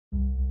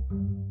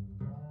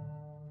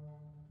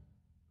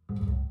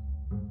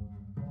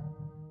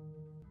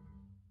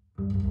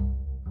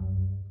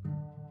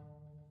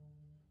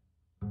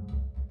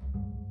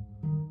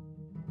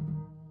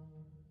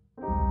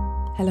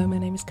Hello, my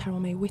name is Carol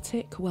May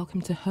Whittick. Welcome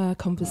to Her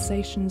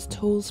Conversations,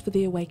 Tools for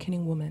the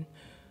Awakening Woman.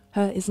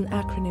 Her is an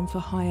acronym for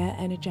Higher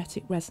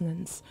Energetic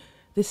Resonance.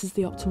 This is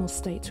the optimal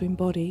state to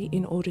embody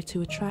in order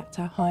to attract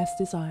our highest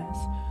desires.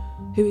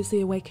 Who is the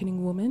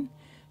awakening woman?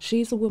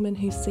 She is a woman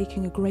who's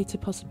seeking a greater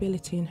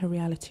possibility in her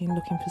reality and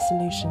looking for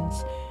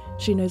solutions.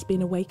 She knows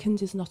being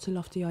awakened is not a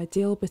lofty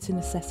ideal, but a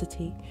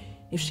necessity.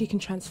 If she can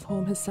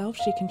transform herself,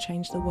 she can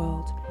change the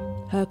world.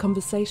 Her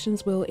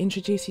conversations will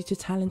introduce you to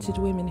talented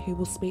women who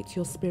will speak to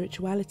your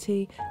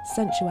spirituality,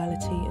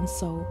 sensuality, and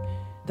soul.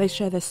 They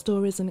share their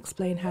stories and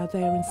explain how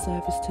they are in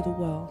service to the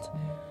world.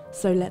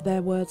 So let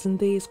their words and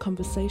these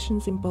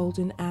conversations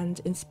embolden and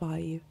inspire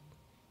you.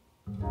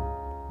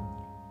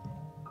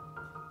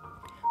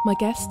 My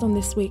guest on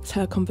this week's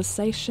Her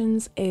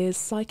Conversations is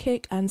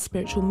psychic and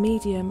spiritual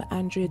medium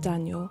Andrea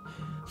Daniel.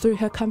 Through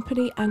her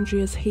company,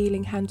 Andrea's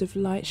Healing Hand of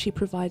Light, she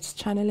provides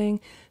channeling,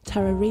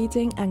 tarot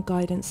reading and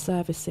guidance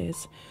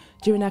services.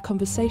 During our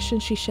conversation,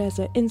 she shares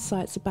her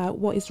insights about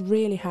what is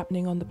really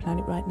happening on the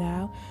planet right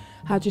now,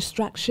 how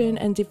distraction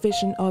and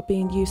division are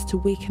being used to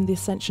weaken the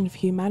ascension of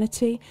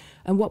humanity,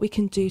 and what we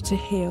can do to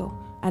heal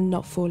and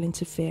not fall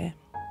into fear.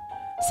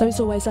 So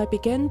as always, I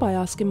begin by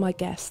asking my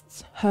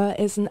guests, Her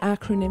is an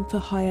acronym for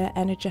Higher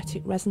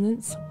Energetic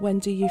Resonance. When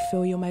do you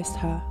feel you're most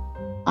her?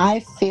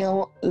 I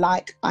feel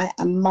like I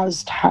am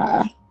most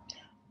her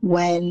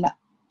when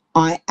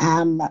I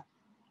am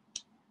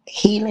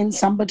healing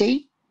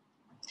somebody,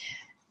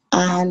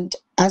 and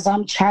as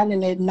I'm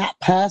channeling that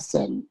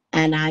person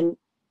and I'm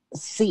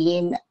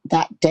seeing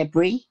that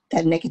debris,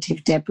 that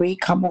negative debris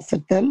come off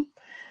of them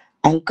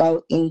and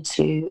go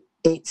into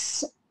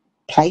its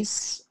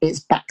place, it's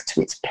back to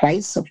its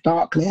place of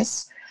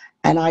darkness,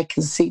 and I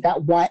can see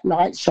that white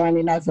light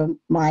shining over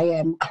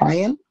my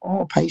client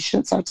or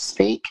patient, so to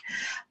speak.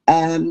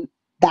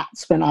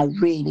 That's when I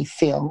really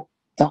feel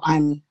that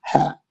I'm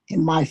her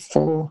in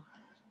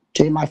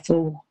doing my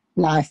full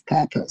life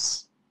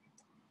purpose.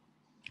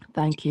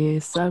 Thank you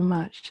so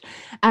much.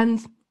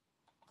 And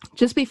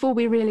just before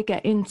we really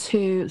get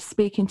into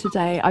speaking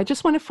today, I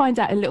just want to find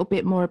out a little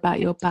bit more about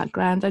your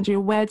background. Andrea,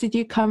 where did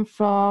you come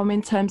from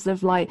in terms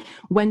of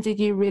when did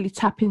you really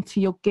tap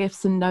into your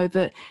gifts and know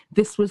that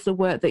this was the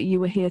work that you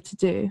were here to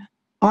do?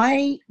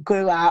 I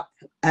grew up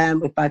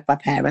with both my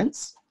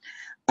parents.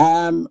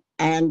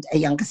 And a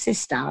younger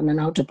sister and an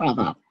older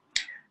brother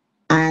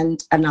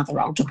and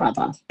another older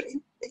brother.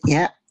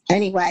 Yeah.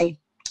 Anyway,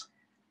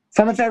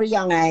 from a very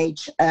young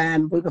age,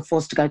 we were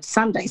forced to go to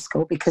Sunday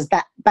school because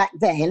that back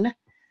then,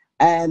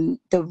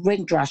 the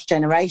Windrush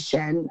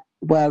generation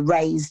were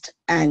raised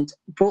and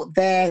brought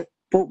the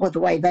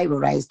way they were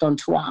raised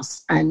onto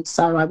us. And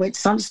so I went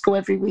to Sunday school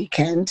every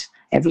weekend,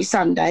 every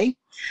Sunday,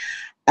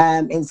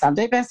 in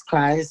Sunday best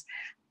clothes.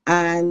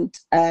 And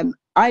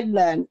I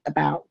learned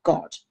about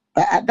God.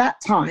 But at that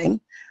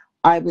time,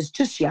 I was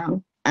just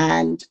young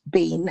and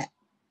being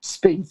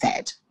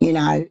spoon-fed,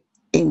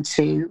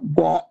 into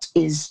what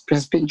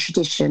has been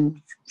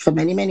tradition for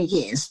many, many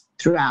years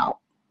throughout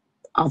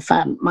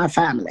my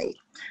family,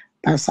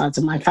 both sides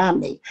of my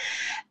family.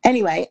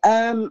 Anyway,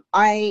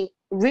 I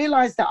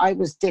realised that I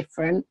was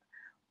different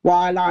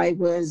while I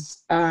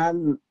was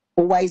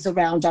always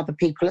around other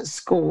people at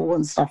school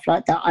and stuff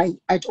like that.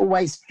 I'd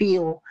always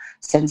feel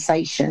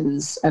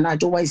sensations and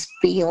I'd always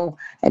feel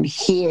and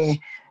hear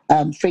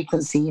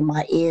frequency in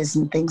my ears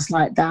and things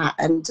like that.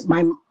 And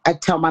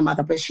I'd tell my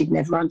mother, but she'd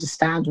never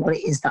understand what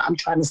it is that I'm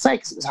trying to say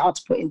because it was hard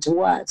to put into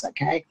words,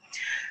 okay?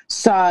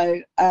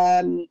 So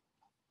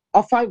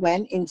off I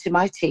went into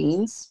my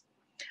teens.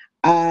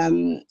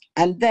 And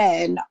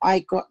then I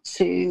got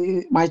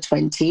to my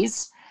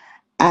 20s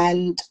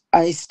and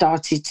I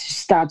started to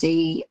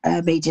study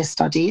media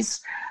studies.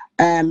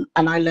 And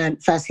I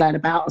first learned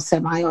about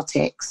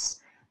semiotics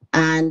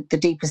and the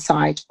deeper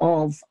side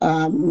of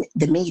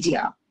the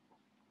media.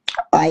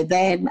 I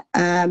then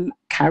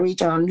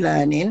carried on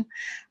learning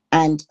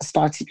and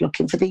started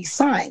looking for these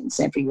signs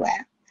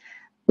everywhere,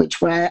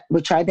 which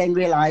I then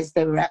realized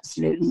they were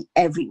absolutely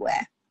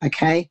everywhere.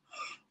 Okay.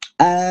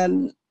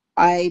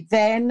 I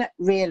then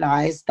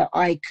realized that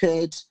I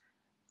could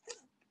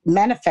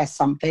manifest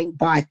something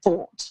by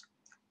thought.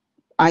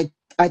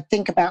 I'd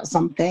think about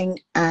something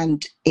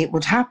and it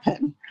would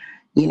happen,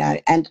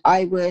 and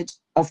I would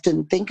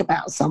often think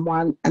about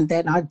someone and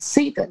then I'd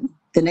see them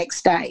the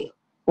next day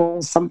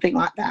or something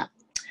like that.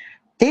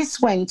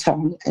 This went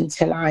on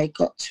until I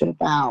got to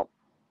about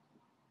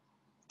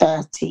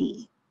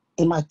 30,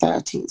 in my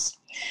 30s.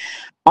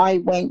 I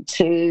went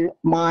to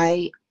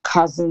my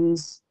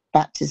cousin's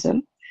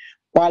baptism.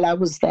 While I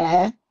was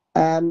there,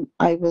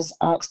 I was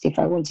asked if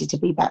I wanted to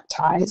be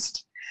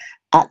baptized.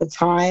 At the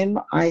time,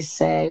 I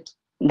said,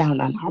 no,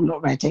 I'm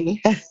not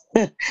ready,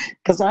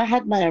 because I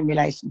had my own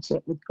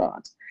relationship with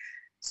God.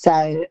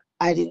 So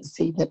I didn't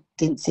see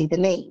the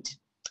need.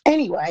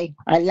 Anyway,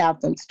 I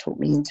allowed them to talk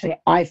me into it.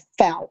 I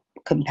felt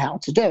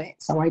compelled to do it.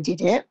 So I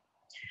did it.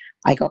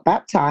 I got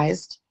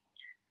baptized.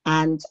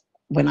 And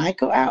when I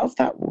got out of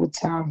that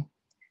water,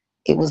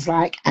 it was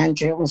like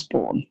Andrea was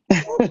born.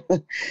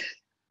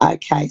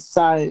 Okay,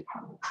 so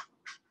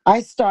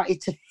I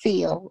started to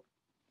feel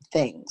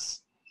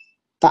things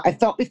that I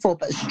felt before,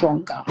 but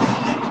stronger.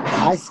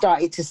 I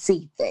started to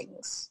see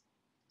things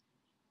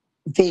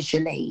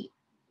visually,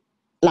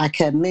 like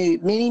a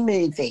mini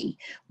movie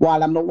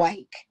while I'm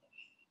awake.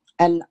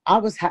 And I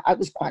was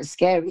quite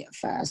scary at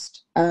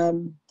first.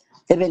 The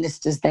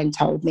ministers then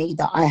told me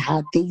that I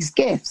had these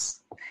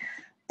gifts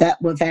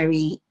that were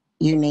very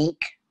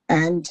unique,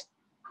 and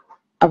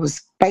I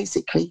was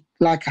basically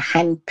like a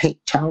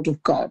hand-picked child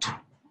of God.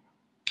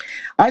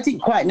 I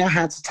didn't quite know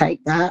how to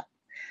take that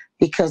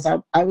because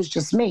I was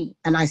just me,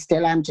 and I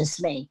still am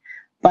just me.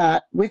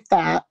 But with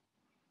that,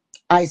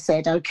 I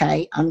said,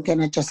 okay, I'm going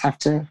to just have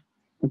to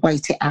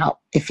wait it out.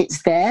 If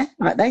it's there,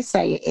 like they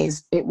say it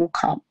is, it will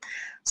come.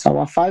 So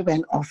off I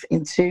went off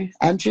into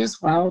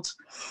Andrea's world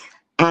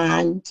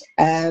and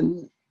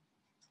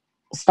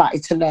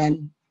started to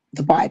learn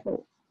the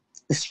Bible,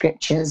 the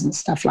scriptures and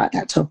stuff like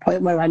that, to a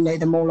point where I knew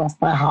them all off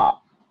by heart.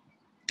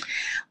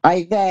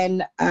 I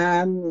then,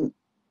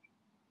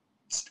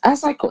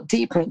 as I got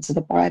deeper into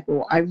the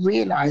Bible, I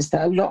realized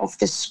that a lot of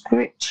the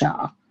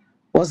scripture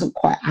wasn't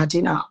quite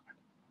adding up.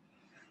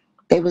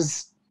 There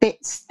was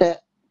bits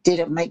that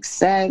didn't make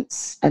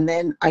sense, and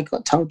then I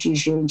got told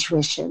use your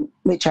intuition,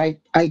 which I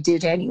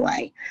did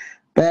anyway.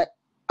 But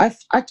I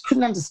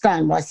couldn't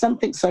understand why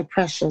something so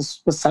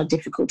precious was so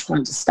difficult to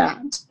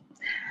understand,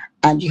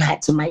 and you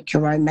had to make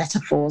your own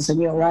metaphors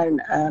and your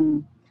own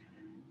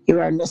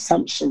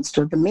assumptions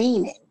to the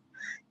meaning,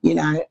 you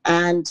know.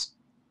 And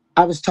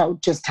I was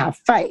told just have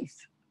faith,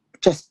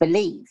 just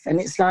believe,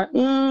 and it's like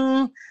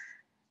no,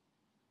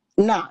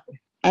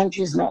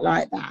 Andrew's not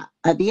like that.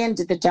 At the end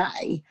of the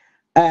day,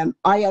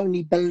 I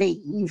only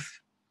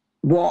believe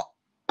what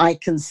I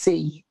can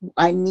see.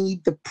 I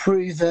need the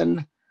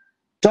proven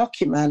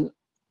document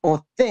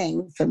or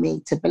thing for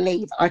me to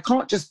believe. I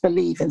can't just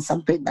believe in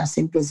something that's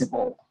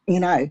invisible, you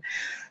know.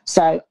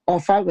 So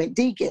off I went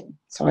digging.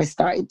 So I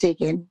started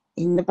digging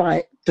in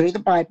through the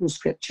Bible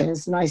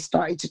scriptures, and I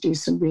started to do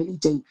some really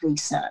deep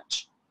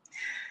research.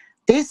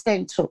 This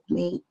then took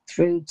me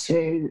through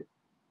to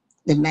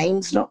the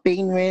names not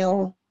being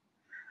real,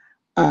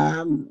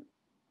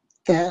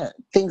 the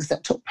things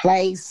that took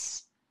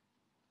place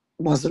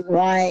wasn't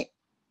right.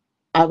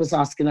 I was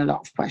asking a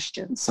lot of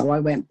questions. So I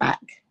went back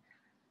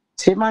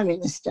to my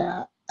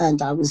minister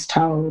and I was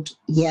told,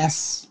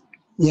 yes,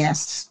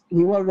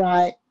 you were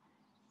right.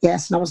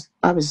 Yes. And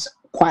I was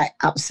quite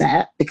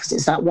upset because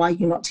it's like, why are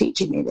you not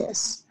teaching me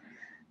this?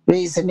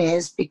 Reason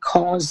is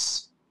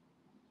because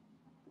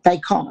they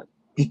can't,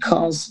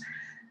 because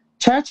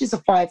church is a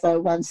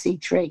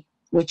 501c3,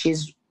 which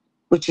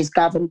is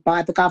governed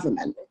by the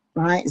government.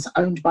 Right? It's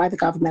owned by the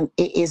government.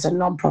 It is a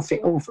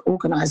non-profit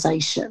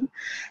organization.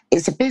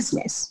 It's a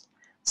business.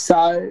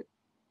 So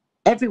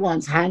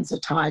everyone's hands are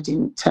tied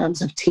in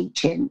terms of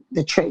teaching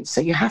the truth. So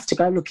you have to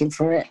go looking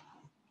for it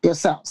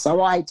yourself.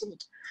 So I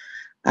did.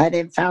 I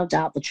then found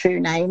out the true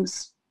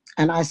names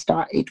and I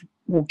started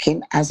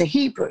walking as a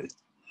Hebrew.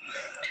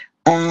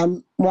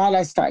 While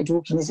I started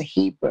walking as a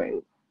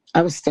Hebrew,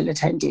 I was still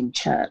attending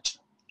church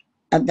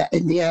in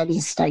the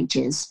earliest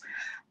stages.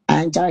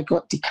 And I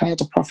got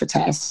declared a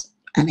prophetess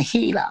and a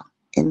healer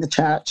in the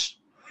church.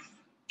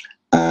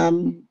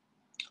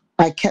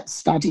 I kept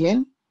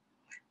studying,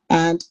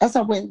 and as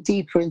I went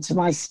deeper into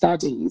my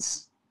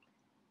studies,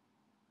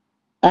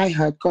 I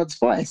heard God's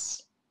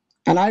voice,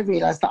 and I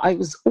realized that I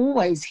was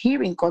always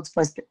hearing God's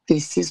voice. That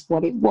this is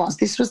what it was.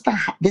 This was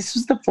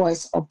the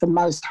voice of the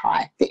Most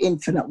High, the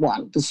Infinite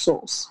One, the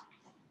Source.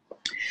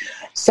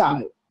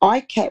 So I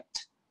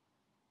kept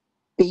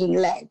being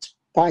led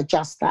by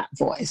just that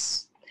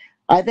voice.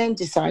 I then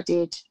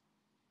decided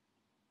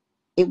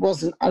it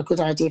wasn't a good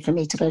idea for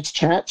me to go to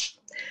church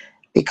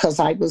because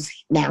I was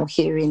now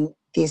hearing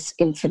this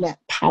infinite,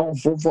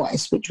 powerful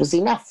voice, which was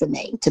enough for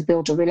me to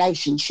build a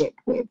relationship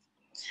with.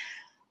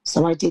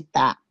 So I did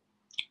that.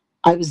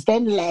 I was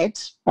then led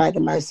by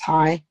the Most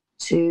High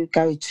to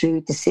go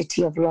to the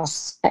city of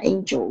Los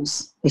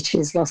Angeles, which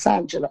is Los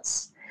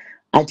Angeles.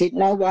 I didn't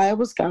know why I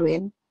was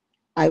going.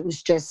 I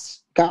was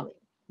just going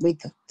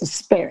with the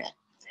Spirit.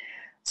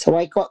 So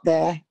I got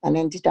there and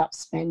ended up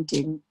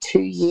spending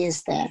 2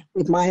 years there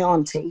with my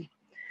auntie.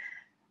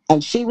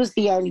 And she was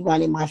the only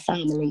one in my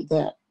family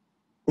that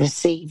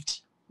received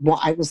what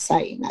I was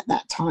saying at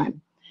that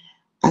time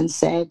and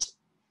said,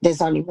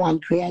 there's only one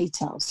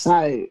creator.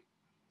 So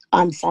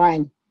I'm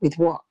fine with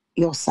what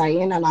you're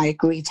saying and I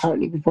agree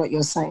totally with what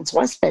you're saying. So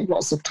I spent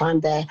lots of time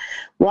there.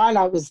 While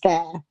I was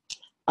there,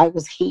 I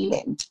was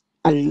healing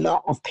a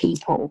lot of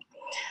people.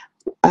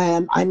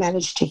 I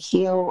managed to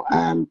heal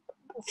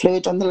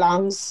fluid on the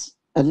lungs,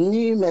 a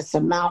numerous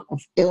amount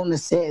of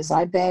illnesses.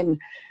 I then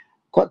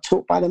got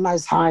taught by the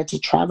Most High to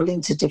travel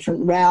into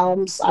different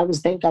realms. I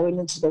was then going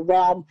into the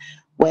realm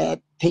where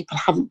people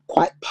haven't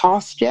quite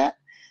passed yet,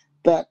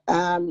 but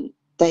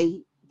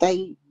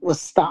they were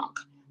stuck.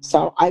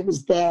 So I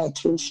was there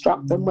to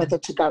instruct them whether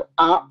to go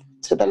up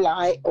to the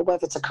light or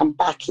whether to come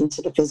back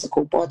into the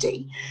physical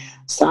body.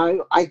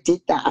 So I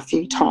did that a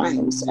few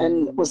times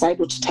and was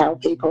able to tell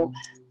people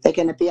they're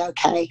going to be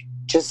okay.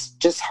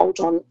 just hold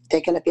on,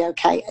 they're going to be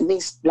okay. And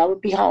this, lo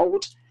and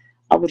behold,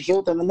 I would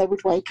heal them and they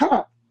would wake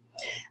up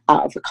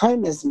out of the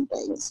comas and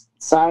things.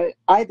 So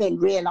I then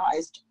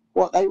realised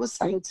what they were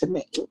saying to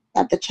me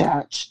at the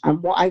church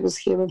and what I was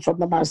hearing from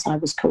the Most High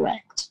was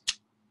correct.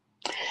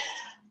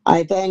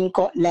 I then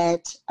got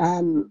led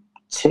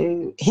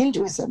to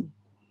Hinduism.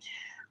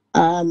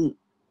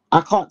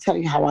 I can't tell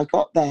you how I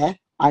got there.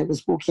 I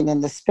was walking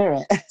in the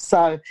spirit.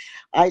 So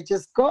I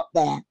just got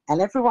there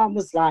and everyone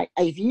was like,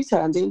 have you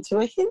turned into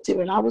a Hindu?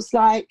 And I was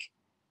like,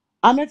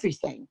 I'm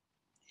everything.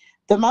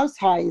 The Most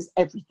High is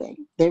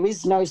everything. There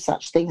is no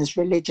such thing as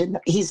religion.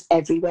 He's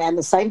everywhere. And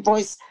the same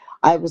voice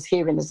I was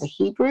hearing as a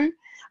Hebrew,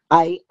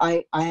 and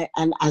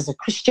as a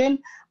Christian,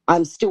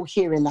 I'm still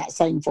hearing that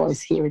same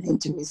voice here in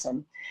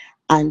Hinduism.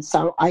 And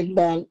so I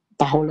learned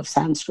the whole of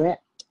Sanskrit.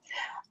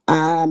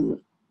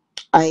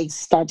 I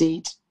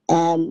studied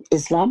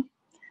Islam.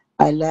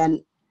 I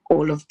learned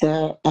all of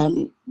the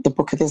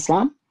Book of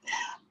Islam,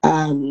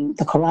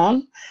 the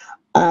Quran,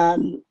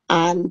 and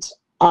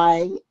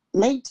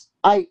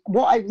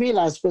what I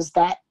realized was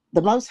that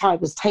the Most High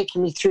was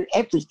taking me through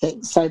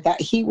everything so that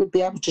he would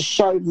be able to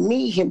show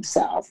me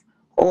himself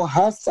or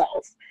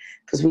herself,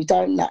 because we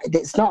don't know.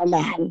 It's not a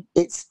man.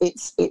 It's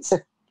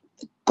a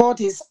God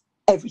is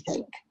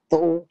everything.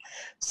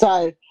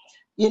 So,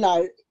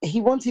 he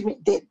wanted me.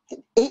 They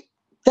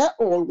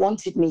all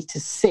wanted me to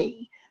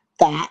see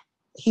that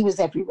he was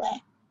everywhere.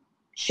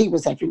 She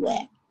was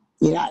everywhere.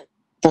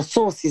 The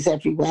source is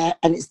everywhere,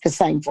 and it's the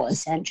same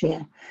voice,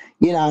 Andrea.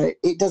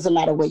 It doesn't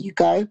matter where you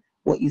go,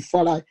 what you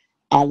follow.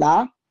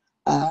 Allah,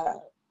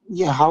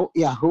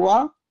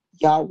 Yahuwah,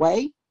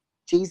 Yahweh,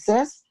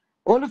 Jesus,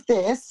 all of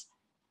this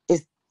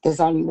there's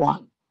only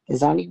one.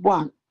 There's only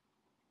one.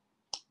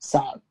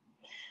 So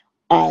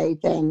I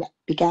then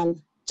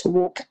began to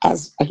walk I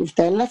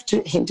then left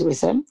to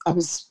Hinduism. I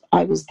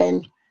was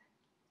then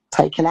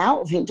taken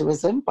out of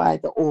Hinduism by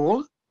the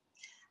all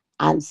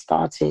and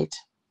started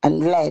and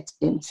led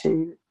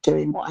into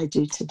doing what I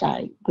do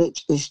today,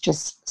 which is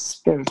just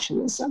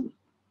spiritualism.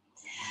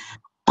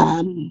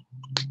 And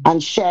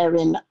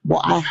sharing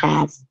what I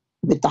have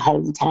with the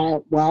whole entire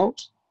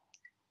world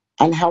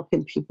and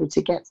helping people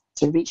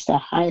to reach their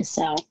higher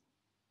self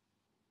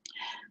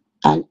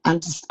and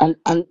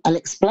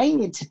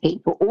explaining to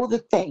people all the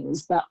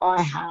things that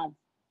I have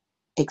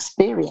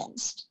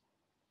experienced.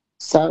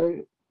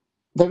 So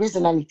there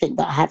isn't anything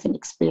that I haven't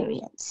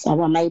experienced.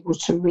 So I'm able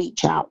to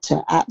reach out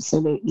to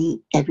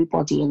absolutely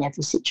everybody in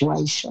every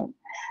situation.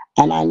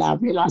 And I now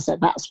realize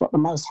that that's what the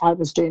Most High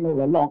was doing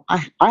all along.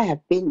 I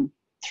have been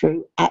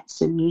through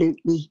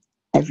absolutely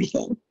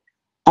everything.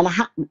 And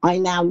I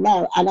now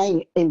know, and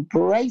I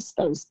embrace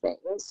those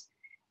things,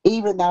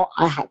 even though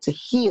I had to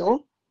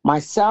heal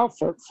myself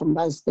from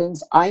those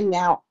things. I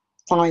now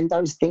find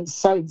those things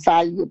so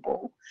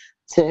valuable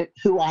to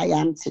who I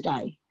am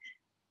today.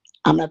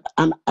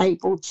 I'm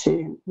able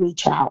to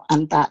reach out,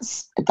 and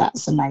that's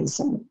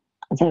amazing,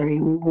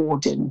 very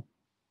rewarding.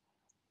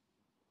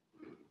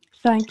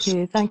 Thank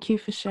you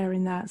for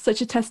sharing that.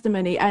 Such a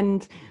testimony.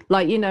 And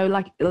like you're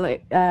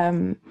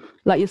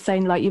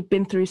saying, like you've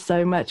been through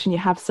so much and you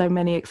have so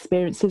many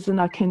experiences, and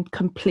I can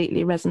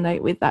completely resonate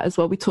with that as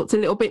well. We talked a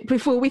little bit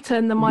before we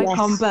turned the mic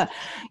on, but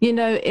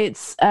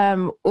it's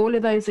all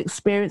of those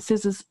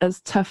experiences,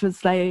 as tough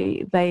as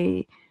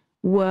they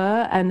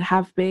were and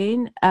have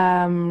been,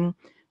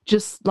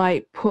 just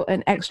like put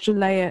an extra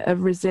layer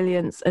of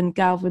resilience and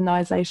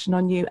galvanization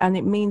on you. And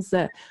it means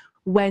that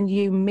when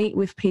you meet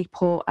with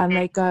people and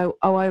they go,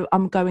 oh,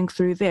 I'm going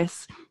through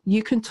this,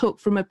 you can talk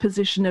from a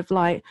position of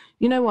like,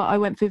 you know what, I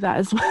went through that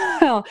as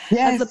well.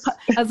 Yes.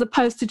 As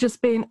opposed to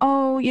just being,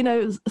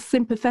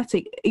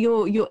 sympathetic.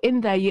 You're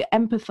in there, you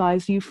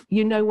empathize,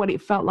 you know what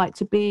it felt like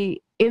to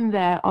be in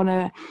there on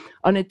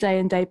a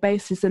day-and-day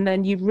basis. And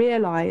then you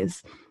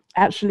realize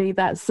actually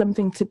that's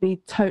something to be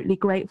totally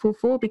grateful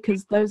for,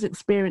 because those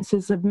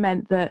experiences have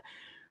meant that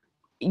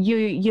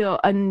you're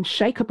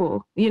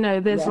unshakable.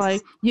 There's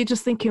like, you're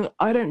just thinking,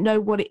 I don't know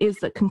what it is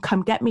that can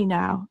come get me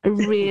now. I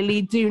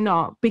really do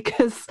not,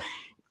 because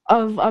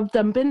I've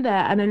been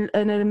there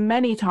and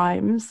many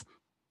times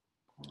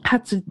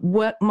had to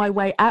work my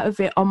way out of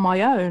it on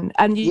my own.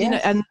 And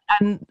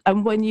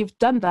and when you've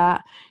done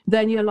that,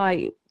 then you're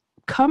like,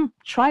 come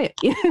try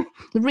it.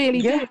 Really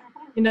do,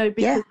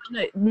 because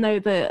I know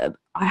that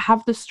I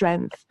have the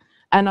strength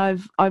and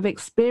I've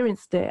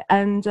experienced it.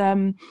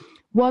 And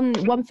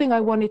one thing I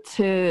wanted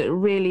to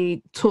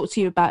really talk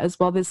to you about as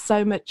well, there's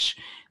so much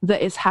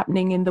that is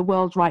happening in the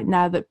world right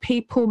now that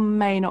people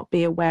may not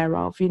be aware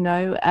of,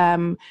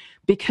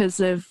 because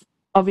of,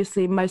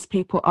 obviously, most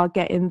people are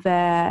getting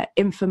their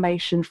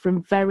information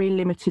from very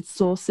limited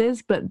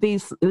sources, but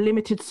these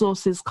limited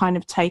sources kind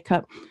of take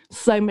up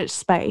so much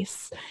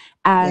space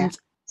and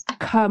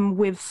come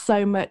with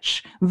so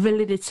much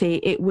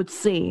validity, it would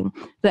seem,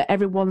 that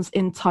everyone's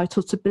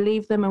entitled to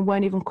believe them and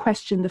won't even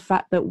question the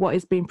fact that what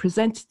is being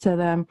presented to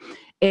them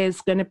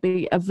is going to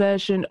be a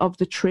version of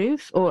the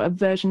truth or a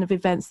version of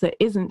events that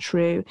isn't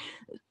true,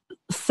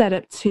 set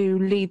up to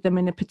lead them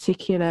in a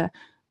particular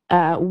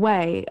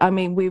way. I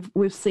mean,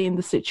 we've seen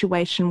the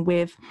situation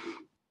with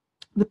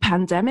the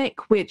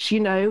pandemic, which, you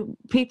know,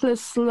 people are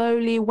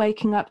slowly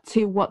waking up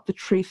to what the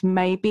truth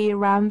may be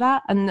around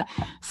that, and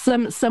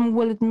some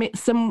will admit,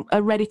 some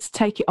are ready to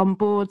take it on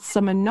board,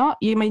 some are not.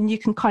 You mean, you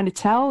can kind of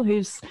tell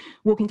who's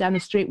walking down the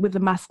street with the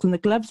masks and the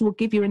gloves will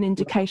give you an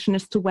indication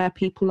as to where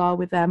people are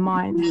with their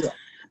mind. Yeah.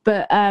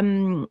 But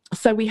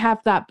so we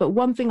have that. But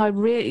one thing I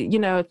really, you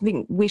know, I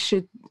think we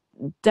should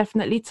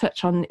definitely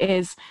touch on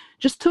is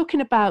just talking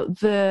about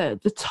the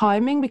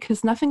timing,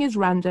 because nothing is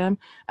random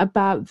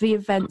about the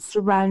events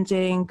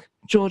surrounding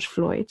George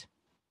Floyd.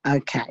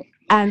 Okay.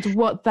 And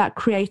what that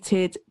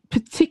created,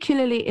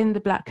 particularly in the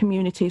Black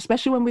community,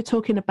 especially when we're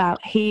talking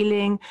about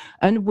healing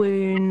and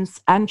wounds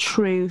and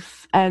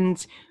truth.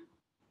 And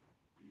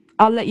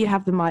I'll let you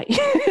have the mic.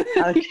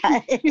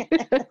 Okay.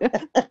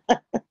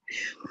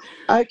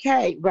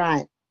 Okay,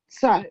 right.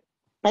 So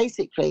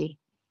basically,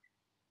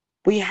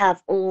 we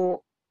have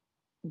all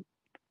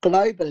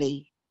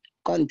globally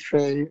gone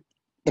through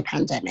the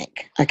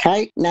pandemic.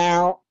 Okay.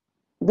 Now,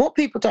 what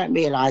people don't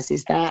realize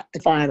is that the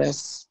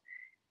virus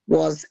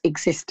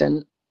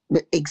existed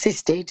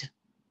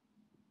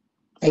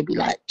maybe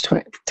like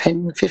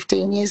 10,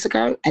 15 years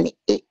ago, and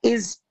it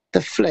is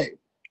the flu.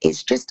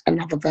 It's just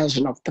another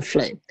version of the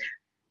flu.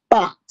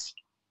 But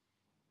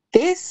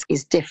this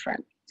is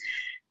different.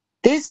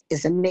 This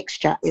is a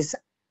mixture, is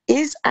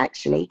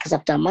actually, because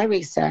I've done my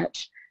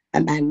research,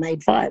 a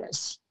man-made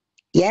virus.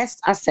 Yes,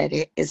 I said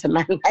it is a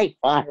man-made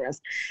virus,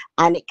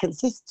 and it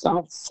consists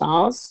of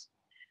SARS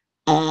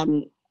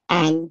and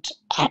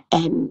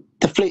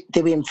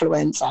the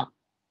influenza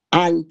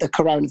and the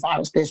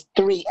coronavirus. There's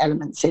 3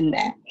 elements in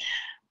there.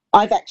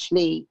 I've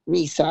actually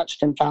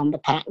researched and found the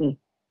pattern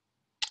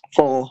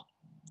for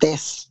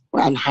this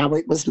and how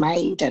it was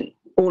made and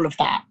all of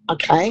that.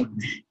 Okay,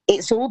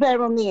 it's all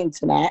there on the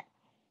internet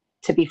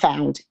to be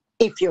found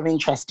if you're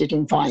interested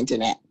in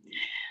finding it.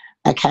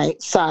 Okay,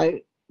 so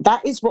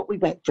that is what we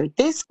went through.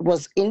 This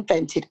was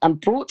invented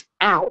and brought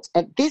out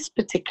at this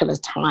particular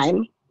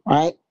time,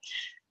 right,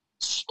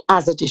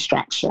 as a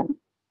distraction.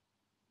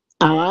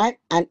 All right,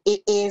 and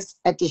it is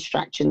a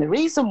distraction. The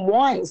reason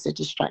why it's a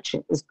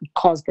distraction is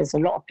because there's a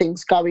lot of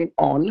things going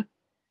on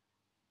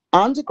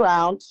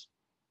underground,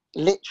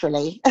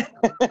 literally,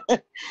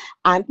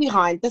 and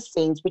behind the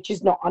scenes, which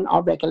is not on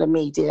our regular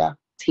media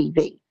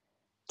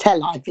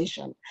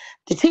television.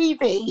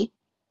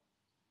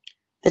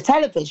 The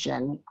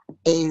television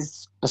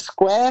is a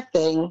square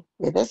thing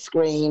with a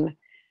screen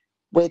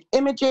with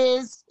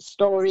images,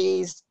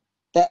 stories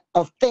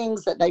of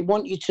things that they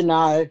want you to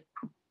know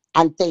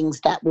and things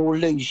that will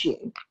lose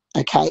you,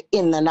 okay,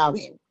 in the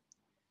knowing.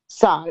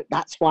 So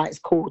that's why it's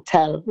called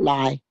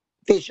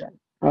television,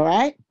 all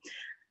right?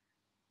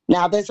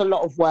 Now, there's a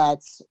lot of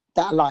words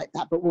that are like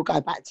that, but we'll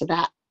go back to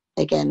that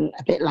again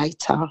a bit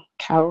later,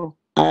 Carol.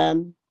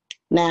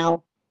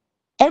 Now,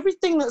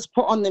 everything that's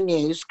put on the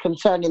news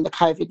concerning the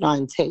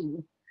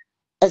COVID-19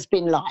 has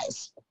been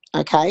lies,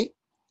 okay?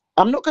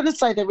 I'm not going to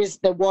say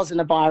there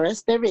wasn't a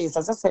virus. There is,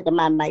 as I said, a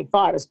man-made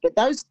virus, but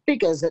those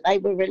figures that they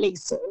were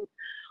releasing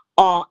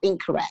are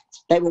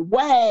incorrect. They were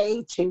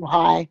way too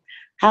high.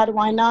 How do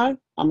I know?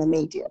 I'm a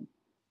medium.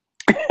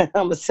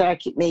 I'm a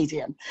psychic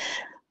medium.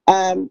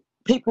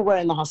 People were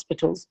in the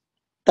hospitals.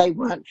 They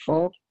weren't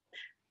full.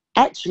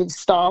 Actually,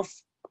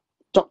 staff,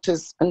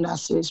 doctors and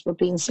nurses were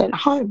being sent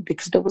home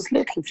because there was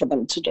little for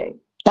them to do.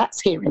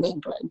 That's here in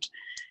England.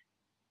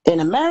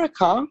 In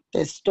America,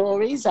 there's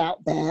stories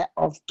out there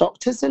of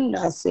doctors and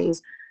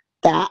nurses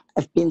that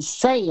have been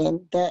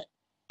saying that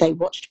they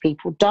watched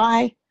people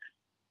die.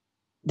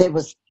 They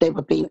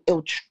were being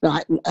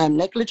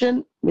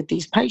negligent with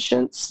these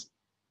patients.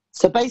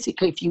 So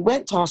basically, if you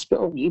went to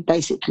hospital, you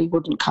basically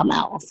wouldn't come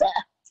out of there.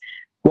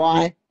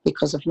 Why?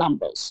 Because of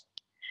numbers.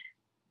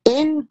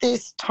 In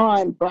this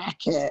time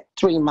bracket,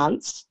 3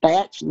 months, they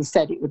actually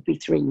said it would be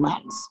 3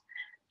 months.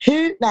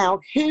 Who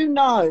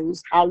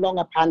knows how long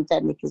a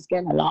pandemic is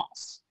going to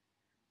last?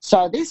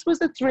 So this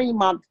was a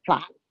 3-month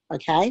plan,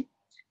 okay,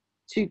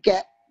 to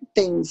get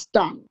things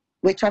done,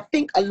 which I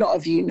think a lot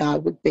of you know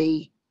would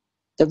be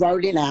the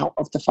rolling out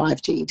of the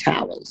 5G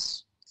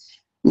towers.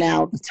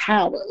 Now, the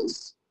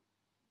towers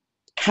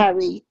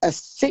carry a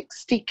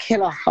 60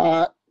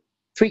 kilohertz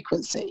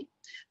frequency,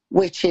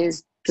 which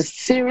is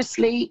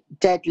seriously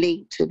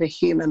deadly to the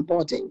human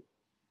body,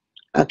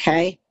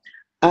 okay?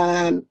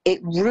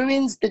 It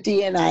ruins the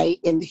DNA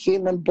in the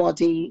human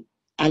body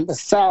and the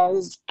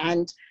cells,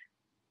 and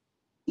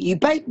you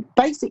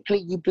basically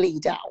you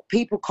bleed out.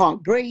 People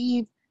can't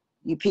breathe.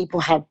 People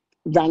have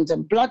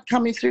random blood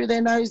coming through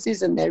their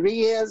noses and their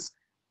ears.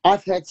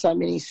 I've heard so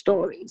many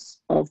stories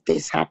of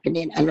this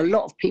happening, and a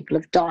lot of people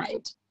have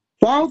died.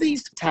 While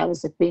these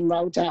towers have been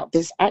rolled out,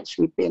 there's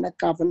actually been a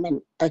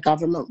government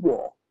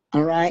war,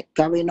 all right,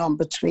 going on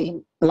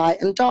between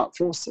light and dark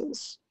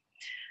forces.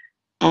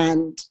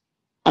 And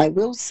I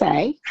will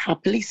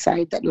happily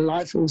say that the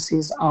light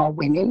forces are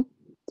winning.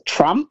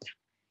 Trump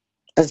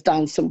has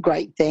done some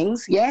great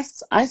things.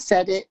 Yes, I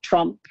said it,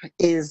 Trump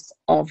is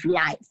of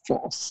light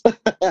force,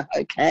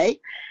 okay?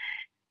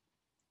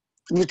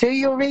 You do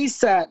your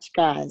research,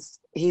 guys.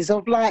 He's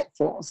of light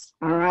force.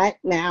 All right.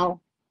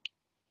 Now,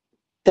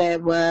 there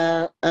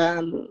were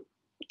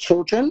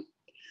children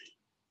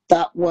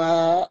that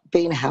were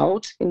being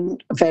held in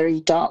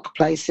very dark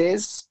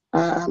places,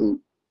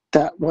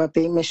 that were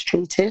being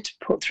mistreated,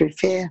 put through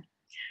fear,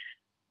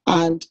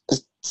 and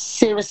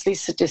seriously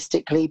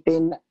sadistically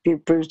been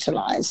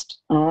brutalized.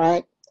 All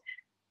right.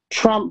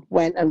 Trump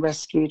went and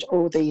rescued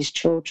all these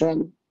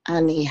children,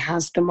 and he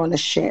has them on a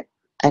ship,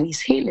 and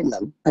he's healing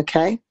them.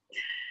 Okay.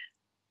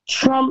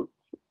 Trump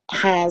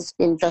has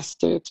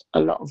invested a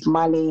lot of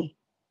money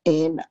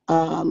in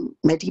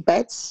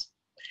medibeds,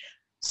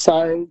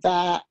 so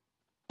that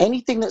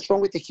anything that's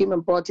wrong with the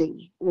human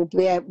body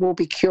will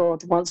be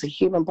cured once a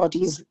human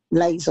body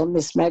lays on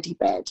this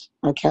medibed.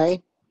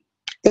 Okay.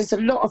 There's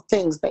a lot of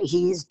things that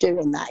he is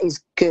doing that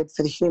is good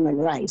for the human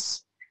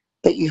race,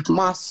 but you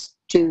must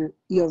do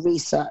your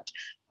research.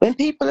 When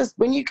people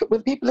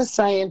are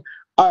saying,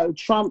 "Oh,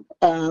 Trump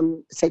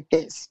said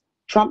this,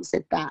 Trump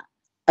said that,"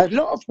 a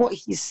lot of what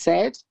he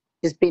said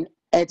has been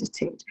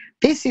edited.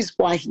 This is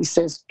why he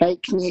says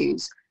fake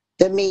news,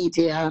 the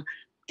media,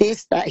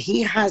 this, that.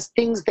 He has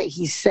things that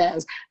he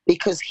says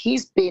because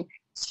he's been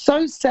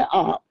so set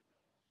up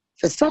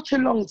for such a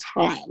long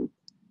time.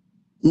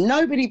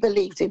 Nobody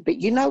believed him, but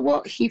you know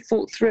what? He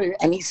fought through,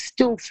 and he's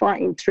still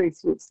fighting through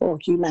for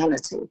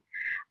humanity.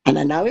 And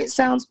I know it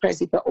sounds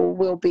crazy, but all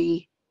will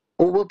be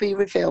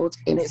revealed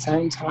in its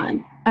own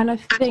time. And I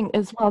think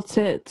as well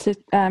to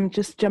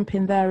just jump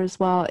in there as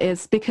well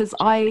is because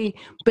I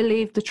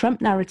believed the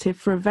Trump narrative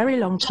for a very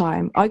long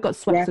time. I got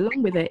swept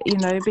along with it,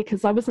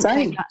 because I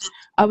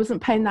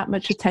wasn't paying that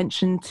much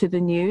attention to the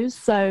news.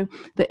 So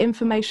the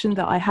information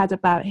that I had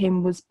about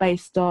him was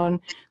based on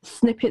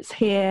snippets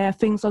here,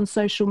 things on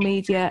social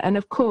media, and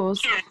of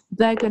course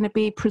they're going to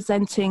be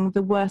presenting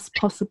the worst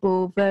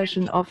possible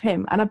version of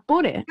him. And I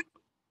bought it.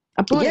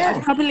 I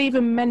probably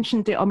even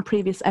mentioned it on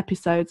previous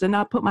episodes, and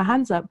I put my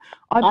hands up.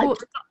 I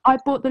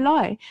bought the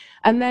lie.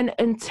 And then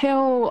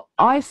until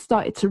I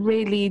started to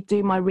really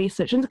do my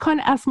research and to kind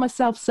of ask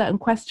myself certain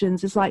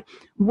questions, it's like,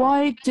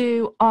 why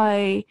do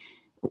I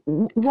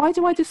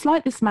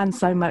dislike this man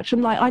so much?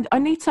 I'm like, I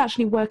need to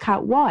actually work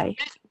out why.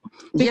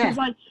 Because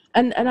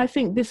and I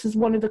think this is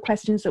one of the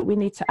questions that we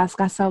need to ask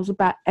ourselves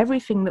about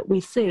everything that we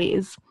see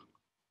is,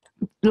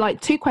 like,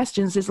 two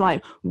questions is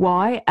like,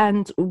 why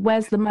and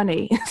where's the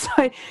money?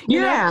 So you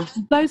know,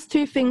 those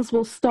two things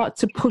will start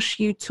to push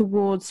you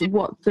towards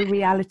what the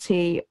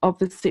reality of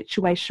the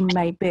situation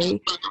may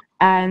be.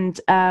 And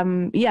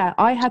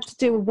I had to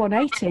do a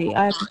 180.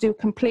 I had to do a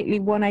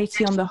completely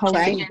 180 on the whole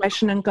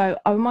situation and go,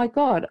 oh my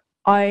God,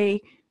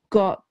 I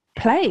got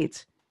played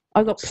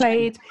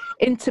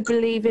into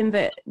believing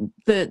that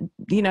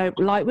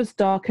light was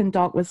dark and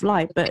dark was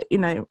light. But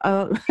anyway,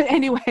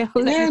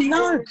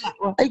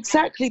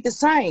 exactly the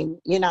same.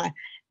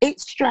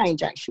 It's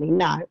strange, actually.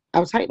 No,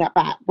 I'll take that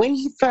back. When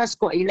he first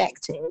got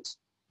elected,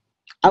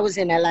 I was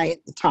in LA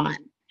at the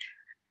time,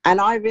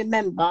 and I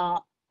remember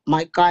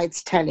my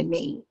guides telling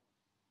me,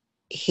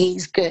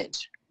 he's good.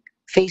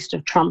 Feast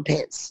of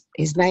Trumpets.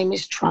 His name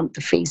is Trump,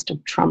 the Feast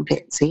of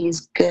Trumpets. He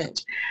is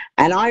good.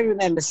 And I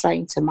remember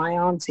saying to my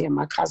auntie and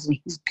my cousin,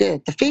 he's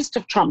good. The Feast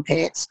of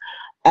Trumpets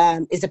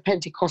is a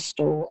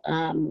Pentecostal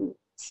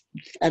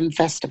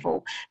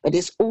festival, but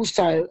it's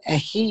also a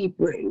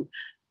Hebrew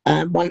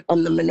one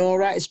on the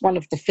menorah. It's one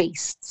of the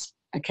feasts.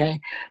 Okay,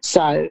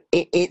 so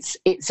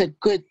it's a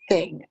good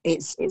thing.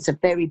 It's a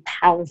very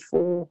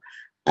powerful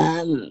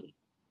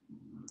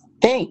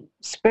thing,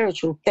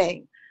 spiritual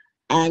thing,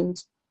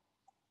 and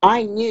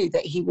I knew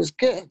that he was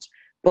good.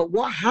 But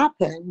what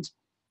happened,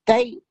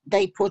 they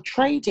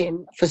portrayed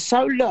him for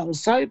so long,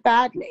 so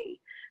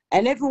badly,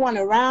 and everyone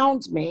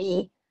around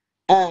me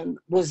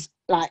was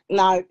like,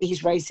 no,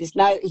 he's racist,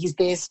 no, he's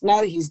this,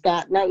 no, he's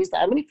that, no, he's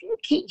that. I mean, if you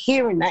keep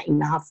hearing that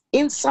enough,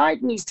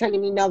 inside me is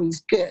telling me, no,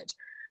 he's good.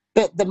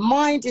 But the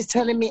mind is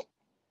telling me,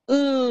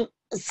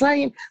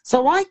 saying,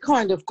 so I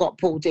kind of got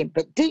pulled in,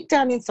 but deep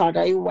down inside,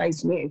 I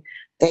always knew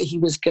that he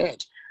was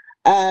good.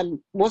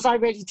 Was I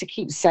ready to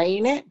keep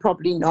saying it?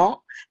 Probably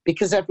not,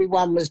 because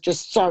everyone was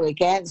just so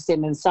against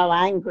him and so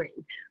angry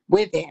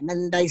with him,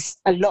 and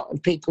a lot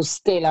of people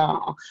still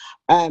are.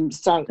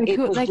 So they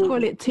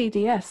call it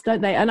TDS,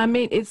 don't they? And I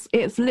mean,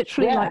 it's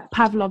literally like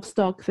Pavlov's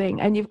dog thing.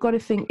 And you've got to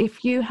think,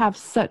 if you have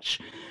such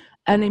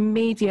an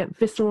immediate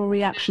visceral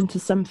reaction to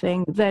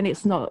something, then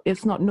it's not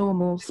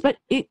normal. But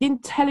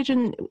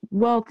intelligent,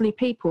 worldly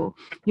people,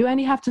 you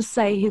only have to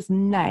say his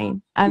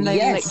name and they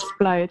will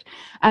explode.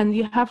 And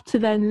you have to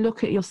then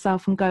look at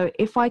yourself and go,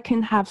 if I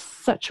can have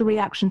such a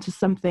reaction to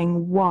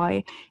something,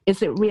 why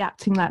is it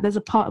reacting that? There's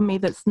a part of me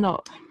that's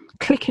not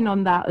clicking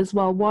on that as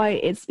well. Why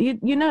it's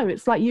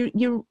it's like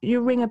you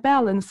ring a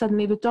bell and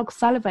suddenly the dog's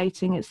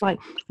salivating. It's like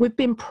we've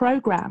been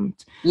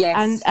programmed.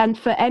 And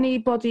for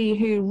anybody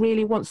who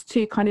really wants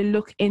to kind of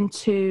look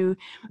into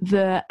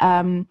the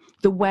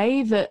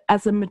way that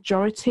as a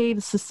majority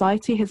the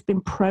society has been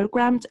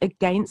programmed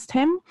against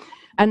him,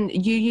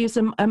 and you use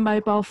a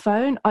mobile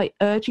phone, I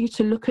urge you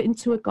to look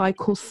into a guy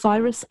called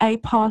Cyrus A.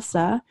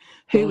 Parser,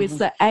 who is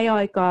the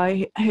AI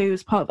guy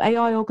who's part of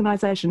AI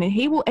organization, and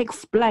he will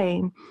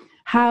explain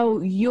how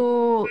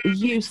your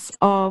use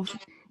of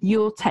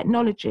your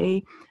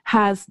technology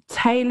has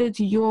tailored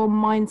your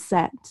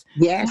mindset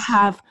to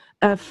have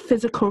a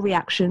physical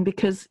reaction.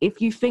 Because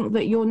if you think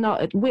that you're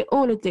not, we're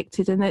all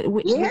addicted, and that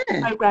we're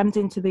programmed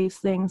into these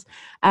things,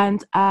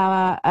 and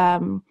our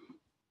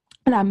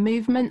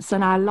movements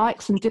and our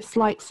likes and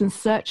dislikes and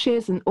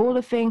searches and all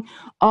the thing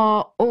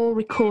are all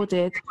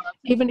recorded.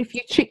 Even if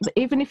you check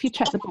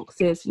the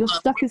boxes, your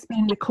stuff is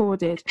being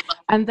recorded,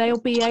 and they'll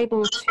be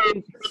able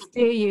to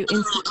steer you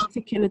into a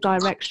particular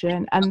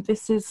direction. And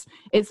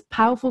it's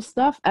powerful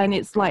stuff, and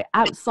it's like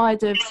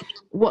outside of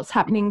what's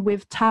happening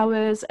with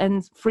towers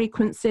and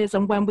frequencies.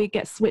 And when we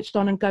get switched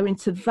on and go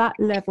into that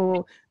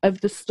level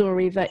of the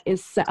story that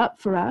is set up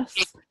for us,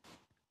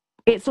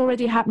 it's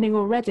already happening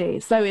already.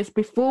 So it's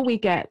before we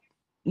get,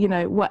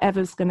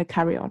 whatever's going to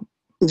carry on.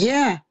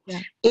 Yeah.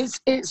 It's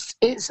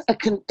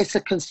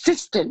a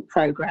consistent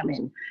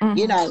programming.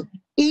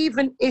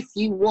 Even if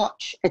you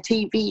watch a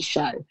TV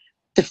show,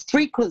 the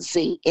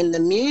frequency in the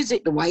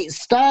music, the way it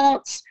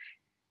starts,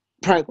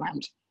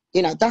 programmed.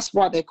 That's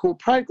why they're called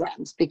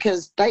programs,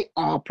 because they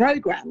are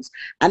programs.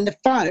 And the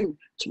phone,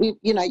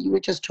 you were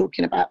just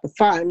talking about the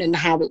phone and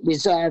how it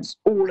reserves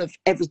all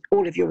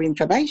of your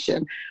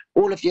information,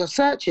 all of your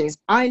searches.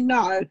 I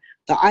know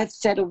that I've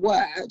said a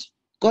word,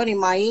 gone in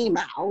my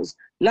emails,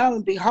 lo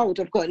and behold,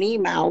 I've got an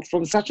email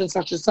from such and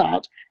such and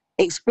such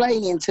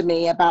explaining to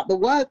me about the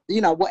word,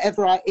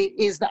 whatever it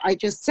is that I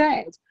just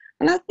said.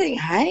 And I think,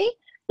 hey,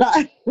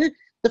 like,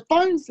 the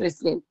phone's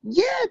listening.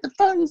 Yeah, the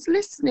phone's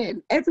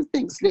listening.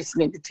 Everything's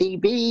listening. The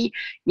TV,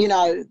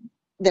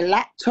 the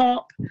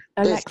laptop,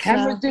 Alexa. There's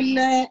cameras in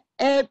there.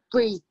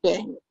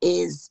 Everything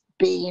is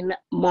being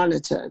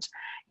monitored.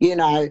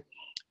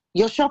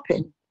 Your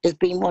shopping is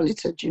being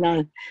monitored,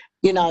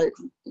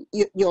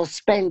 you're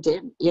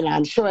spending,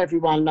 I'm sure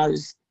everyone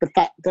knows the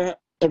fact that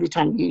every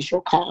time you use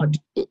your card,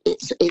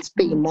 it's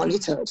being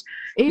monitored.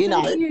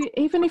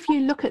 Even if you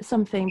look at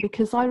something,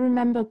 because I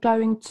remember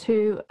going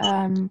to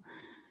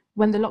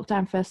when the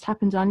lockdown first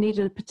happened, I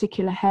needed a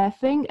particular hair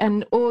thing,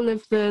 and all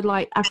of the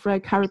like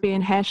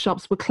Afro-Caribbean hair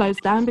shops were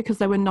closed down because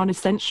they were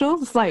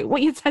non-essential. It's like, what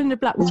are you telling the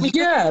black woman?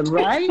 Yeah,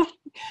 right.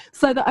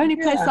 So the only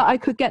place that I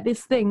could get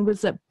this thing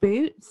was at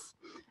Boots.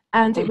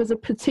 And it was a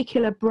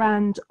particular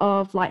brand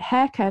of like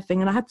hair care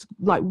thing, and I had to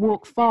like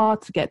walk far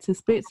to get to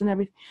Boots and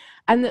everything.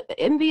 And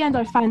in the end,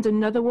 I found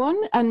another one,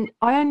 and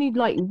I only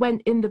like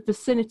went in the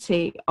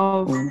vicinity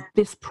of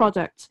this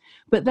product.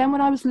 But then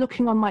when I was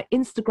looking on my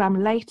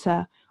Instagram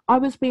later, I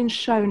was being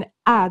shown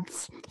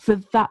ads for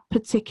that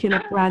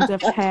particular brand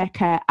of hair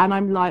care, and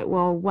I'm like,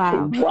 well,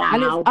 wow.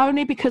 And it's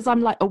only because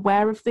I'm like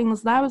aware of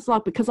things now. It's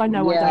like, because I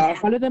know I don't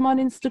follow them on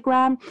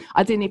Instagram.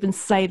 I didn't even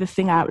say the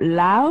thing out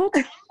loud.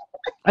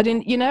 I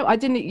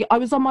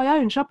was on my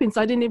own shopping, so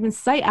I didn't even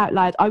say it out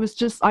loud. I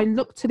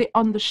looked at it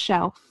on the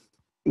shelf.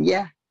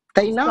 Yeah,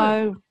 they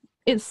know. So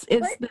it's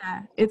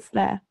there. It's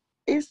there.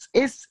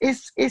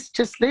 It's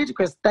just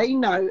ludicrous. They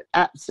know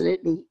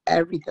absolutely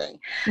everything.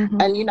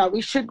 And,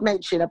 we should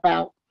mention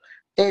about,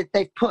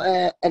 they've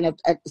put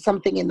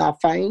something in our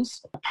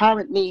phones.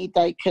 Apparently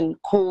they can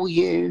call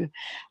you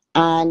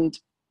and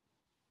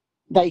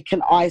they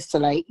can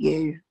isolate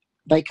you.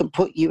 They can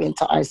put you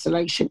into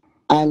isolation.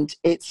 And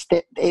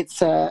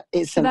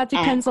that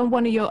depends on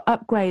one of your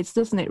upgrades,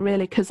 doesn't it?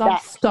 Really, because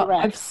I've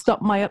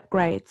stopped my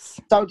upgrades.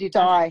 So did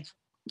I.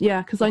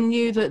 Yeah, because I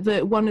knew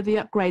that one of the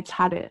upgrades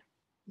had it.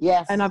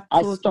 Yes, and I've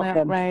paused my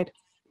upgrade.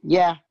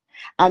 Yeah,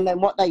 and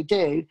then what they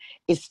do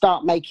is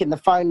start making the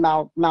phone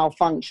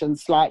malfunction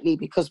slightly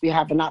because we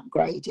haven't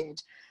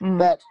upgraded.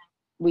 But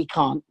we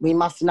can't. We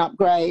mustn't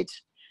upgrade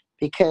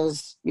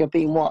because you're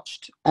being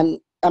watched. And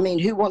I mean,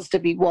 who wants to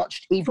be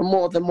watched even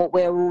more than what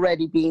we're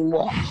already being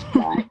watched?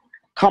 Right?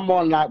 Come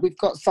on, like, we've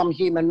got some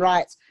human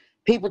rights.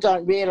 People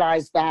don't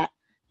realize that,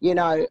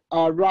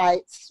 our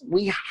rights,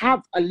 we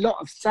have a lot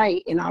of say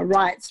in our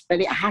rights,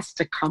 but it has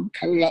to come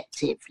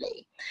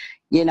collectively,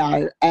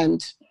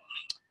 and,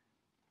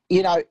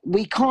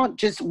 we can't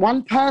just,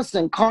 one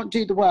person can't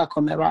do the work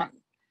on their own.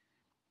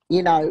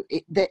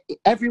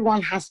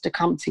 Everyone has to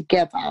come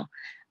together,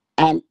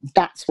 and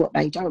that's what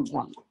they don't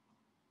want.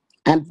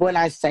 And when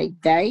I say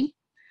they,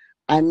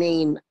 I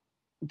mean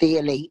the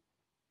elite.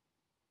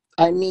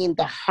 I mean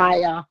the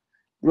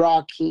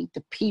hierarchy,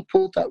 the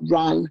people that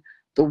run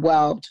the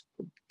world,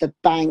 the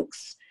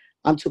banks.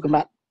 I'm talking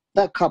about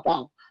the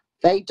cabal.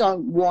 They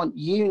don't want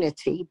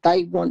unity.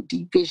 They want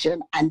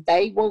division, and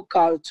they will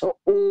go to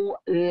all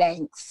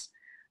lengths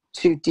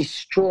to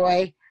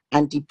destroy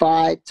and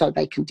divide so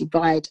they can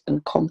divide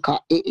and conquer.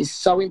 It is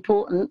so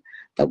important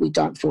that we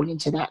don't fall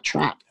into that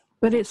trap.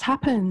 But it's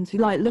happened.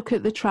 Like, look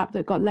at the trap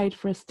that got laid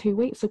for us 2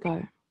 weeks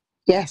ago.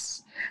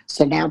 Yes.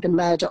 So now the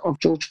murder of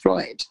George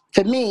Floyd.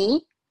 For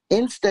me,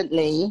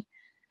 instantly,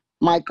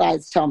 my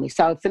guides tell me.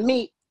 So for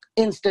me,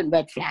 instant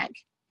red flag.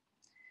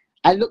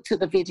 I looked at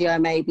the video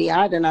maybe,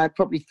 I don't know,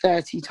 probably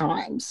 30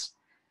 times.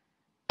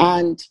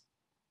 And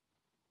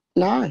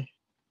no,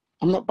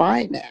 I'm not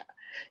buying it.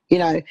 You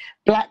know,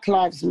 Black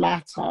Lives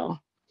Matter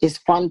is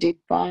funded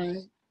by,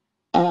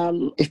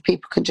 if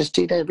people can just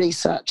do their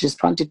research, is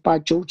funded by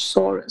George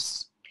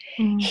Soros.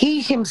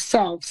 He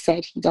himself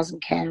said he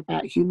doesn't care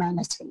about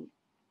humanity.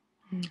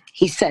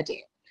 He said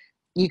it.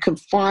 You can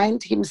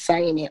find him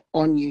saying it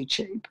on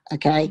YouTube,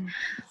 okay?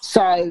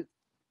 So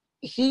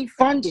he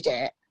funded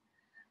it,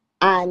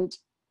 and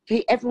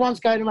everyone's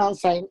going around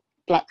saying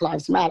Black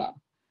Lives Matter.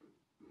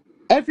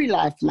 Every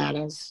life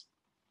matters.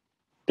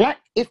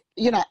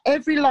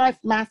 Every life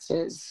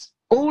matters.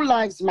 All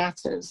lives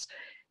matters.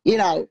 You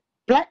know,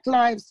 Black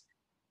lives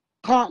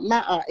can't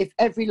matter if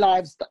every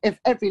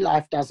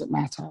life doesn't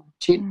matter.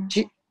 Do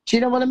you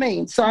know what I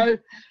mean? So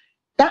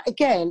that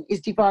again is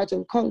divide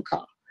and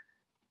conquer.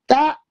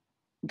 That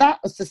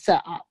was the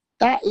setup.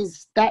 That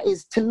is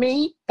to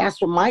me,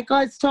 that's what my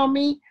guides tell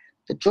me.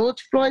 The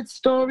George Floyd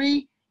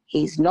story,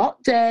 he's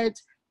not dead.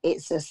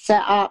 It's a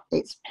setup,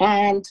 it's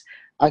planned,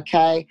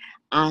 okay?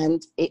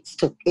 And it's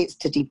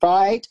to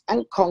divide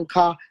and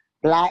conquer,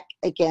 black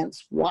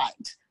against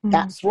white.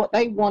 That's what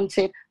they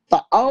wanted.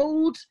 The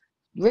old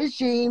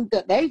regime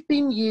that they've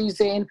been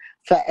using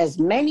for as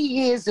many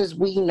years as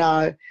we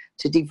know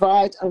to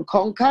divide and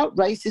conquer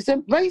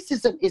racism.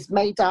 Racism is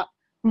made up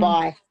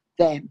by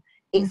them.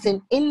 It's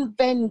an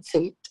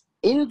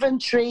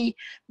inventory,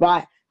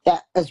 right,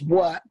 that has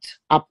worked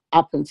up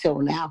until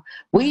now.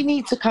 We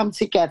need to come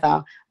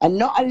together and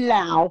not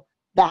allow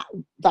that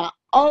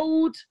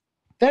old,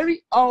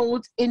 very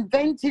old,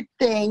 invented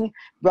thing,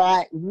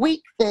 right,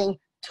 weak thing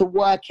to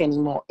work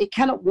anymore. It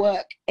cannot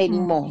work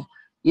anymore,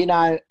 you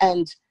know.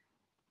 And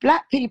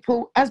black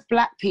people, as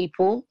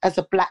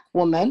a black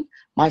woman,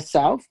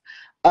 myself,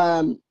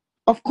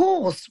 of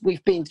course,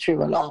 we've been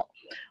through a lot.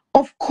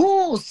 Of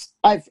course,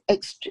 I've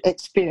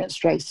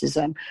experienced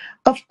racism.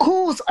 Of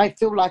course, I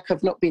feel like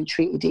I've not been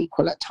treated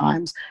equal at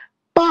times.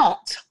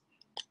 But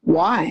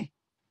why?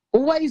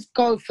 Always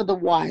go for the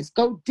whys.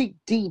 Go dig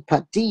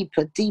deeper,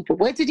 deeper, deeper.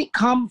 Where did it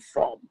come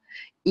from?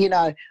 You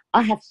know,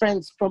 I have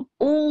friends from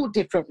all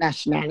different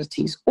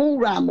nationalities, all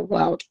around the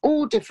world,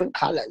 all different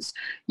colours,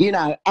 you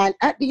know. And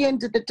at the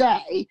end of the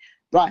day,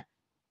 right,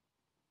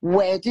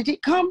 where did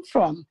it come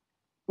from?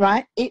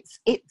 Right? It's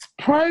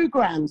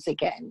programs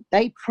again.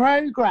 They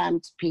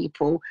programmed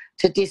people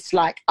to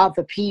dislike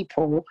other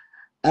people,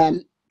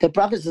 their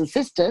brothers and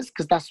sisters,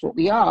 because that's what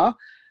we are,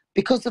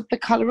 because of the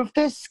colour of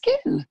their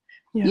skin.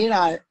 Yeah. You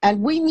know,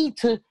 and we need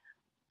to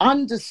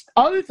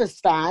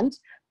understand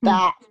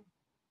that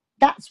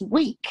that's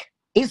weak.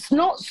 It's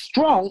not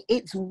strong,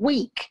 it's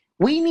weak.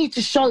 We need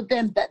to show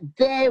them that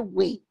they're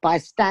weak by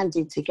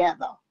standing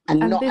together and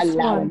not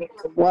allowing it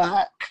to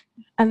work.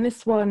 And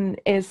this one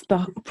is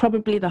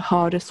probably the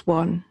hardest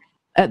one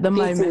at the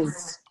moment.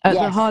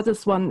 The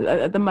hardest one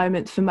at the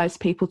moment for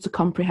most people to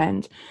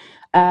comprehend.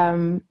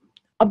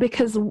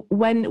 Because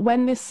when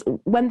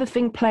the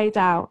thing played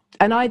out,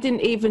 and I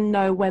didn't even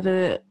know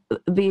whether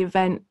the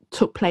event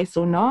took place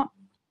or not,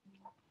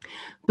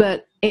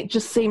 but it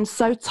just seemed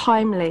so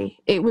timely.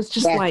 It was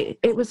just like,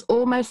 it was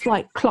almost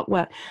like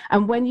clockwork.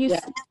 And when you,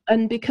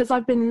 and because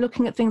I've been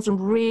looking at things and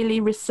really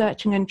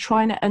researching and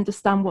trying to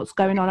understand what's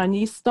going on, and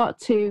you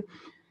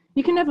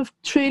can never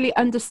truly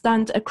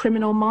understand a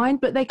criminal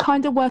mind, but they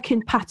kind of work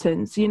in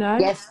patterns, you know?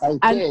 Yes, they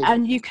do.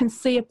 And you can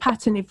see a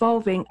pattern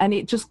evolving, and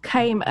it just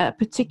came at a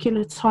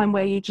particular time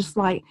where you just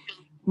like,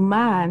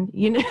 man,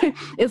 you know,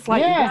 it's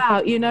like,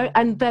 wow, you know,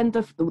 and then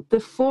the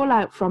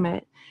fallout from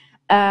it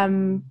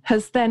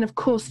has then, of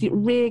course,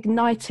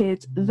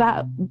 reignited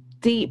that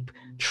deep,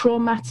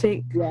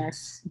 traumatic,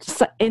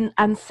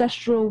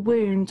 ancestral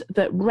wound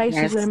that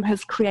racism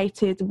has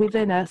created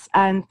within us.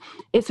 And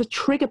it's a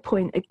trigger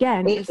point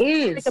again. It's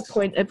a trigger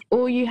point of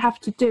all you have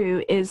to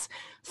do is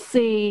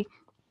see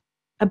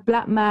a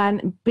black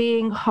man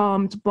being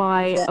harmed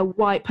by a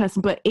white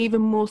person, but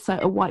even more so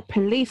a white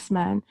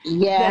policeman.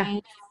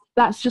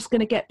 That's just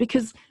going to get,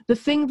 because the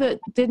thing that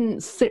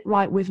didn't sit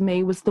right with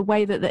me was the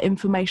way that the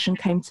information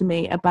came to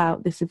me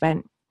about this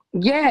event.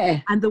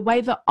 And the way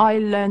that I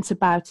learnt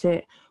about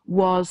it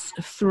was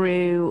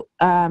through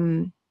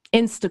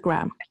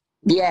Instagram.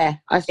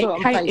 I saw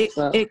it on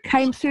Facebook. It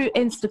came through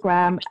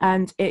Instagram,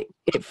 and it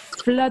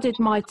flooded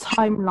my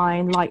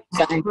timeline like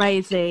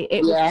crazy.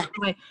 It was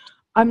like,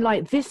 I'm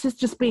like, this is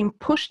just being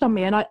pushed on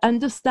me, and I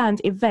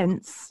understand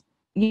events,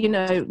 you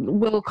know,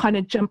 will kind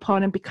of jump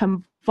on and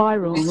become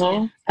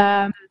viral.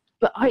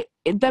 But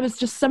there was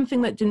just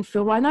something that didn't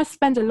feel right. And I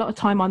spend a lot of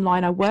time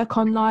online. I work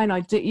online. I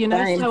do, you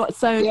know,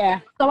 so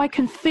I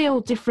can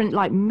feel different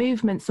like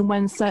movements and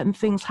when certain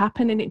things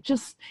happen. And it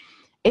just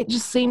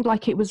seemed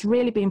like it was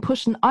really being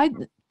pushed.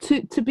 And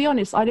to be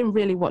honest, I didn't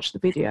really watch the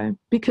video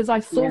because I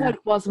saw what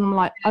it was, and I'm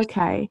like,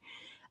 okay.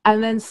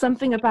 And then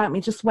something about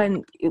me just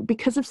went,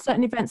 because of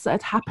certain events that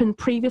had happened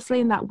previously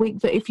in that week,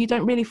 that if you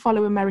don't really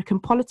follow American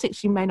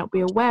politics, you may not be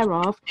aware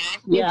of.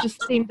 It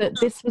just seemed that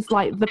this was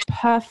like the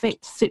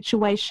perfect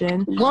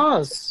situation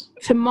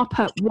to mop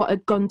up what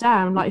had gone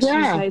down, like a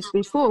few days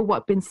before,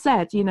 what had been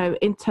said, you know,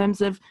 in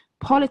terms of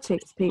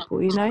politics,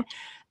 people, you know.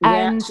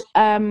 And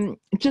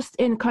just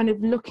in kind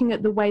of looking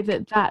at the way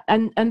that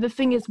and the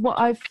thing is, what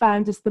I've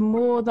found is the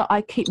more that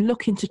I keep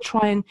looking to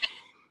try and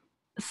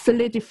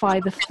solidify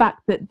the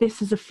fact that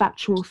this is a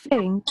factual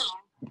thing,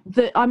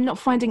 that I'm not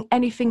finding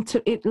anything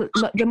to it.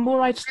 Like, the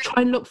more I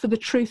try and look for the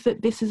truth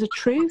that this is a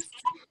truth,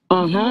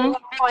 the more I'm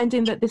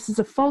finding that this is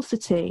a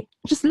falsity.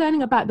 Just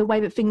learning about the way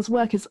that things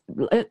work is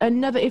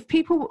another. If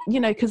people, you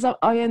know, because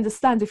I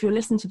understand if you're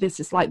listening to this,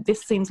 it's like,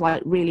 this seems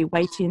like really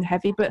weighty and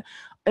heavy, but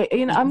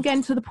you know, I'm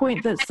getting to the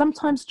point that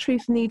sometimes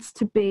truth needs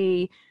to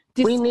be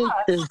discussed. We need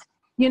to.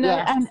 You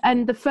know,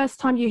 and the first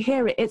time you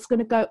hear it, it's going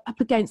to go up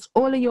against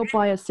all of your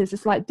biases.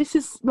 It's like, this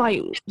is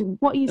like,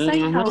 what are you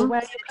saying, Carol? Where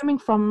are you coming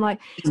from? Like,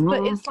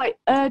 but it's like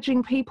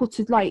urging people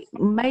to, like,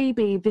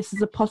 maybe this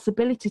is a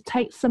possibility.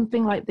 Take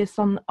something like this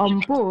on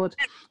board.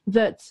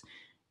 That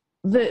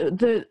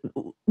the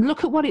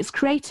look at what it's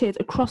created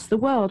across the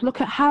world. Look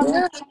at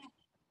how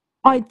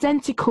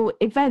identical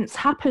events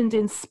happened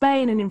in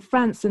Spain and in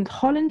France and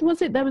Holland.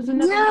 Was it? There was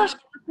another one that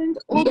happened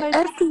almost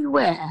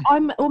everywhere.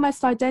 I'm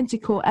almost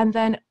identical, and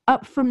then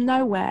up from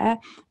nowhere,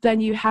 then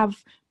you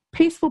have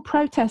peaceful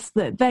protests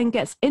that then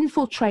gets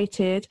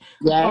infiltrated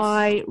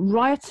by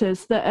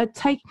rioters that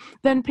are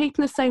then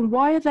people are saying,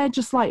 why are there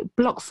just like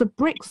blocks of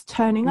bricks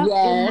turning up?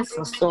 I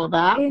saw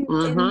that.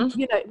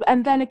 You know,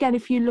 and then again,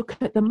 if you look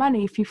at the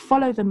money, if you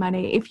follow the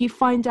money, if you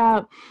find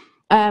out.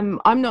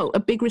 I'm not a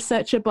big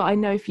researcher, but I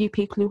know a few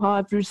people who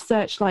have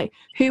researched, like,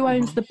 who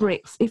owns the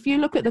bricks. If you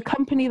look at the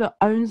company that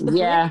owns the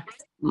bricks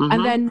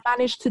and then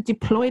managed to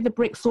deploy the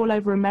bricks all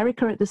over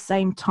America at the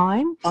same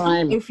time,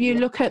 if you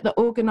look at the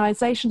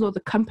organizations or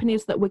the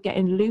companies that were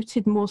getting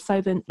looted more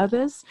so than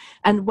others,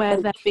 and where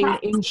they're being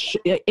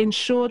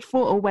insured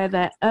for, or where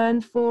they're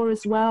earned for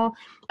as well,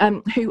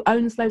 who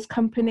owns those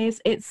companies,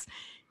 it's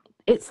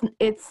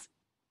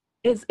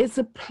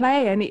a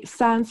play, and it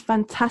sounds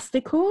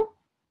fantastical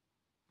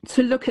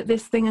to look at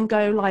this thing and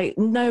go, like,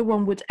 no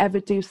one would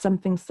ever do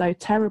something so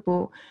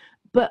terrible.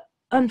 But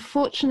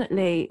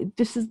unfortunately,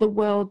 this is the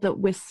world that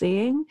we're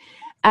seeing,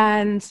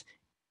 and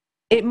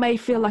it may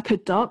feel like a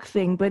dark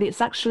thing, but it's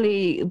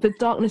actually, the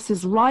darkness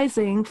is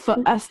rising for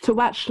us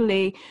to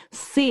actually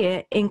see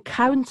it,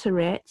 encounter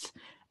it,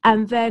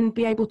 and then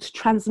be able to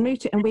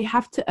transmute it. And we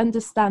have to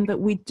understand that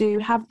we do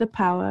have the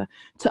power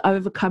to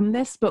overcome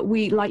this, but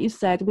we, like you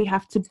said, we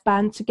have to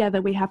band together.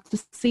 We have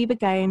to see the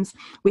games.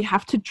 We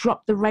have to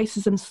drop the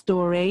racism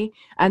story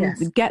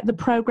and get the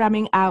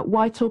programming out,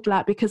 white or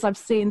black, because I've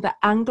seen the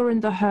anger and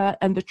the hurt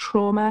and the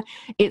trauma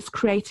it's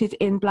created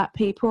in black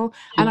people.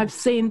 And I've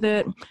seen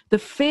the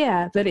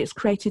fear that it's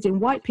created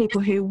in white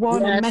people who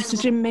want to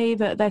messaging me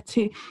that they're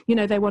too, you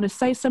know, they want to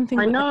say something,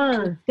 but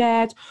they're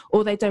scared,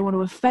 or they don't want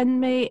to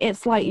offend me.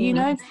 It's like, you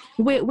know,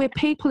 we're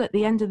people at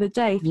the end of the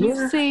day. If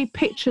you see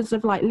pictures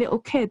of like little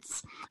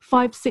kids,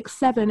 5, 6,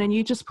 7, and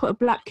you just put a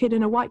black kid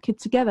and a white kid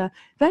together,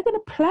 they're going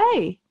to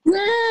play.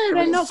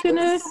 They're not going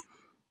to,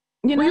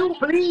 you know. We all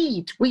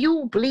bleed. We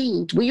all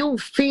bleed. We all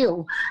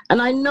feel.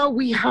 And I know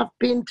we have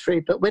been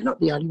through, but we're not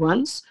the only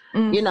ones.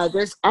 You know,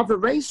 there's other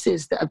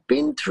races that have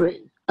been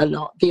through a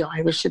lot. The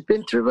Irish have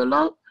been through a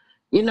lot.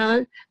 You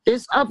know,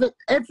 there's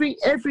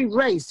every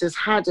race has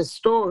had a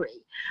story.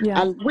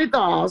 And with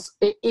ours,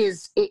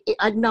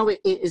 I know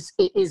it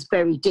is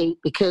very deep,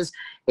 because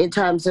in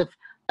terms of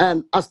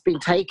us being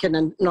taken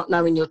and not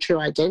knowing your true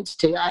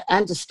identity, I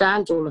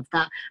understand all of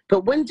that.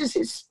 But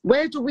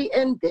where do we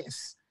end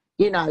this?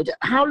 You know,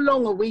 how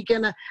long are we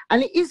gonna?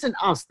 And it isn't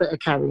us that are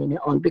carrying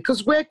it on,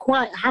 because we're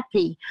quite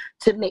happy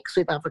to mix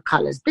with other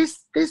colours.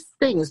 This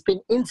thing has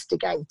been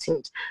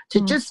instigated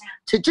to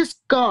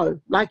just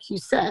go, like you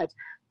said.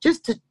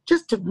 Just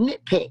to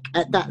nitpick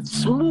at that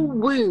small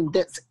wound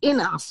that's in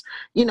us,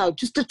 you know,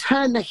 just to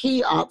turn the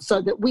heat up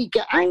so that we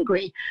get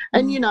angry.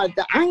 And, you know,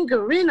 the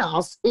anger in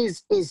us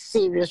is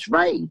serious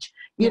rage.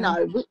 You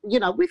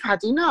know, we've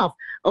had enough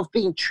of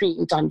being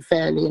treated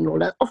unfairly and all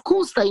that. Of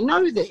course, they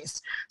know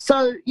this.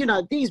 So, you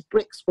know, these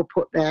bricks were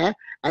put there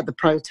at the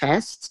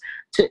protests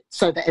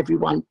so that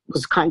everyone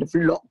was kind of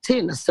locked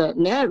in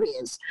certain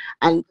areas,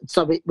 and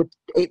so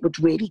it would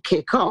really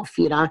kick off.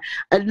 You know,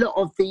 a lot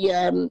of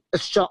the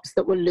shops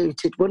that were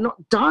looted were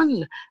not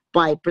done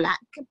by black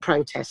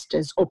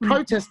protesters or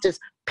protesters.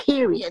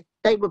 Period.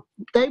 They were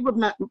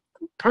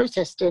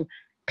protesting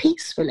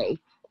peacefully.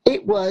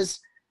 It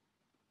was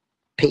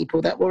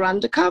people that were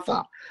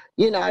undercover,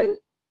 you know,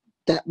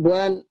 that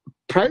weren't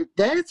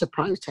there to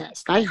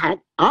protest. They had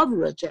other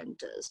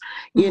agendas,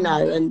 you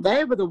know, and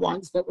they were the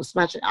ones that were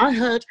smashing. I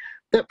heard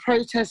that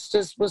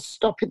protesters were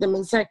stopping them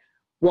and saying,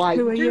 why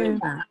are you doing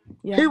that?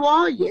 Who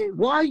are you?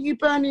 Why are you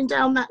burning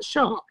down that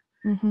shop?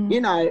 You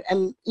know,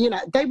 and, you know,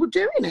 they were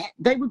doing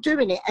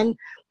it.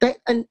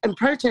 And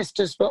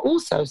protesters were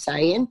also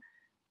saying,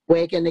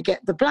 we're going to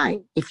get the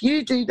blame. If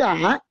you do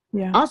that,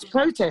 us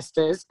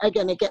protesters are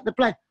going to get the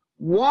blame.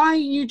 Why are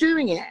you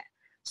doing it?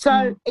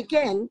 So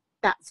again,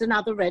 that's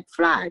another red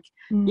flag.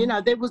 You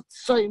know, there were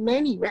so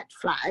many red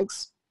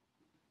flags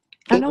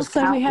And It was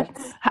also, we have,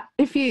 countless.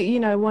 if you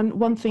know,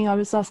 one thing I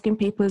was asking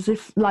people is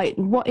if, like,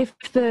 what if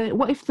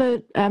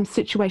the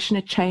situation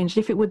had changed?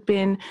 If it would have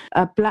been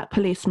a black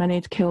policeman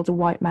who'd killed a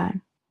white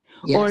man,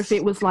 or if Yes.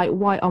 it was like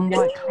white on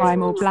white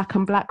crime or black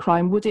on black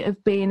crime, would it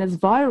have been as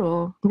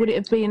viral? Would it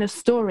have been a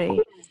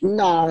story?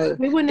 No.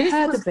 We wouldn't This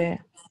have heard was of it.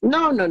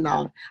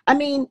 no. I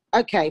mean,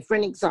 okay, for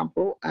an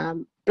example,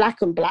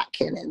 black and black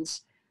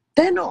killings,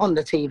 they're not on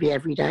the TV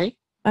every day.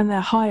 And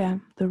they're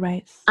higher, the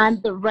rates.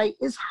 And the rate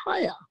is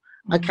higher.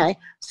 Okay.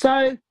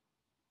 So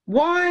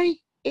why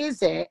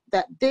is it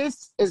that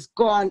this has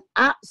gone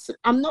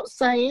I'm not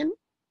saying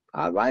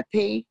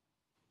RIP,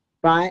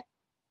 right?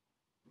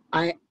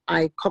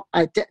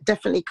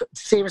 Definitely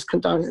serious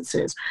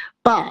condolences,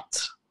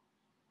 but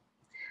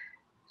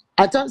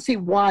I don't see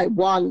why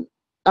one.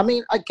 I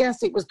mean, I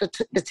guess it was the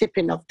tip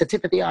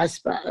of the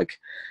iceberg,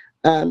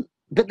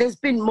 but there's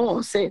been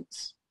more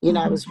since, you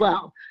know, as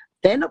well.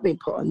 They're not being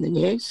put on the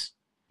news.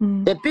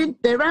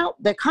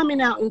 They're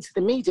coming out into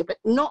the media, but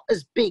not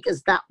as big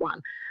as that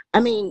one.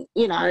 I mean,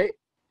 you know,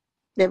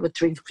 there were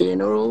 3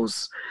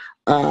 funerals.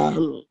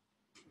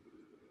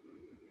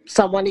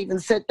 Someone even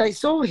said they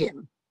saw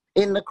him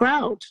in the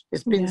crowd.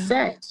 It's been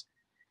said,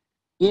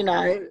 you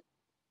know.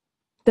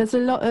 There's a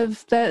lot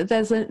of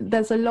there's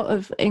a lot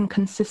of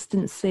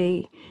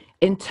inconsistency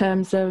in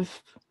terms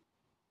of,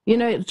 you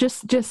know,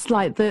 just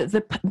like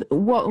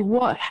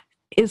what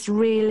is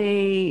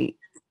really,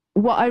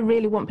 what I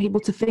really want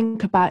people to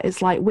think about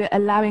is like we're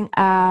allowing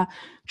our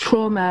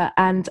trauma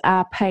and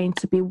our pain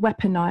to be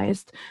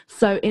weaponized.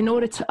 So in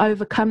order to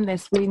overcome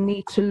this, we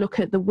need to look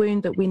at the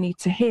wound that we need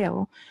to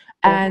heal.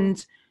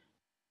 And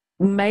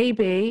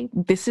maybe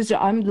this is,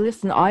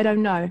 listen, I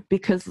don't know,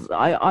 because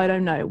I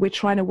don't know. We're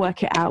trying to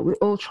work it out. We're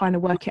all trying to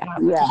work it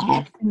out.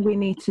 Yeah. What we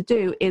need to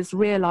do is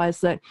realize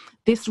that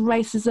this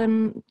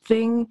racism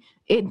thing,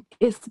 it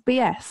is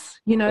BS.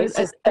 You know,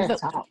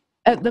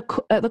 at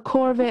the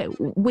core of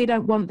it, we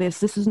don't want this.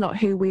 This is not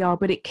who we are,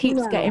 but it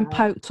keeps getting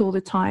poked all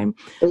the time.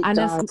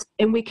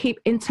 And we keep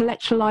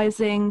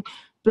intellectualizing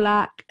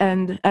black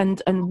and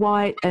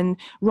white and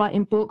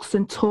writing books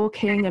and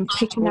talking and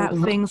picking out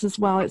things as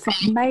well. It's like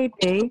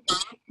maybe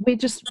we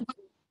just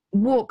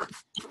walk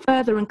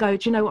further and go,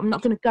 do you know what, I'm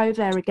not going to go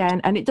there again.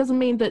 And it doesn't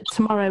mean that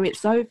tomorrow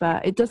it's over.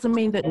 It doesn't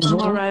mean that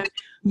tomorrow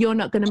you're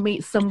not going to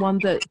meet someone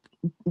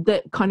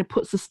that kind of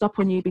puts a stop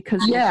on you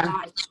because you're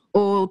black,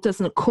 or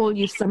doesn't call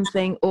you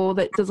something, or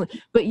that doesn't,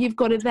 but you've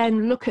got to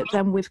then look at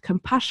them with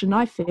compassion,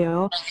 I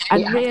feel,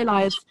 and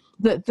realize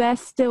that they're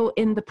still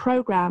in the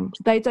program.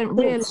 They don't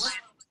realize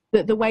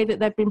that the way that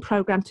they've been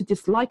programmed to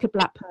dislike a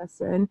black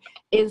person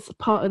is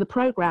part of the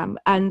program.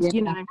 And,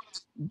 you know,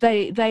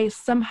 they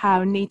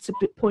somehow need to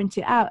point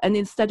it out. And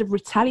instead of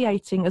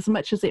retaliating, as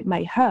much as it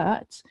may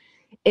hurt,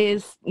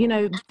 is, you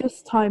know,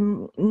 this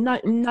time,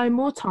 no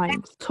more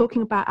times.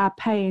 Talking about our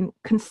pain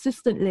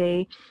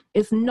consistently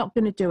is not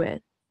going to do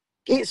it.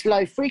 It's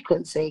low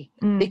frequency,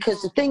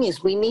 because the thing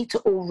is, we need to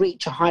all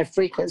reach a high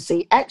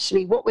frequency.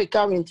 Actually, what we're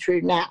going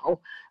through now,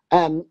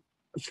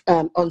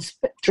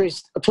 through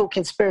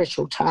talking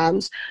spiritual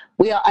terms,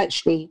 we are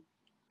actually,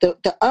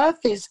 the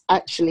earth is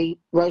actually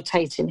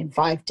rotating in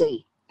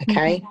 5D,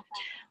 okay?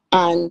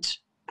 And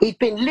we've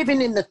been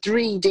living in the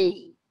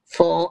 3D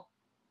for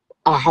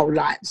our whole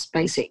lives,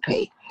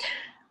 basically.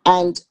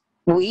 And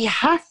we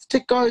have to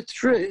go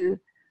through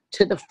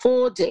to the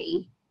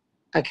 4D,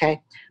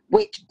 okay,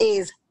 which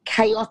is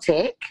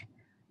chaotic,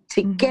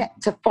 to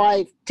get to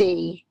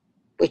 5D,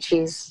 which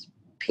is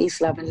peace,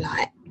 love, and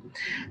light.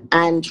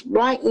 And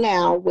right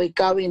now we're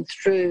going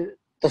through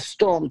the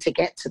storm to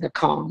get to the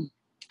calm.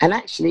 And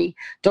actually,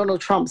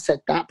 Donald Trump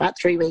said that about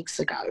 3 weeks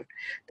ago.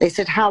 They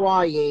said, how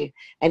are you?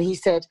 And he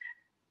said,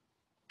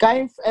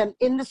 going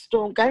in the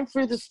storm, going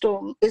through the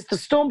storm, is the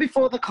storm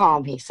before the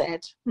calm, he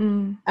said.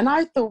 And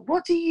I thought,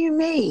 what do you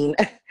mean?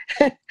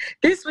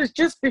 This was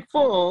just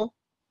before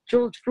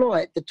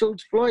the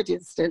George Floyd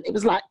incident. It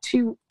was like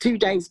two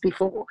days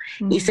before.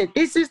 He said,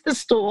 this is the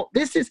storm.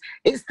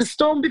 It's the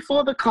storm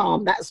before the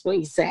calm. That's what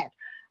he said.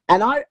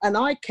 And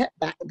I kept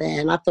that there,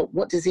 and I thought,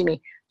 what does he mean?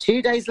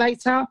 2 days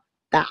later,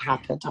 that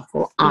happened. I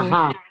thought,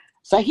 aha.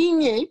 So he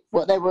knew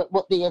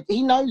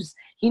he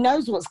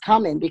knows what's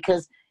coming,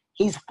 because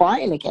he's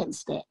fighting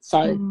against it.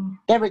 So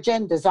their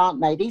agendas, aren't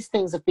they? These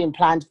things have been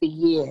planned for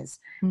years.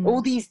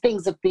 All these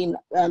things have been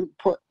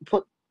put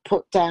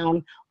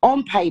down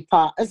on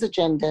paper as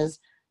agendas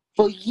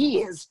for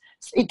years.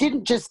 It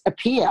didn't just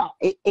appear.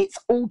 It's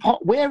all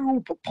we're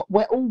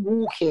all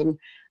walking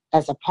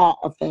as a part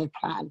of their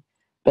plan,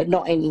 but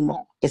not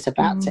anymore. It's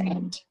about to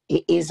end.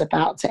 It is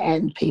about to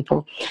end,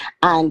 people.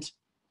 And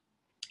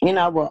you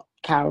know what,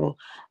 Carol?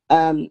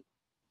 Going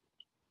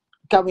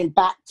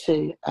back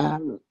to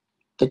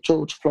the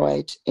George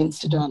Floyd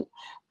incident,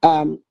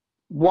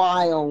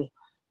 while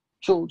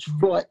George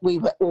Floyd, we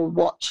were all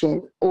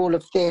watching all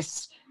of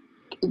these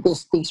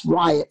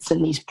riots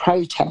and these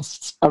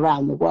protests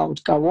around the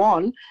world go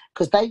on,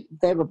 because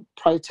they were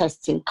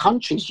protests in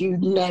countries you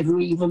never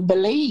even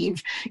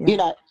believe. You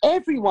know,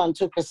 everyone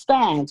took a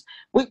stand,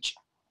 which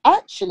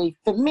actually,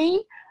 for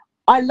me,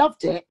 I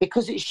loved it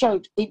because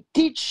it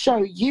did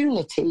show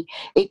unity.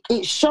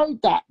 It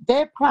showed that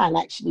their plan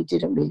actually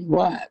didn't really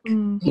work.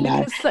 You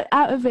know, because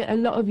out of it, a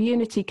lot of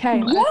unity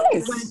came.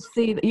 yes,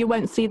 You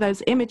won't see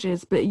those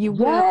images, but you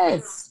will.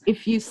 Yes.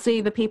 If you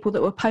see the people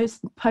that were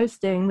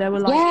posting, they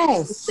were like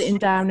Yes. sitting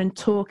down and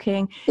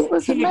talking. It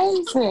was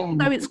amazing.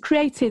 So it's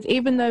created,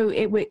 even though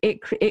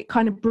it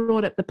kind of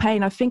brought up the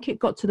pain. I think it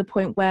got to the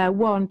point where,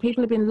 one,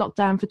 people have been locked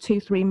down for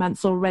 2-3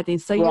 months already,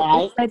 so you're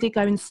already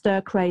going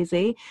stir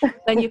crazy.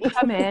 Then you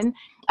come in,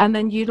 and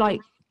then you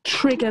like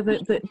trigger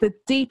the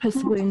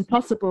deepest wound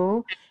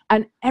possible,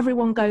 and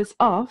everyone goes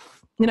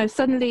off. You know,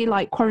 suddenly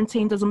like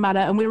quarantine doesn't matter,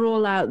 and we're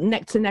all out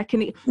neck to neck,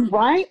 and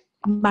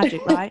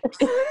magic, right?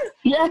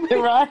 Yeah,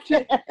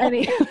 right.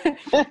 Anyway,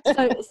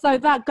 so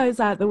that goes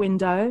out the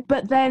window.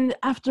 But then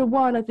after a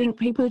while, I think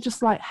people are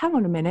just like, hang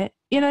on a minute,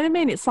 you know what I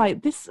mean? It's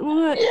like this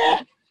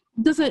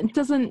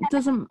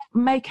doesn't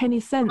make any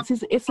sense.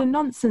 It's a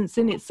nonsense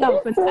in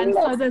itself, and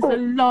so there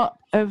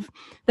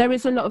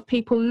is a lot of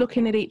people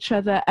looking at each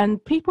other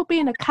and people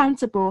being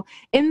accountable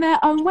in their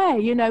own way,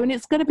 you know. And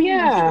it's going to be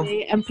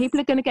messy, and people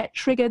are going to get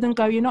triggered and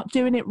go, you're not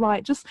doing it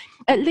right. Just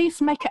at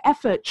least make an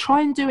effort,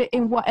 try and do it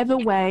in whatever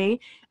way,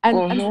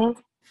 and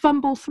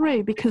fumble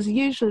through, because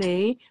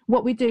usually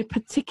what we do,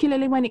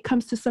 particularly when it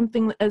comes to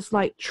something as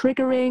like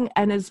triggering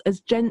and as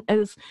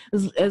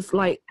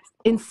like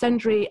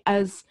incendiary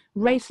as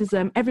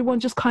racism,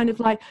 everyone just kind of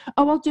like,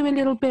 oh, I'll do a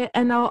little bit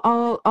and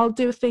I'll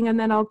do a thing and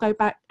then I'll go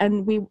back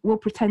and we will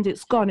pretend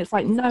it's gone. It's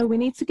like, no, we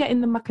need to get in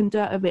the muck and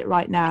dirt of it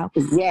right now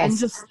and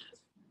just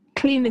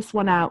clean this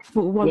one out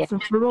for once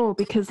and for all,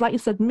 because like you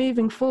said,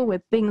 moving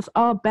forward things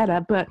are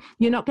better, but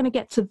you're not going to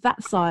get to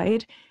that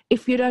side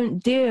if you don't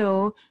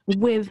deal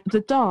with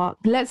the dark.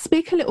 Let's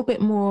speak a little bit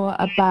more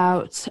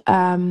about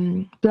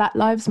Black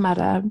Lives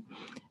Matter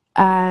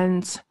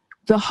and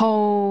the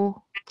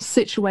whole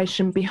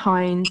situation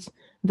behind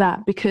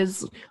that,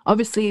 because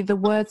obviously the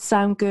words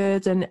sound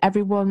good and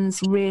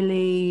everyone's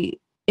really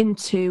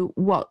into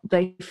what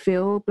they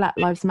feel Black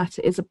Lives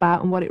Matter is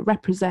about and what it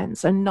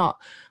represents, and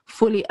not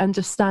fully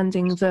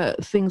understanding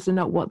that things are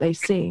not what they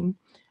seem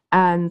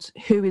and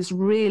who is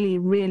really,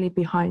 really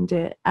behind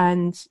it,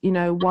 and, you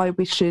know, why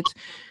we should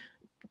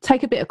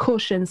take a bit of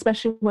caution,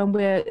 especially when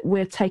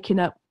we're taking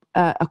up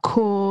a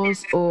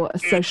cause or a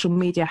social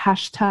media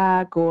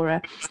hashtag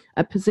or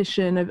a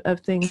position of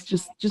things.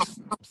 Just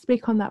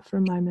speak on that for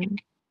a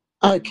moment.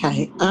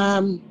 Okay.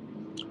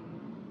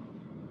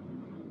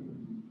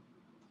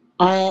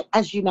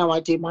 As you know, I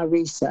do my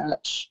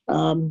research.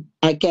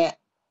 I get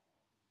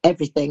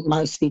everything,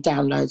 mostly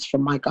downloads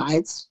from my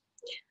guides.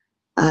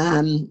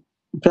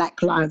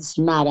 Black Lives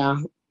Matter,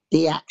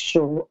 the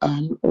actual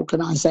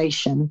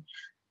organisation,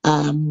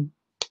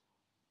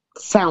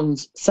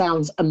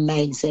 sounds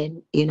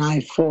amazing, you know,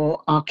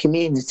 for our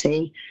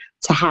community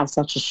to have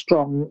such a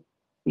strong,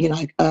 you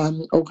know,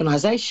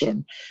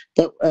 organisation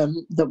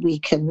that we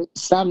can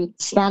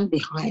stand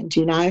behind,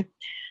 you know.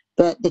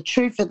 But the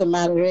truth of the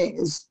matter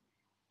is,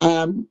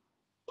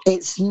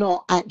 it's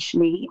not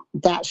actually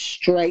that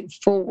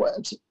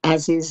straightforward,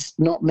 as is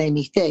not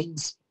many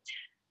things.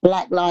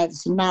 Black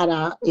Lives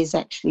Matter is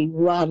actually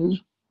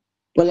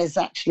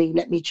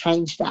let me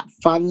change that,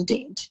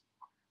 funded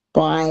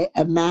by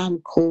a man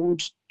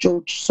called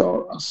George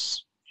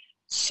Soros.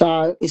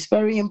 So it's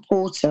very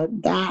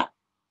important that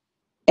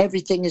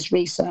everything is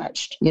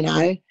researched, you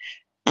know,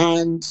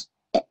 and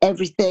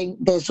everything,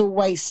 there's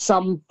always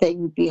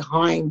something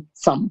behind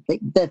something,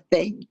 the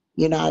thing,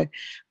 you know.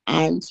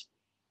 And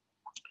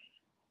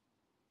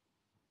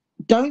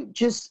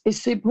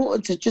it's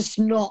important to just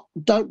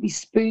don't be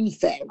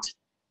spoon-fed,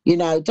 you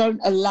know. Don't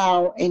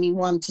allow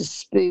anyone to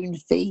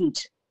spoon-feed.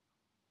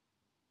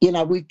 You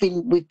know, we're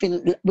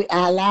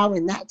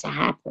allowing that to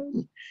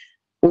happen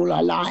all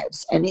our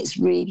lives, and it's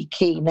really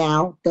key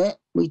now that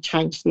we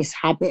change this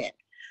habit.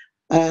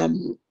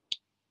 The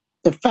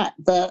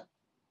fact that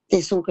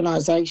this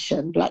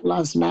organisation, Black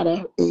Lives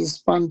Matter, is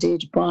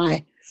funded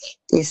by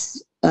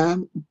this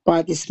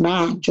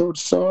man, George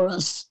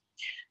Soros,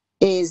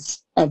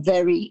 is a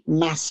very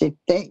massive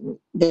thing.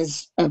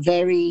 There's a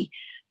very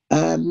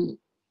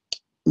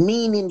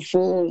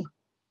meaningful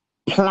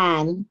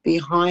plan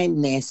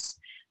behind this,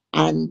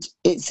 and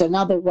it's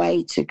another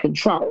way to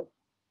control.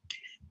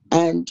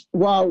 And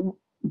while,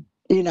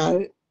 you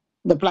know,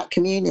 the Black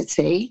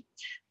community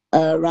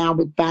around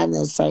with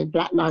banners saying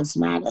Black Lives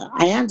Matter,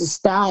 I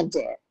understand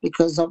it,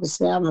 because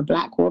obviously I'm a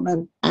Black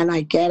woman and I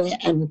get it,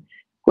 and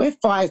we're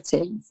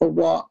fighting for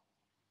what,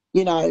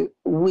 you know,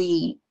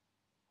 we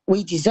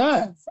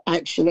deserve,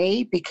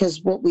 actually,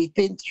 because what we've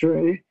been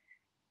through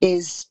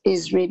is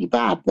really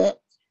bad.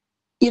 But,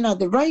 you know,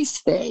 the race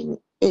thing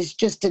is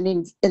just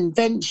an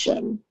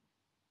invention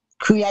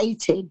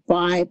created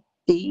by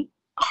the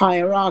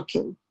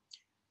hierarchy.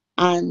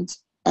 And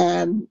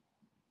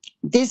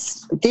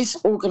this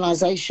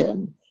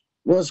organisation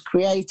was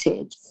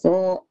created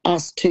for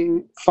us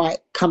to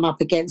come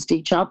up against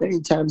each other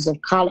in terms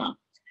of colour.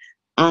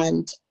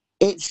 And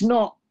it's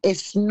not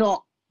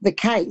the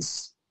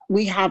case.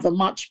 We have a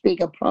much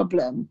bigger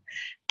problem,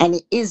 and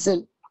it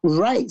isn't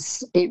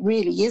race. It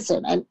really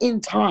isn't. And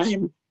in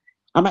time,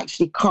 I'm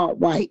actually can't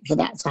wait for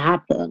that to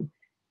happen.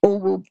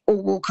 All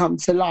will come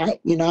to light,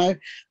 you know.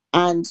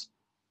 And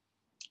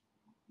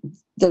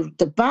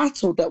the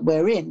battle that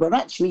we're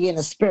actually in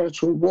a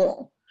spiritual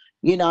war.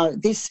 You know,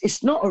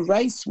 it's not a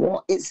race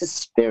war, it's a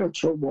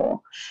spiritual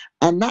war.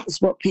 And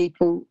that's what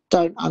people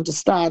don't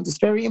understand. It's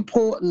very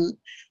important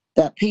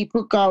that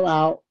people go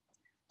out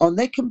on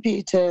their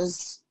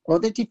computers or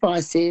their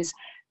devices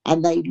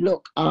and they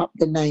look up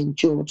the name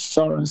George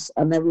Soros,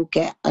 and they will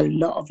get a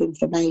lot of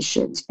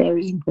information. It's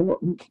very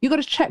important. You've got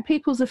to check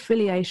people's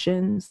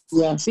affiliations.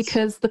 Yes.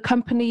 Because the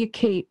company you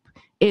keep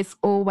is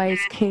always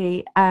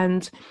key,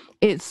 and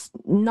it's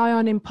nigh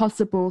on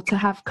impossible to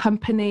have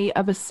company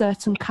of a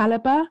certain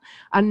caliber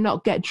and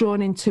not get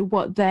drawn into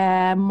what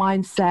their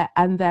mindset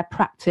and their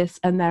practice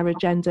and their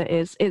agenda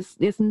is.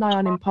 It's nigh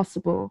on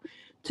impossible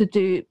to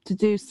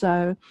do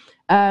so.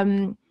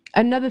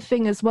 Another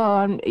thing as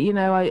well, you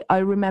know, I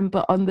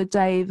remember on the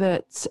day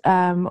that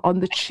on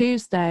the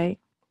Tuesday,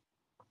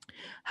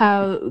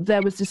 how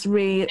there was this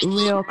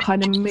real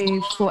kind of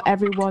move for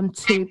everyone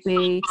to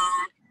be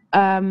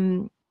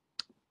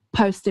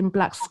posting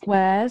black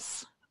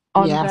squares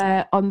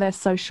on their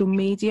social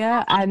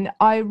media, and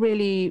I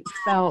really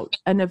felt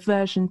an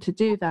aversion to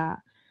do that.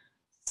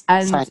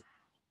 And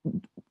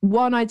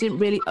one, I didn't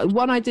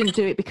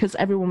do it because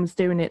everyone was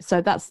doing it, so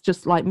that's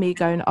just like me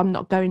going, I'm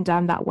not going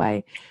down that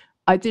way.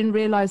 I didn't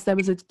realize there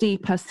was a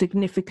deeper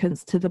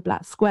significance to the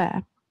black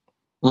square.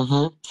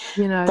 Mm-hmm.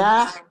 You know,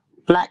 that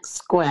black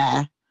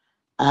square,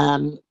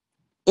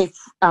 if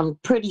I'm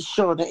pretty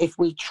sure that if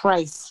we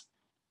trace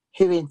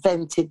who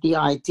invented the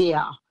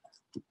idea,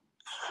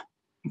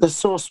 the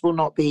source will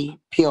not be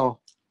pure.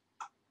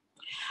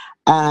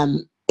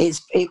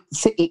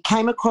 It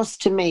came across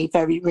to me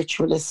very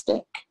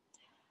ritualistic,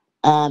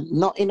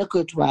 not in a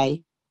good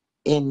way,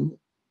 in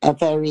a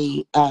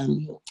very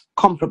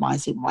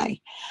compromising way.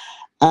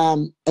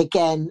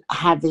 Again,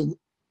 having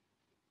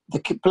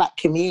the black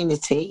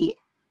community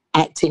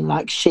acting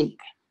like sheep,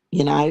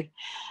 you know.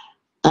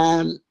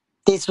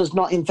 This was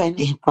not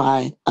invented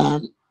by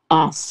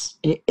us.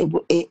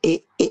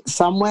 It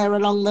somewhere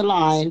along the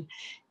line,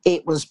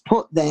 it was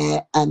put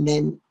there, and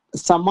then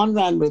someone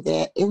ran with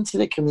it into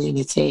the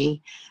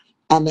community,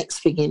 and next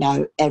thing you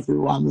know,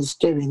 everyone was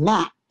doing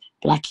that,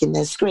 blacking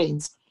their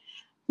screens.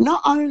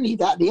 Not only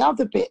that, the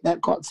other bit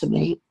that got to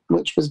me,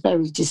 which was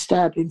very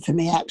disturbing for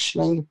me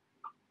actually,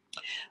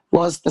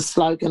 was the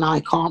slogan, I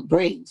can't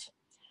breathe.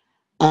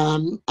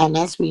 And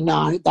as we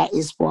know, that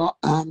is what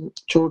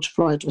George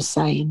Floyd was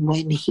saying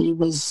when he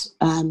was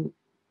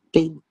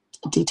being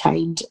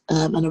detained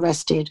and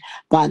arrested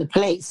by the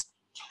police.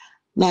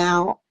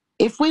 Now,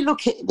 if we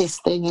look at this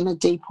thing in a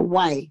deeper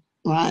way,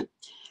 right,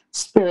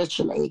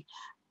 spiritually,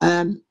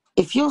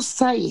 if you're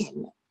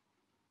saying,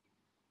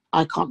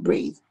 I can't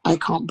breathe,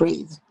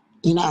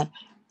 you know,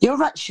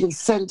 you're actually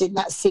sending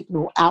that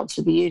signal out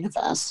to the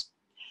universe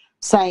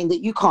saying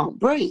that you can't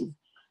breathe.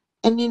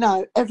 And, you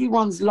know,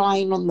 everyone's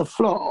lying on the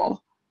floor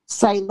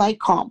saying they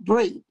can't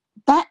breathe.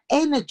 That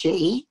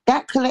energy,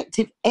 that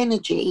collective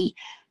energy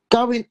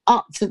going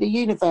up to the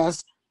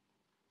universe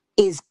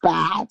is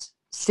bad,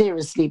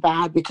 seriously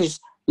bad, because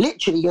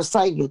literally you're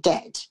saying you're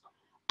dead.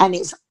 And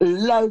it's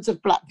loads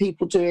of black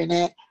people doing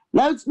it.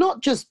 Loads, not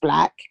just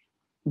black,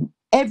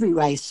 every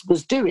race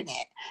was doing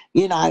it,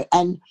 you know.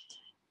 And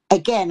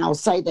again, I'll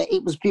say that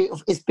it was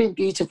beautiful. It's been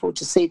beautiful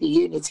to see the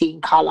unity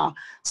in colour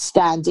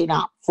standing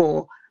up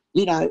for,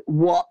 you know,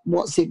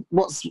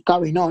 what's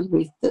going on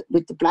with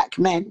the black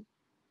men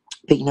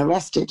being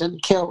arrested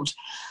and killed.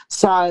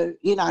 So,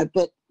 you know,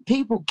 but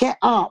people get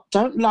up,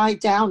 don't lie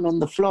down on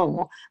the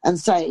floor and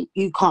say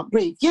you can't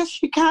breathe.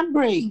 Yes, you can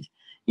breathe.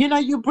 You know,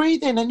 you're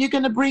breathing and you're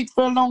going to breathe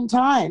for a long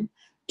time.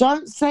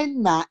 Don't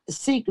send that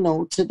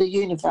signal to the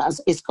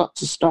universe. It's got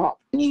to stop.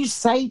 When you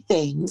say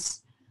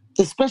things,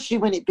 especially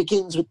when it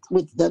begins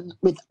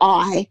with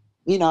I,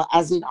 you know,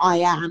 as in I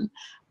am,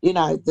 you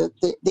know,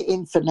 the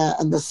infinite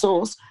and the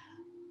source.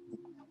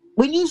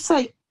 When you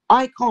say,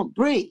 I can't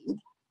breathe,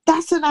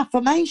 that's an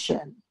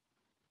affirmation.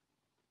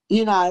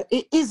 You know,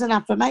 it is an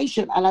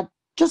affirmation. And I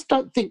just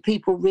don't think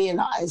people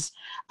realise.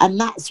 And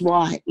that's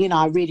why, you know,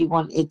 I really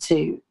wanted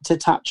to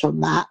touch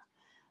on that.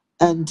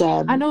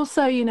 And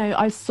also, you know,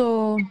 I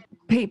saw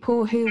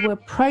people who were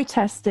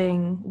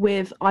protesting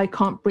with I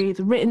can't breathe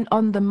written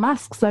on the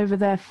masks over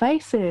their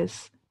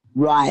faces.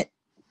 Right.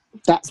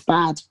 That's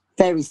bad.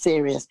 Very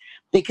serious.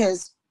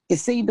 Because you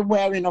see the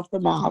wearing of the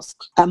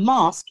mask. A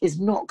mask is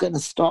not going to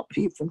stop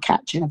you from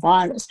catching a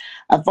virus.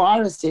 A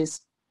virus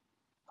is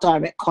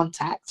direct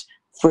contact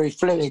through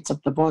fluids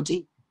of the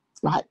body,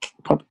 like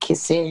probably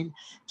kissing,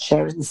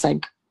 sharing the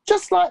same,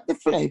 just like the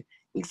flu,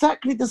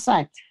 exactly the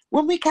same.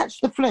 When we catch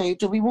the flu,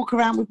 do we walk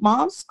around with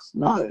masks?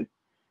 No.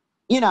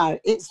 You know,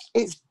 it's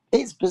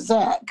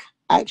berserk,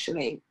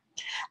 actually.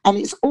 And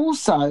it's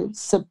also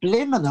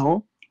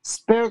subliminal,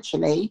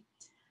 spiritually.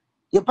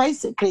 You're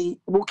basically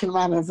walking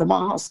around with a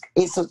mask.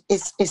 It's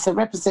a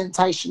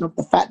representation of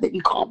the fact that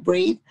you can't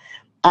breathe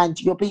and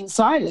you're being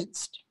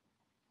silenced.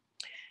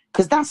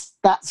 because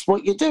that's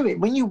what you're doing.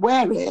 When you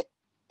wear it,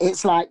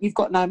 it's like you've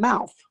got no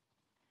mouth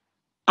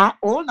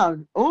or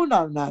no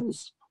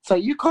nose. So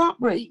you can't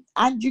breathe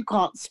and you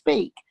can't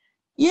speak.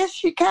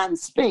 Yes, you can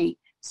speak.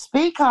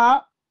 Speak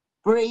up,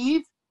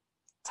 breathe,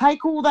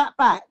 take all that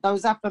back,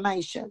 those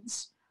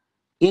affirmations.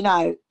 You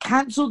know,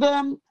 cancel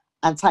them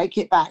and take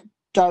it back.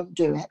 Don't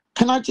do it.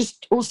 Can I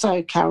just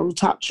also, Carol,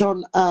 touch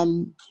on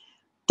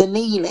the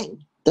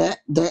kneeling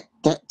that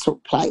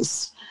took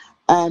place?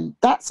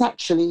 That's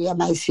actually a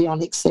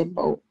Masonic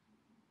symbol,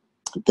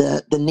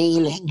 the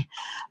kneeling.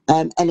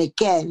 And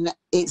again,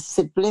 it's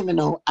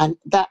subliminal and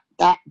that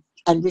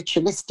and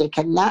ritualistic,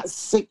 and that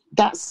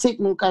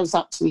signal goes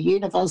up to the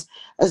universe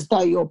as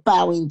though you're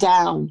bowing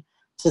down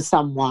to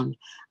someone.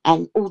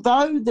 And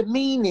although the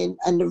meaning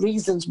and the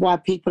reasons why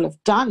people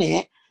have done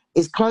it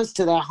is close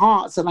to their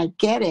hearts, and I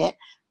get it,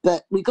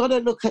 but we got to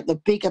look at the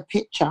bigger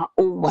picture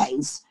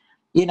always.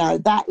 You know,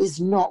 that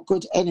is not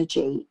good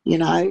energy. You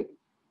know,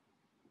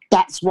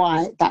 that's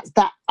why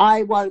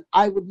I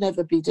would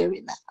never be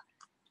doing that.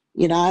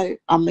 You know,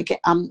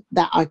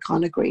 that I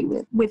can't agree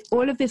with. With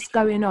all of this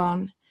going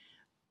on,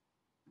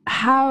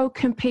 how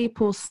can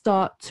people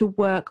start to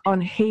work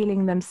on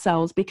healing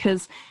themselves?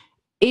 Because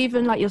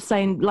even like you're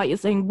saying,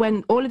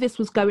 when all of this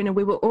was going and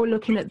we were all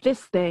looking at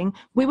this thing,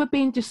 we were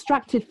being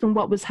distracted from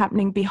what was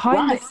happening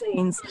behind the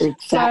scenes.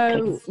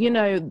 Exactly. So, you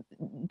know,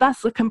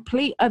 that's a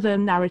complete other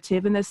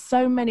narrative. And there's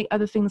so many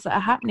other things that are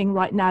happening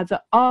right now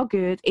that are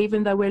good,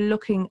 even though we're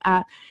looking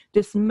at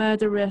this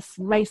murderous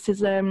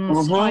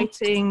racism,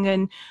 fighting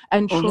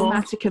and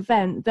traumatic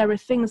event. There are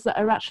things that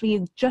are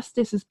actually,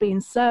 justice is being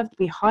served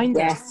behind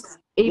us,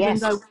 even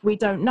though we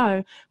don't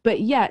know. But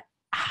yet,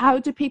 how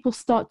do people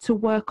start to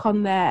work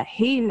on their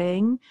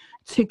healing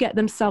to get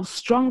themselves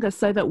stronger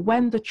so that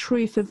when the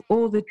truth of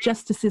all the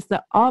justices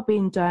that are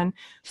being done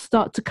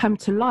start to come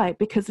to light?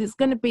 Because it's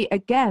going to be,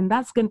 again,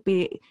 that's going to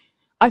be,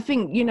 I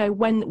think, you know,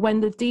 when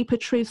the deeper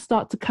truths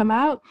start to come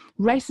out,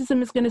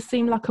 racism is going to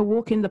seem like a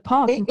walk in the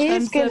park.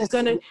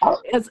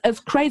 As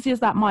crazy as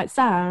that might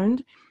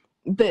sound,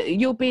 that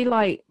you'll be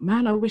like,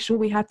 man, I wish all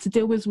we had to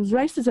deal with was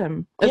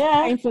racism, as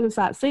painful as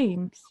that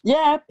seems.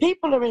 Yeah,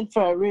 people are in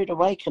for a rude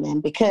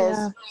awakening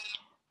because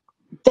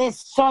there's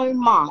so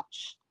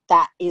much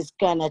that is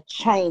going to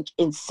change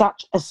in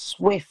such a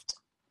swift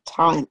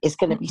time. It's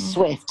going to be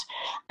swift.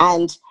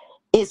 And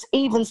it's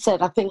even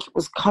said, I think it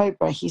was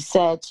Cobra, he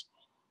said,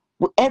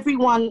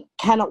 everyone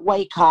cannot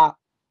wake up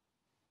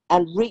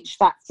and reach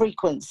that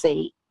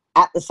frequency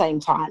at the same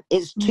time.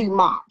 It's too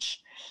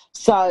much.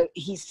 So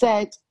he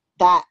said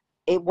that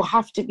it will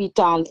have to be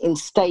done in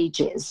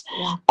stages.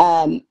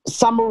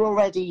 Some are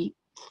already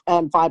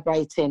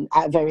vibrating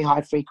at a very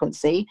high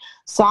frequency.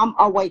 Some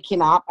are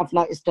waking up. I've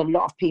noticed a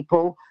lot of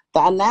people that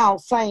are now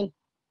saying,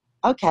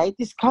 okay,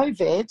 this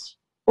COVID,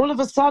 all of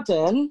a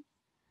sudden,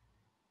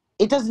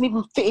 it doesn't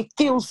even, it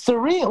feels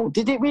surreal.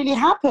 Did it really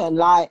happen?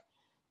 Like,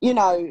 you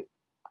know,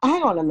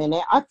 hang on a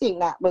minute. I think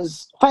that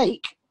was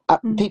fake.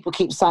 People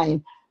keep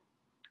saying,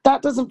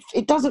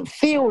 it doesn't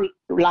feel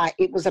like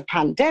it was a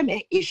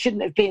pandemic. It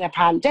shouldn't have been a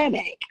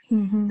pandemic.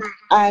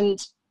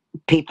 And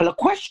people are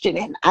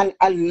questioning. And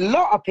a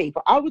lot of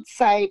people, I would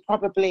say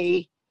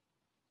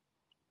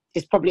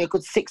it's probably a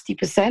good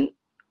 60%.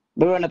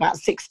 We're on about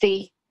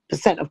 60%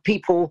 of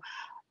people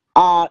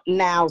are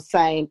now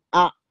saying,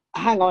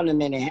 hang on a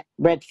minute,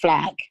 red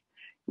flag.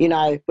 You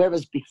know,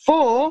 whereas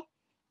before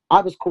I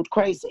was called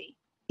crazy.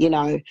 You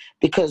know,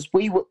 because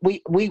we were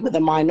the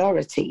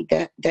minority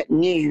that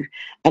knew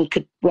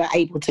and were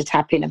able to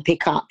tap in and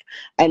pick up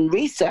and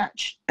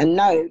research and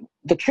know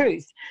the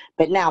truth.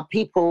 But now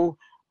people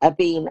are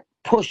being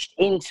pushed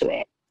into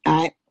it.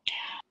 Right?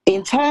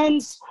 In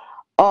terms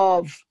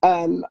of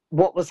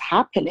what was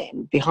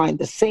happening behind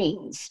the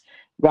scenes,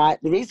 right?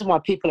 The reason why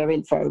people are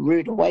in for a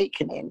rude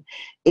awakening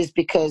is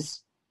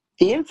because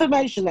the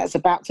information that's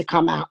about to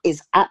come out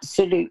is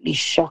absolutely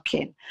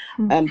shocking.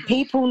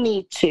 People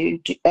need to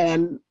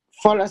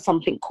follow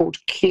something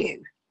called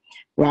Q,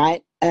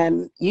 right?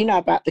 You know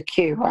about the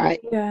Q, right?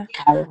 Yeah.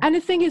 And the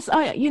thing is,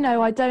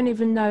 I don't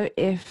even know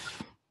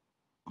if,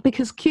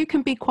 because Q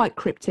can be quite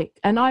cryptic,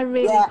 and I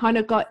really kind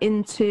of got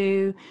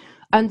into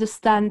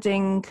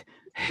understanding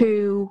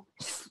who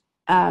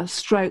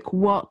stroke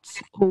what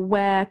or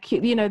where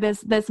Q, you know,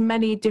 there's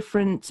many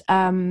different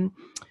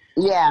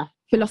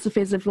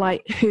philosophies of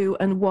like who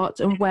and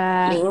what and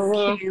where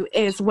Q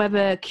is,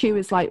 whether Q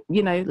is like,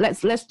 you know,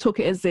 let's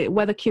talk it as it,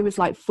 whether Q is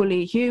like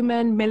fully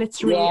human,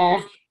 military,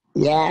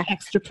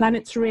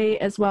 extraplanetary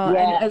as well.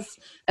 And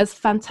as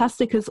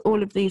fantastic as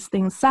all of these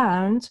things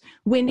sound,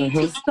 we need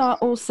to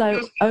start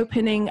also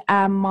opening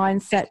our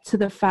mindset to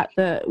the fact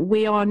that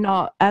we are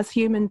not, as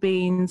human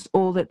beings,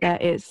 all that there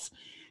is.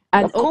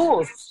 And of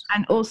course.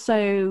 And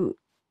also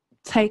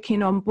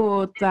taking on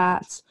board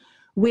that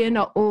we're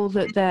not all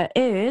that there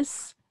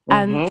is.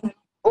 And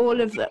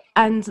all of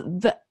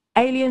the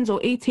aliens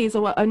or ETs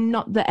or what are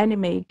not the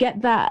enemy.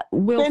 Get that.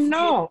 They're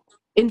not.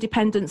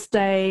 Independence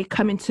Day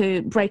coming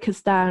to break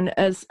us down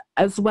as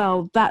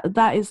well.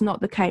 That is not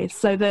the case.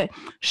 So that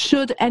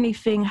should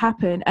anything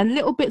happen, and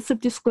little bits of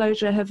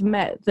disclosure have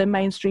met the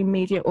mainstream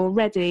media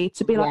already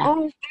to be like,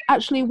 oh,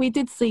 actually we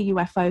did see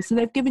UFOs, so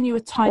they've given you a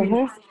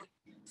tiny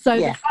so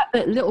the fact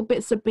that little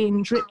bits are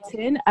being dripped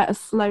in at a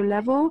slow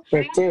level,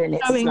 they're doing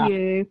it showing slow.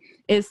 you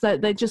is that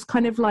they're just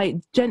kind of like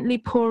gently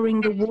pouring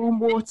the warm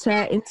water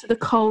into the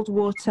cold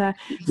water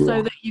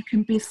so that you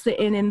can be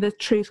sitting in the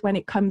truth when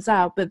it comes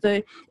out. But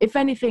if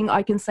anything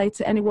I can say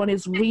to anyone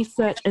is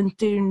research and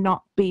do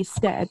not be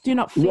scared. Do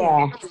not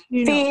fear.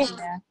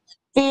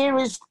 Fear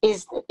is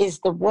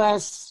the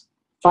worst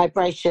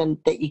vibration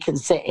that you can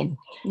sit in.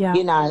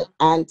 You know,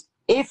 and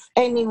if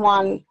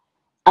anyone,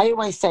 I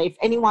always say, if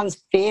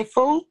anyone's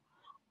fearful,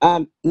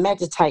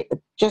 meditate.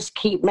 Just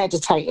keep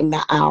meditating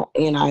that out.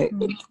 You know,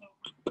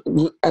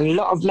 a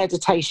lot of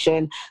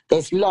meditation.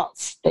 There's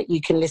lots that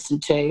you can listen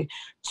to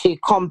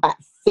combat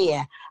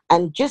fear.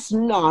 And just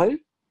know,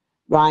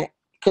 right?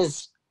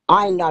 Because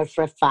I know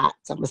for a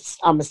fact,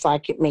 I'm a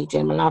psychic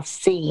medium, and I've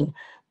seen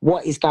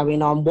what is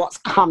going on, what's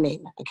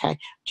coming. Okay,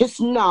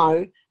 just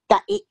know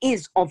that it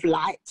is of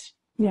light.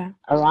 Yeah.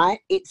 All right.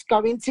 It's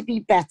going to be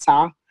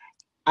better.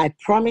 I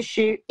promise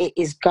you, it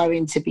is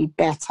going to be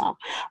better.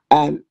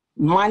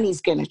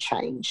 Money's going to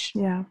change.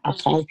 Yeah.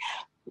 Okay.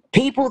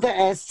 People that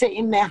are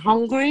sitting there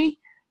hungry,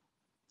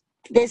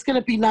 there's going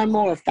to be no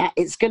more of that.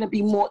 It's going to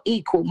be more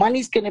equal.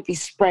 Money's going to be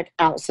spread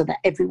out so that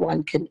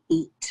everyone can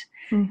eat.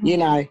 You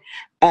know,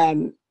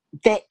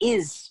 there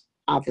is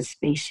other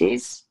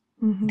species.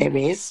 There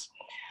is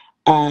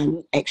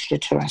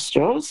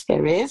extraterrestrials.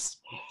 There is.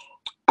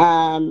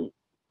 Are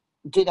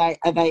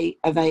they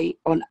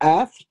on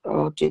Earth,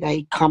 or do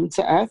they come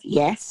to Earth?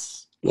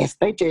 Yes,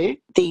 they do.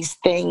 These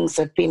things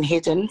have been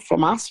hidden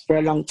from us for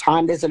a long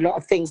time. There's a lot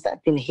of things that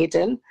have been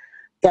hidden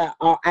that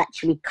are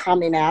actually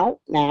coming out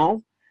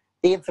now.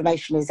 The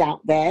information is out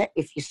there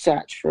if you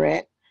search for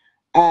it.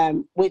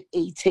 With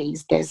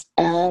ETs, there's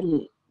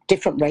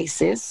different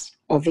races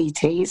of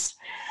ETs,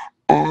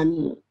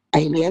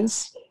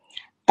 aliens.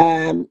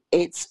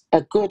 It's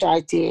a good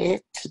idea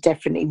to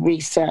definitely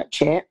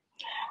research it.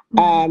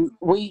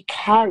 We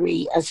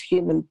carry, as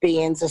human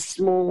beings, a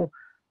small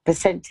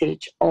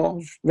percentage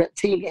of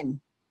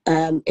reptilian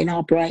in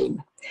our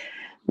brain.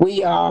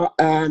 We are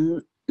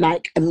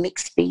like a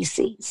mixed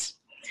species.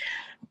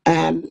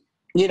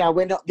 You know,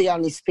 we're not the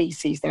only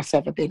species that's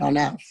ever been on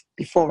Earth.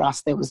 Before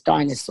us, there was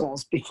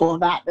dinosaurs. Before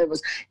that, there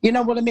was, you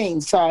know what I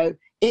mean? So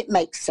it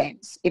makes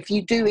sense. If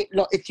you do it,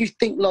 if you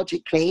think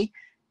logically,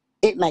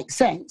 it makes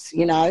sense,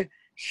 you know.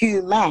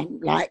 Human,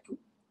 like,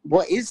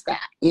 what is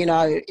that? You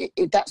know,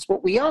 that's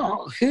what we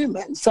are,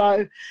 human.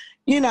 So,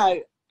 you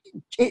know,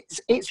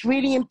 it's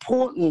really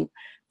important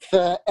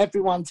for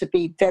everyone to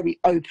be very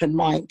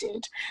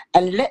open-minded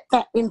and let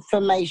that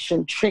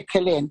information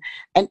trickle in.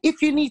 And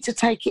if you need to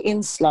take it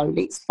in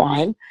slowly, it's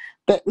fine.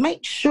 But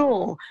make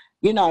sure,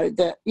 you know,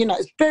 that, you know,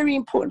 it's very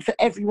important for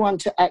everyone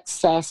to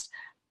access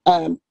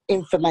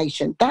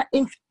information.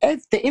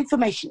 The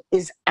information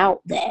is out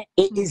there.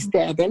 It is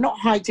there. They're not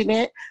hiding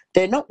it.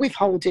 They're not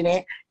withholding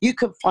it. You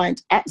can find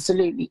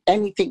absolutely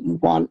anything you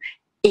want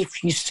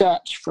if you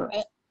search for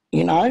it,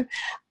 you know.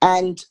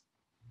 And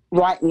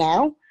right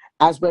now,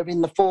 as we're in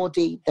the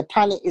 4D, the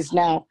planet is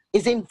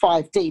in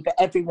 5D, but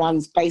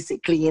everyone's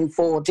basically in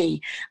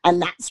 4D,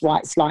 and that's why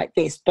it's like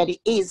this. But it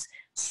is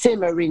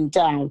simmering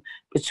down.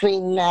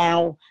 Between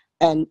now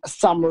and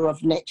summer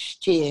of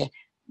next year,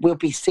 we'll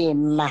be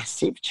seeing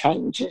massive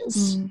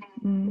changes.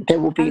 There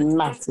will be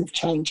massive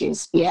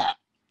changes. Yeah.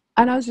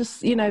 And I was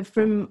just, you know,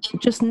 from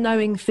just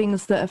knowing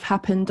things that have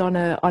happened on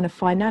a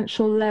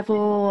financial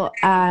level,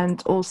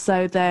 and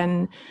also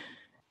then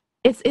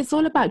it's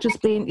all about just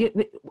being,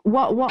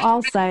 what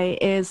I'll say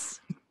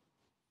is,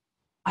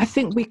 I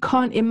think we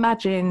can't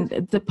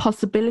imagine the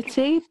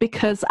possibility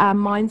because our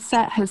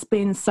mindset has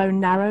been so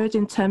narrowed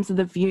in terms of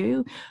the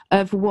view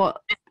of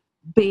what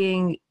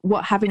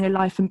having a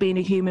life and being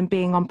a human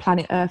being on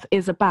planet Earth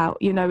is about.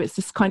 You know, it's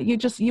just kind of,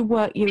 you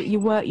work,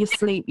 you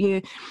sleep,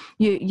 you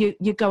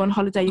go on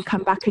holiday, you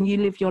come back and you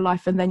live your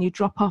life and then you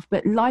drop off.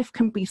 But life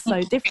can be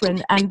so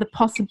different, and the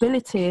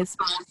possibilities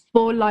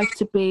for life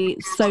to be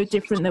so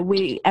different that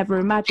we ever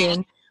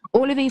imagine,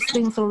 all of these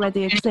things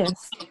already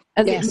exist.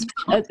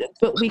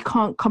 But we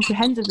can't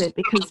comprehend of it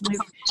because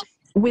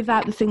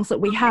without the things that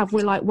we have,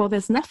 we're like, well,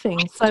 there's nothing,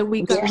 so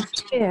we go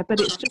into fear.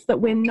 But it's just that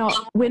we're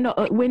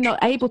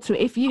not able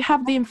to. If you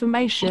have the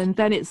information,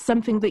 then it's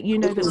something that you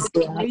know that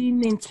we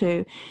lean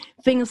into.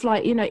 Things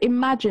like, you know,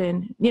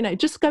 imagine, you know,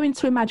 just go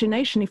into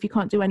imagination if you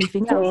can't do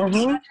anything else.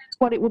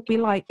 What it would be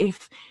like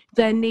if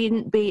there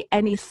needn't be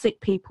any sick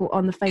people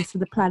on the face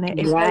of the planet.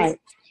 If there's a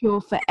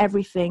cure for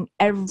everything,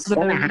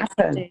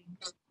 everything.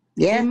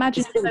 Yeah.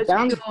 Imagine if those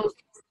cures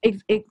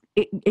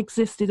it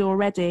existed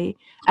already,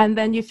 and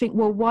then you think,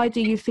 well, why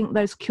do you think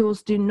those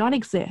cures do not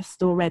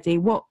exist already?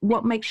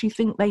 What makes you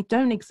think they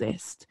don't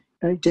exist?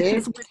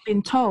 Because we've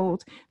been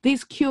told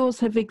these cures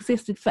have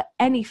existed for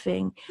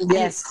anything. And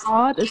it's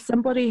hard, as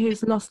somebody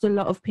who's lost a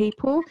lot of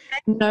people,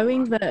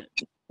 knowing that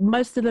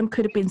most of them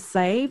could have been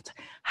saved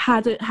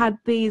had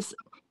these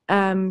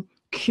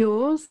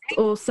cures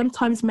or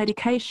sometimes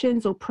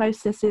medications or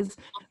processes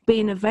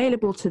being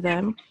available to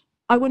them.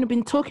 I wouldn't have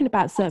been talking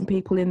about certain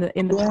people in the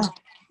past,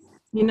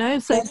 you know.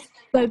 So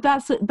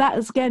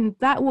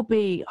that will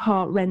be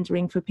heart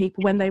rendering for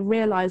people when they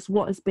realize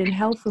what has been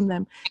held from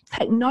them.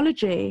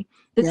 Technology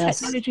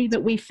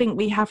that we think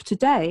we have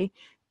today,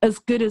 as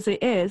good as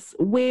it is,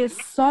 we're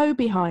so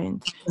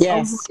behind on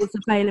what is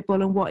available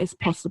and what is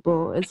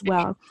possible as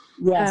well.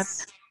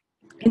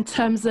 In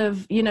terms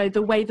of, you know,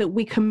 the way that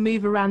we can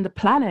move around the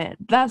planet,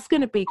 that's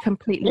going to be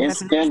completely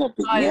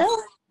revolutionized.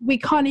 We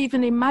can't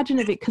even imagine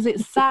of it because it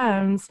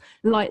sounds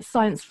like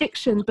science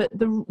fiction, but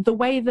the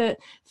way that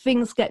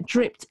things get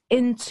dripped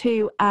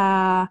into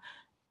our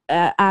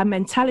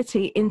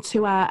mentality,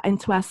 into our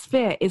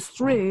sphere, is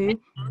through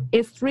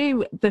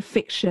the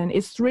fiction,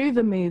 is through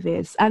the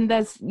movies. And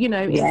there's, you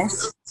know,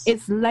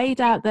 it's laid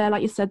out there,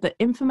 like you said, the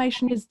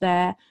information is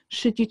there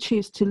should you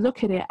choose to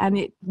look at it, and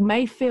it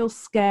may feel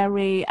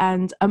scary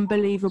and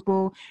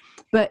unbelievable,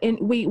 but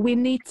we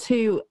need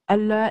to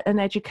alert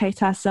and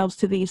educate ourselves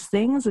to these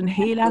things and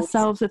heal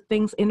ourselves of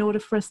things in order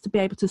for us to be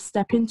able to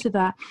step into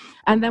that.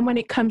 And then when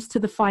it comes to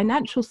the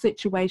financial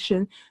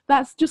situation,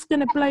 that's just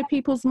going to blow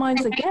people's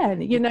minds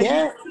again. You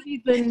know,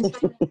 you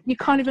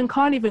can't even,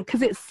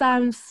 because it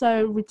sounds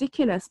so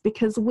ridiculous,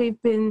 because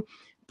we've been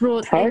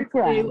brought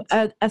into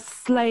a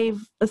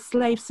slave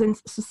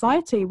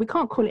society. We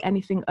can't call it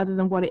anything other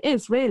than what it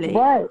is, really.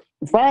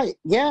 Right,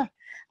 yeah.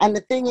 And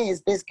the thing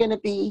is, there's going to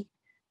be,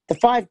 the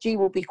 5G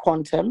will be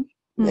quantum.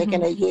 They're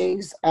going to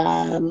use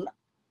Nikola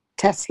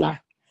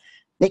Tesla.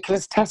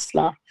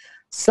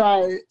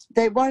 So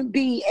there won't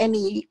be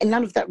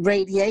none of that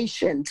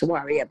radiation to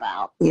worry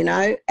about, you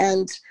know.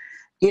 And,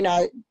 you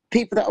know,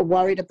 people that are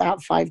worried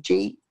about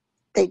 5G,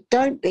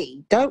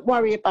 don't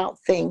worry about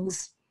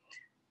things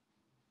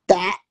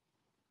that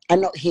are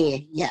not here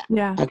yet.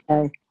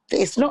 Okay,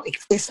 it's not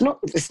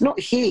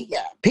here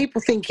yet.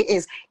 People think it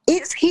is.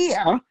 It's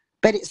here,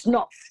 but it's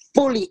not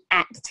fully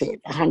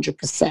active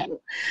 100%.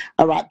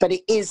 All right, but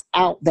it is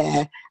out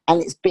there,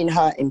 and it's been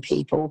hurting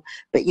people.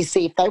 But you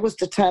see, if they was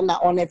to turn that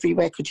on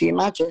everywhere, could you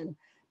imagine?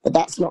 But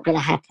that's not going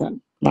to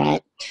happen,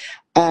 right?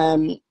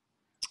 In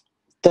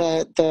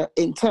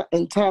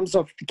terms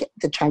of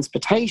the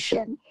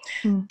transportation,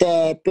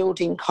 they're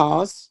building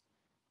cars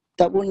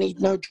that will need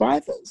no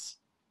drivers.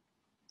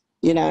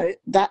 You know,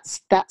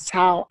 that's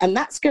how, and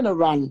that's going to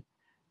run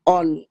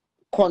on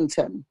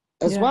quantum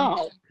as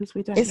well.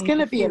 It's going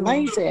to be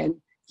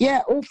amazing.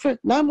 Yeah,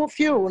 no more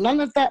fuel,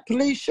 none of that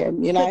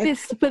pollution, you know.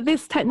 But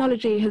this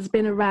technology has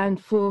been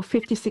around for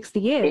 50, 60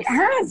 years.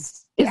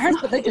 It has,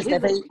 but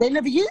they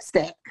never used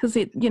it. Because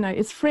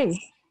it's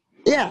free.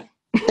 Yeah,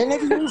 they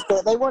never used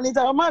it. They wanted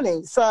our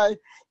money. So,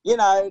 you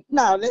know,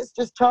 no, let's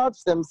just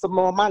charge them some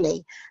more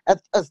money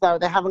as though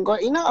they haven't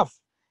got enough.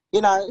 You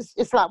know,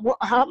 it's like,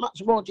 how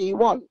much more do you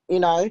want, you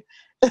know?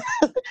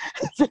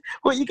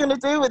 What are you going to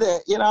do with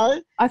it, you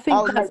know? I think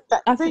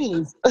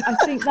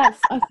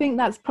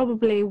that's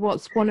probably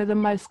what's one of the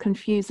most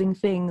confusing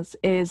things,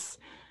 is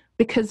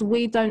because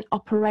we don't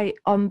operate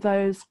on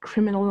those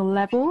criminal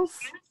levels.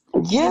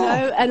 You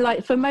know, and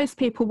like for most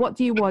people, what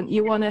do you want?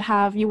 You want to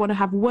have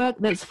work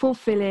that's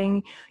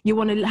fulfilling. You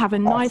want to have a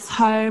nice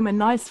home, a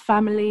nice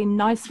family,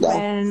 nice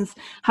friends,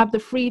 have the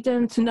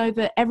freedom to know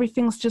that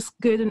everything's just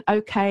good and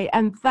okay,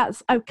 and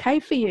that's okay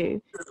for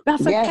you.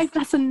 That's okay.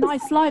 That's a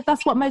nice life.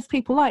 That's what most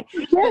people like.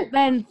 But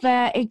then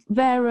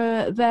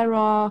there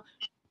are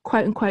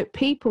quote unquote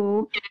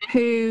people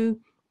who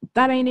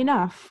that ain't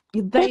enough.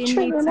 They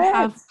need to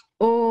have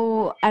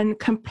all and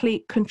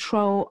complete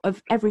control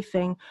of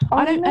everything.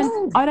 I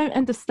don't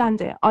understand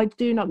it. I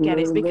do not get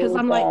it, because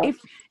I'm like,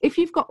 if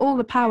you've got all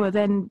the power,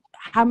 then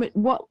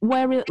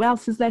where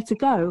else is there to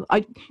go?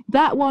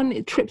 That one,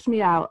 it trips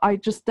me out. I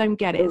just don't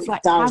get it. It's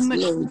like,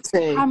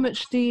 how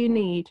much do you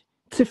need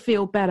to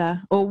feel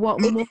better, or what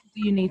more do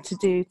you need to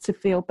do to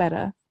feel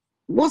better?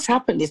 What's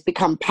happened is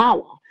become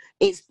power.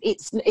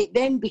 It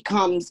then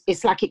becomes,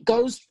 it's like it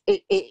goes,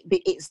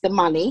 it's the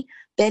money,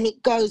 then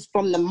it goes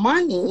from the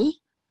money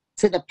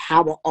to the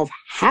power of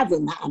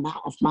having that amount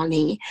of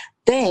money.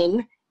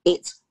 Then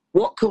it's,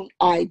 what can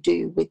I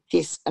do with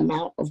this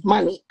amount of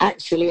money?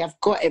 Actually, I've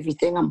got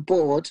everything, I'm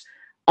bored.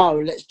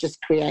 Oh, let's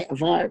just create a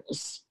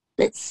virus.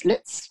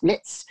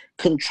 Let's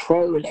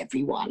control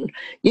everyone.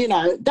 You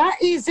know, that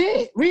is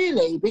it,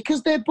 really,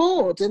 because they're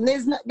bored and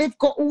they've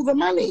got all the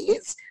money.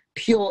 It's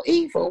pure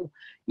evil,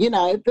 you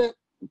know, but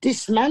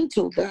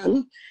dismantle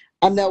them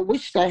and they'll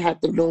wish they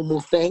had the normal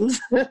things.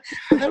 They're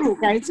all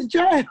going to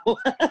jail.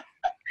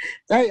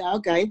 They are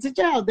going to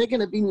jail. They're going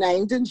to be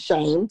named and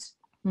shamed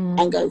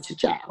and go to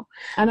jail.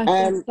 And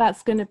I think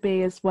that's going to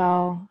be as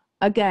well.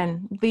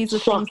 Again, these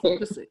are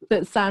things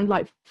that sound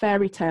like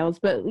fairy tales,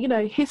 but, you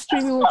know,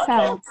 history will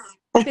tell.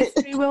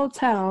 History will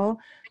tell,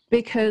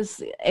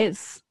 because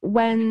it's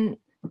when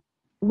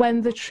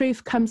the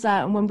truth comes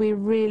out and when we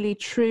really,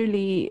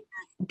 truly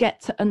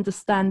get to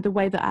understand the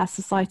way that our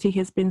society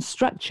has been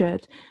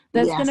structured,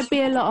 there's going to Yes.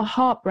 be a lot of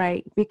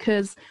heartbreak,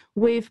 because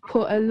we've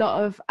put a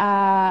lot of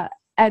our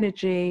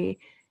energy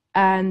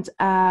and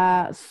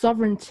our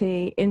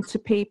sovereignty into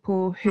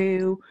people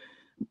who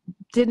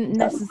didn't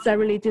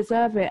necessarily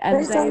deserve it,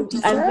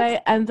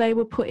 and they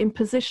were put in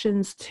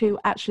positions to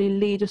actually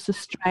lead us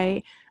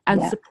astray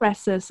and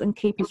suppress us and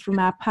keep us from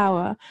our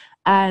power.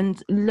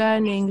 And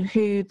learning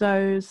who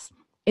those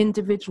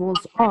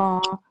individuals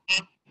are,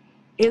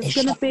 it's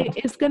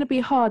going to be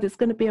hard. It's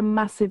going to be a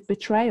massive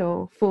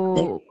betrayal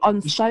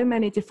on so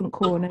many different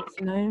corners,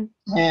 you know.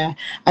 Yeah,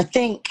 I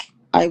think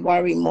I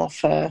worry more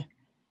for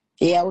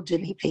the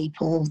elderly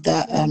people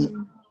that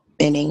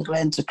in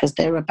England, because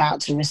they're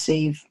about to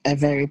receive a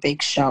very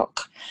big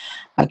shock.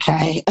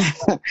 Okay,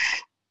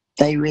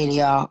 they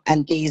really are,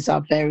 and these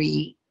are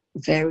very,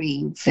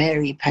 very,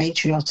 very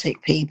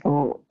patriotic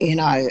people, you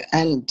know,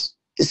 and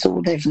it's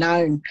all they've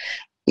known,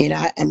 you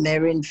know, and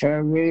they're in for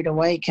a rude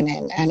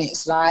awakening. And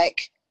it's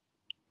like,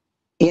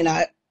 you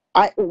know,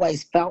 I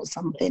always felt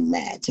something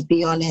there, to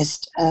be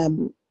honest.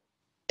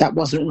 That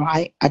wasn't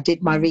right. I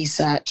did my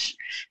research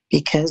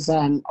because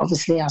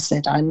obviously I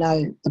said I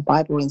know the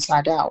Bible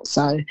inside out.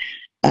 So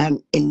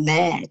in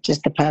there,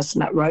 just the person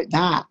that wrote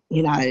that,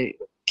 you know,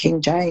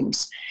 King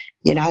James,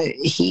 you know,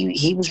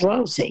 he was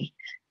royalty,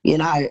 you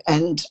know,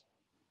 and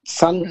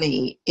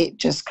suddenly it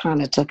just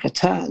kind of took a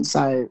turn.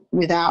 So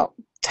without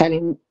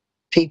telling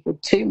people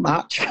too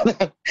much,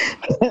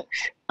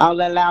 I'll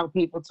allow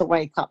people to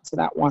wake up to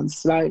that one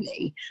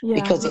slowly,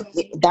 because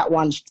that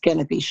one's going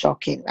to be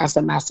shocking. That's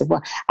a massive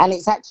one. And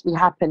it's actually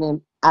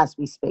happening as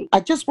we speak.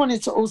 I just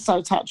wanted to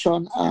also touch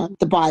on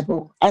the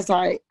Bible. As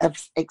I have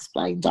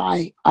explained,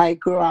 I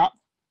grew up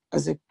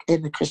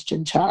in a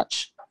Christian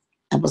church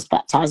and was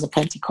baptized a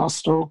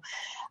Pentecostal,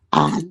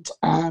 and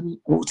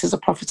walked as a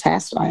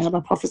prophetess. I am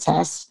a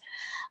prophetess.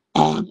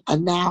 And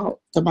now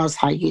the Most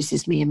High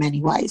uses me in many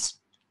ways,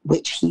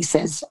 which he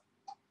says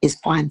is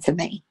fine for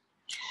me.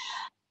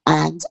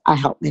 And I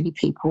help many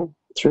people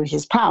through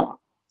his power,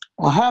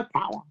 or her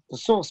power, the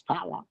source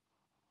power.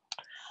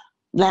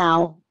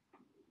 Now,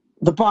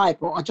 the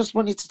Bible, I just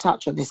wanted to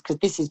touch on this because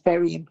this is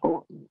very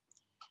important.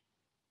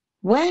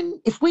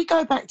 If we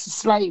go back to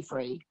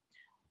slavery,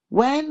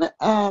 when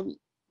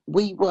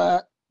we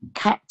were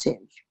captive,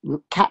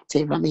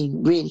 I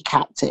mean really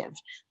captive,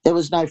 there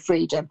was no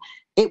freedom.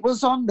 It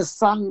was on the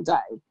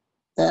Sunday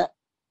that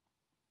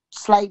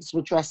slaves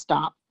were dressed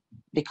up,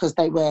 because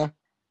they were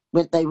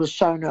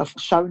shown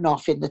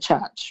off in the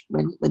church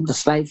when the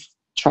slave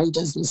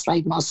traders and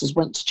slave masters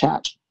went to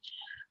church,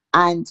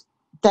 and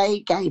they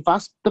gave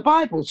us the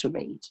Bible to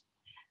read,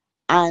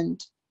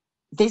 and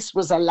this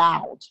was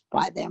allowed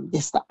by them.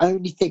 This is the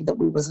only thing that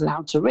we was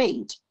allowed to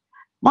read.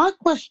 My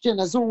question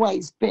has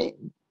always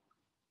been,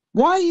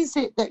 why is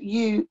it that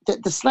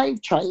the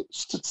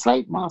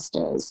slave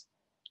masters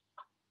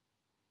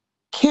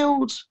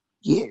killed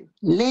you,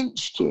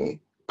 lynched you,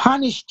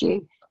 punished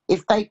you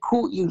if they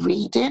caught you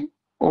reading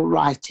or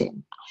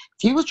writing?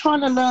 If you were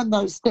trying to learn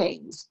those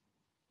things,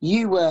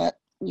 you were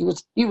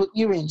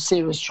in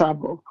serious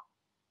trouble.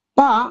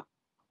 But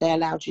they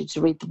allowed you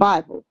to read the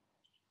Bible.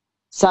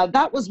 So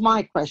that was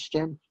my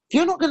question. If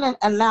you're not going to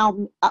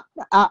allow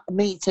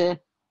me to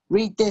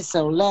read this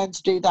or learn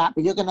to do that,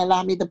 but you're going to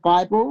allow me the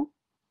Bible,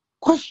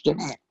 question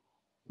it.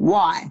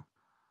 Why?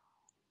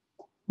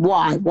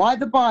 Why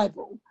the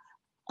Bible?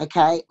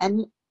 Okay,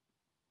 and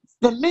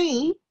for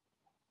me,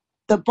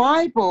 the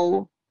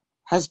Bible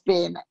has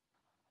been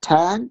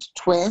turned,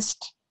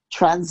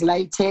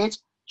 translated,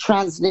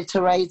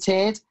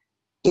 transliterated.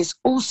 It's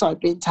also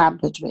been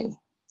tampered with.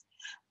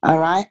 All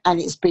right,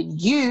 and it's been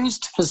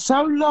used for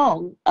so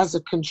long as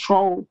a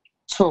control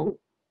tool.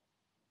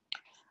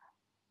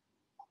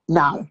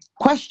 Now,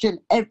 question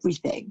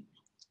everything.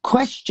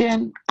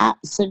 Question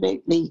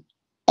absolutely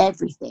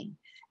everything.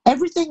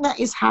 Everything that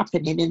is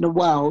happening in the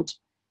world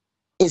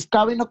is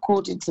going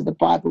according to the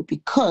Bible,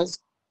 because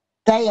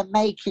they are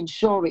making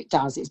sure it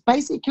does. It's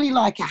basically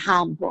like a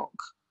handbook.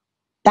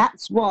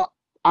 That's what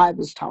I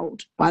was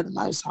told by the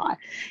Most High.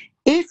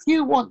 If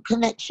you want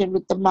connection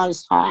with the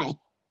Most High,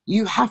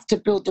 you have to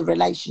build the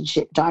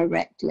relationship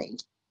directly.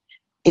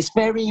 It's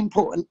very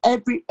important.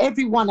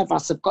 Every one of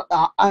us have got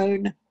our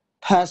own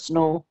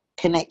personal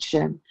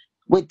connection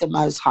with the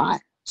Most High.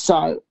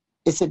 So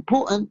it's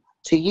important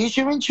to use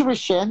your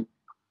intuition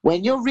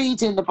when you're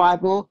reading the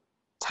Bible.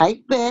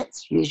 Take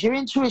bits, use your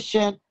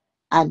intuition,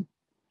 and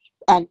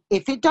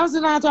if it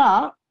doesn't add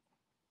up,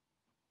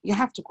 you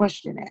have to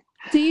question it.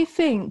 Do you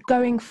think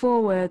going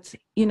forward,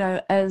 you know,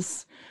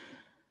 as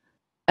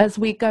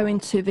we go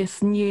into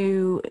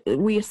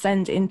we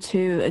ascend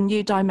into a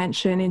new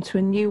dimension, into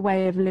a new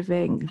way of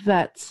living,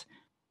 that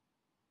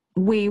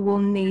we will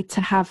need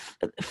to have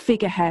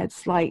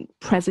figureheads like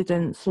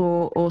presidents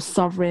or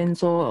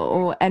sovereigns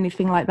or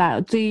anything like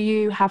that? Do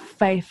you have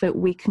faith that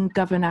we can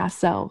govern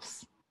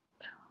ourselves?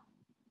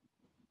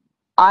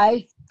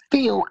 I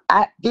feel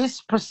at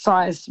this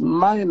precise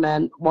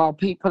moment, while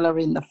people are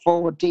in the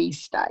 4D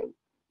state,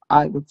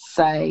 I would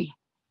say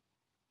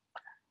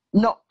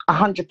not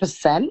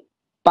 100%,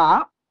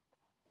 but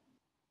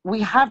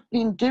we have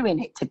been doing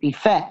it, to be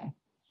fair.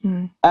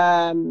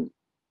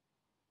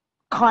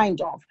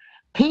 Kind of.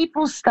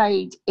 People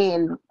stayed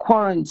in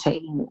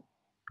quarantine,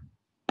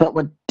 but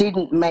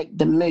didn't make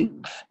the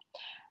move.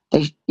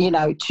 They,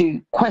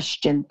 to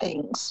question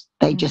things.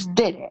 They just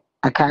did it.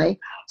 Okay.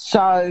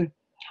 So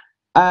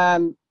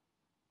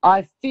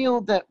I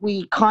feel that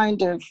we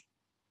kind of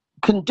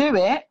can do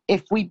it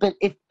if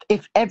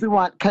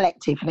everyone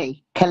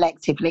collectively,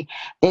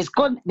 there's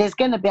going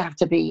to have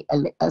to be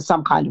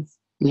some kind of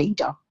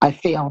leader. I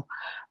feel,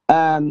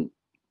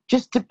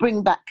 just to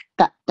bring back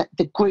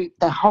the group,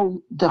 the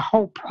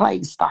whole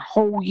place, the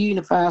whole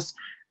universe.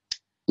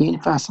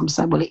 I'm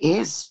saying, well, it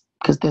is,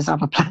 because there's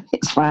other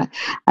planets, right,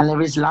 and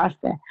there is life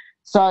there.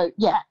 So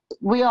yeah,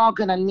 we are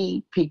going to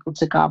need people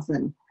to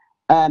govern,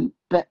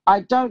 but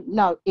I don't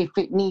know if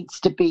it needs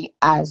to be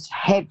as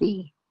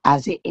heavy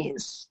as it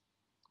is.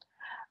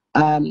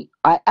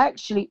 I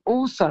actually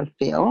also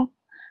feel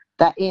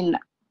that in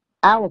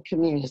our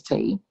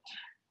community,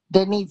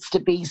 there needs to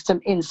be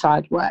some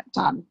inside work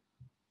done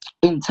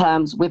in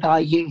terms with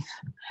our youth.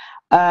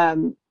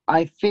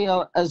 I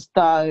feel as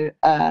though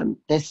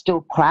there's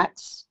still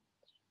cracks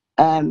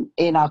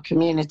in our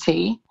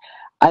community.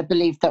 I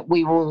believe that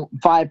we will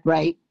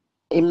vibrate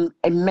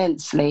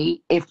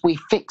immensely if we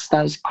fix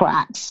those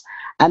cracks.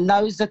 And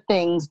those are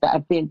things that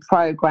have been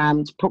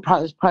programs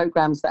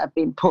that have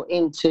been put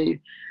into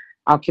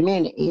our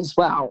community as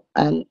well.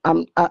 And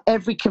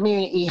every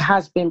community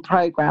has been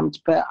programmed,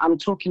 but I'm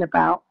talking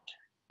about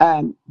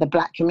the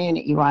Black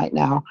community right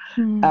now.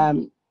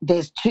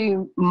 There's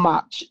too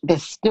much.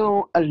 There's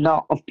still a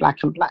lot of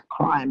black and black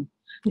crime,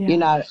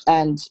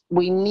 and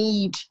we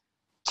need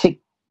to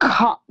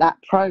cut that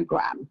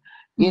program.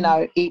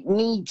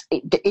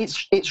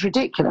 It's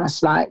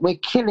ridiculous. Like, we're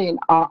killing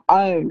our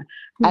own,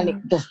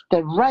 and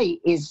the rate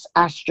is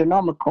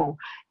astronomical.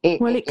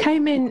 It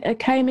came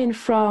in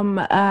from.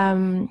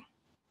 I'm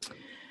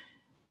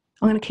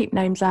going to keep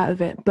names out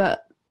of it,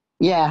 but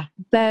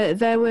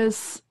there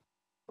was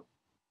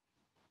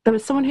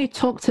someone who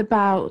talked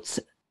about.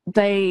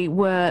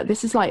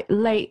 This is like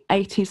late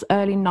 80s,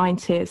 early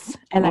 90s,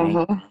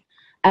 LA.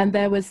 And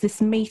there was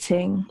this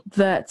meeting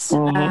that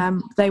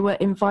they were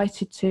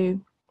invited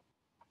to,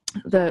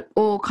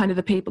 all kind of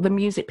the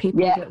music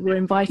people that were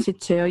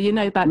invited to. You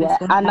know about this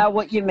one? I know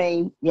what you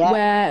mean.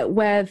 Yeah.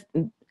 Where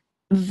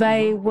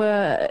they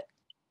were,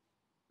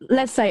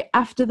 let's say,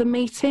 after the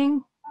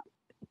meeting,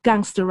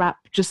 gangster rap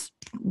just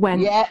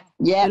went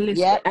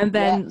and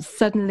then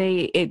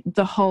suddenly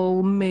the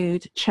whole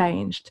mood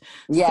changed.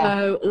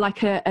 So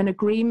like an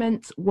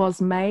agreement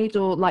was made,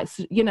 or like,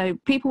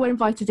 people were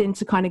invited in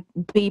to kind of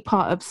be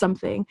part of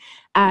something,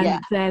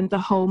 and then the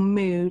whole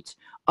mood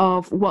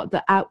of what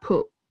the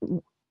output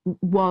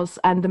was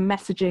and the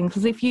messaging,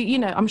 because if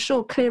I'm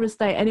sure clear as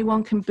day,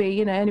 anyone can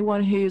be,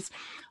 anyone who's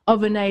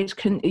of an age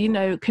can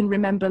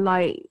remember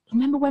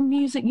when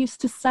music used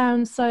to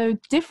sound so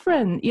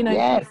different,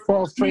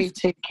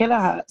 432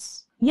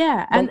 kilohertz.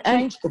 And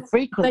changed the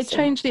frequency. They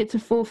changed it to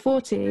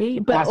 440,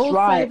 but that's also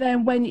right.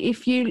 Then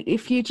if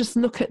you just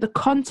look at the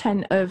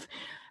content of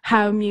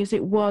how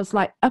music was,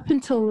 like up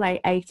until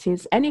late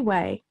 80s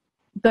anyway,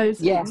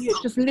 you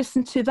just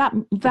listen to that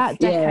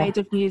decade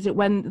of music,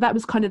 when that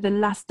was kind of the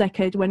last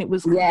decade when it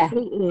was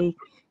completely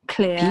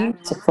clear,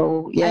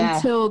 beautiful,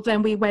 until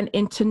then we went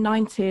into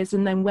 90s,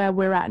 and then where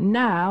we're at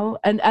now.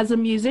 And as a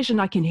musician,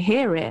 I can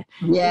hear it.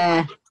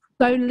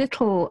 So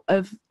little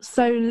of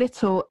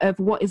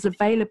what is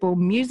available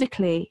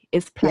musically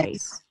is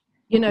played.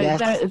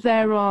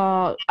 There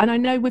are, and I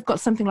know we've got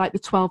something like the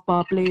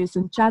 12-bar blues,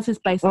 and jazz is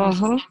based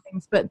on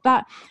things, but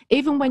that,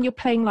 even when you're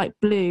playing like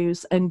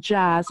blues and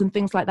jazz and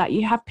things like that,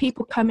 you have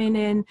people coming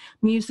in,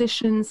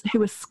 musicians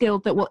who are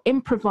skilled, that will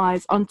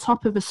improvise on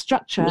top of a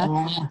structure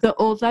that,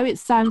 although it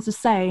sounds the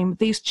same,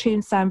 these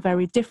tunes sound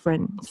very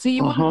different. So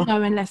you wouldn't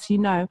know unless you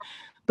know.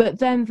 But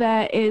then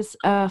there is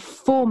a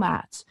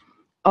format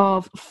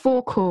of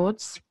 4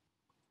 chords,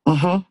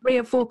 3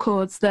 or 4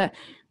 chords that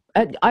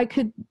I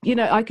could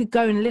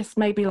go and list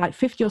maybe like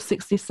 50 or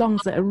 60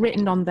 songs that are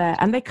written on there,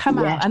 and they come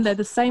out and they're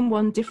the same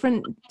one,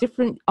 different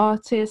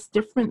artists,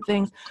 different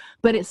things,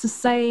 but it's the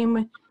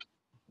same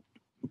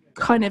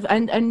kind of,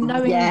 and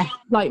knowing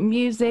like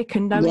music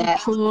and knowing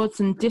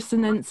chords and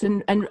dissonance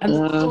and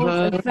the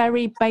chords are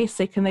very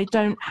basic, and they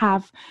don't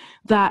have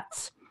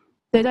that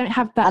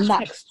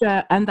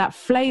texture and that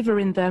flavor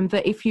in them,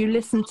 that if you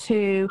listen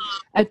to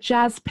a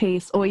jazz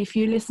piece, or if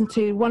you listen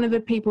to one of the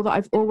people that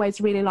I've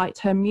always really liked,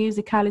 her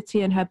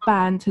musicality and her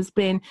band has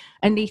been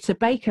Anita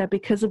Baker,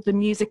 because of the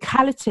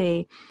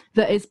musicality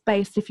that is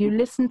based. If you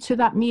listen to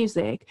that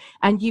music,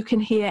 and you can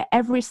hear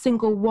every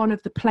single one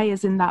of the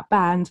players in that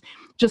band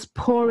just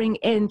pouring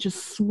in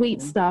just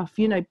sweet stuff,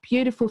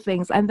 beautiful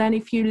things. And then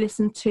if you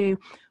listen to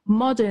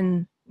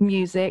modern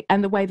music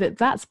and the way that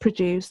that's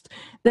produced,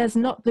 there's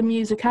not the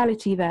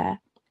musicality there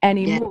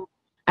anymore.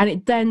 and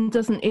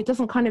it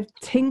doesn't kind of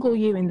tingle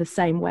you in the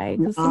same way,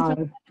 because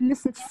sometimes you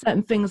listen to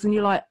certain things and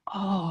you're like,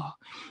 oh,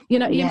 you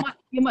know, you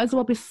might as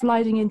well be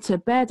sliding into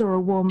bed or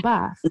a warm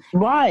bath,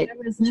 right?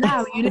 Whereas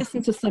now you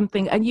listen to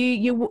something and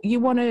you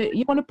want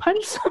to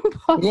punch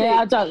somebody. Yeah,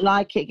 I don't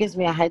like it. It gives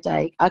me a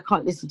headache. I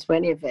can't listen to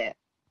any of it.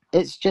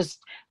 It's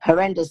just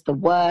horrendous, the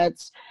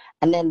words.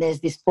 And then there's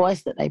this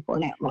voice that they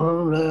put out,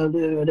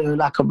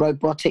 like a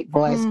robotic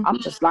voice. I'm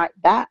just like,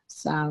 that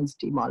sounds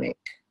demonic.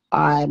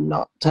 I'm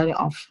not, turn it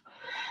off.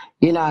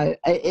 You know,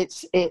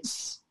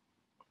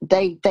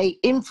 they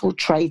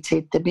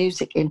infiltrated the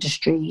music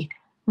industry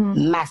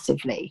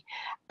massively.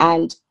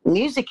 And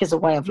music is a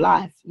way of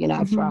life, you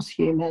know, for us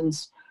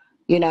humans.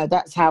 You know,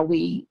 that's how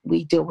we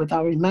deal with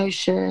our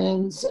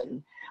emotions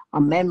and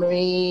our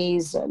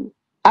memories, and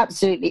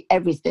absolutely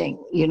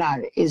everything, you know,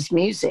 is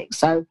music.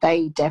 So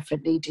they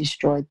definitely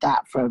destroyed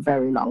that for a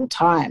very long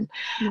time.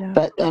 Yeah.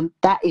 But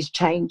that is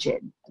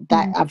changing.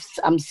 That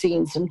I'm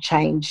seeing some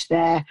change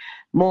there.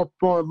 More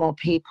and more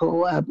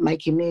people are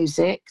making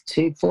music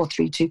to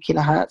 432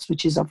 kilohertz,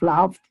 which is of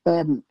love,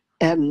 the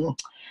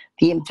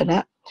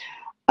infinite,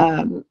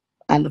 and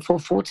the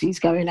 440 is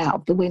going out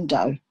of the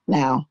window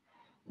now.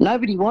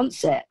 Nobody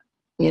wants it,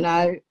 you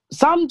know.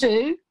 Some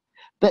do,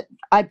 but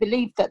I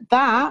believe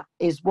that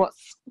is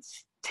what's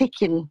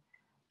ticking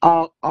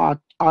our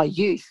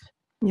youth,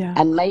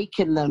 and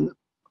making them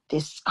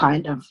this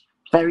kind of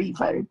very,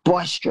 very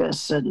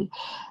boisterous and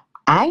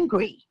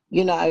angry,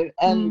 you know.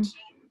 And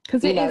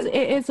because it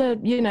is a,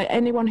 you know,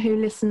 anyone who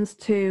listens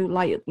to,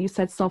 like you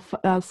said,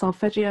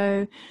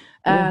 solfeggio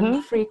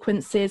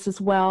frequencies as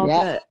well,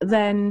 but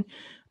then,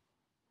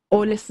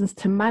 or listens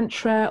to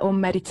mantra or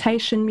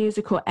meditation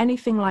music or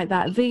anything like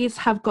that, these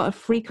have got a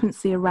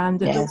frequency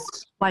around it that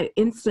like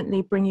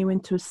instantly bring you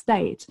into a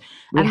state.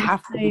 We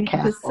have to be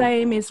careful. The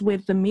same is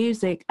with the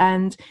music.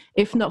 And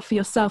if not for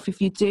yourself,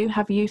 if you do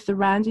have youth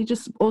around, you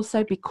just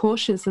also be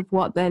cautious of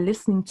what they're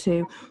listening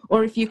to.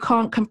 Or if you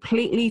can't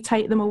completely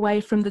take them away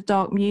from the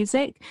dark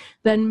music,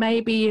 then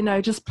maybe, you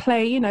know, just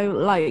play, you know,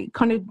 like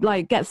kind of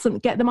like get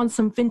them on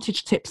some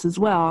vintage tips as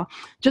well,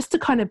 just to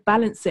kind of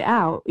balance it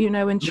out, you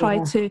know, and try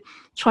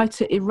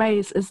to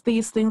erase as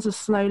these things are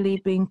slowly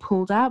being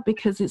pulled out,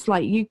 because it's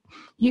like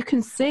you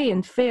can see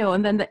and feel,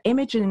 and then the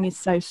imaging is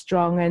so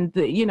strong, and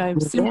the, you know,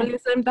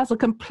 symbolism, that's a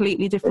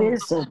completely different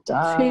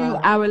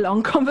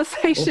 2-hour-long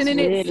conversation in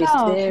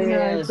itself,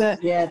 serious.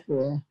 You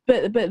know,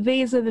 but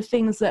these are the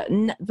things that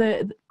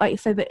like you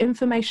say, the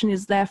information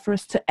is there for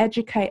us to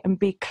educate and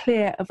be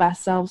clear of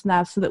ourselves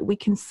now, so that we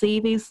can see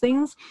these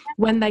things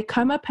when they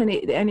come up, and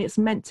it's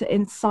meant to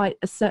incite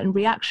a certain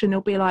reaction.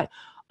 It'll be like,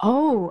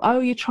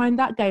 oh, you're trying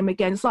that game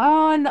again. It's like,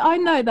 oh, I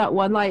know that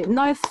one. Like,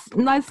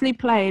 nicely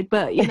played.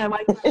 But, you know,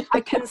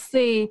 I can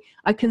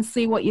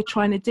see what you're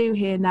trying to do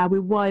here now.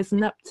 We're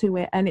wising up to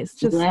it. And it's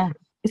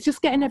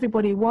just getting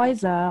everybody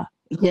wiser.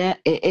 Yeah,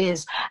 it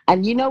is.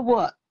 And you know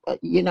what?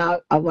 You know,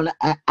 I want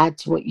to add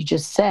to what you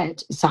just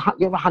said.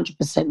 You're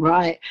 100%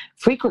 right.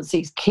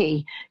 Frequency is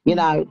key, you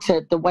know,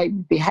 to the way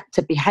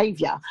to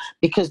behavior,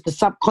 because the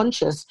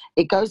subconscious,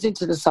 it goes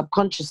into the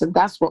subconscious, and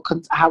that's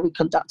how we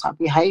conduct our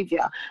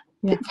behavior.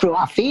 Through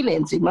our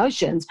feelings,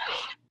 emotions,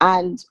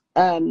 and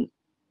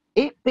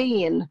it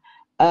being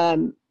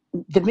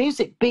the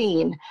music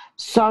being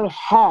so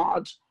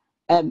hard,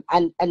 and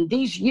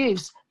these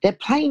youths, they're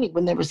playing it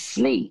when they're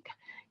asleep.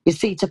 You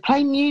see, to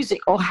play music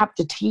or have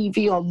the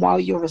TV on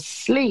while you're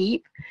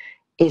asleep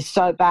is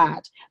so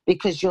bad,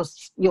 because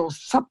your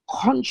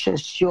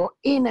subconscious, your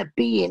inner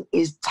being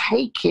is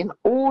taking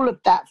all of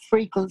that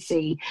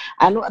frequency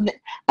and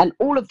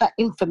all of that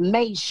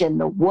information,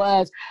 the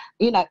words.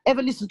 You know,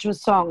 ever listen to a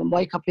song and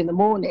wake up in the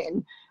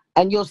morning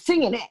and you're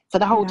singing it for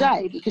the whole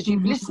day because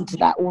you've listened to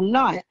that all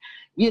night?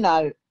 You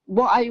know,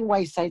 what I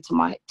always say to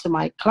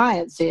my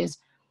clients is,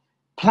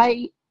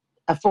 play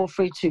a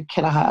 432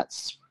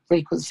 kilohertz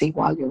frequency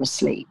while you're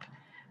asleep.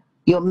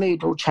 Your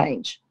mood will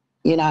change,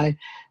 you know.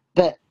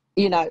 But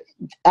you know,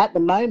 at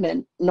the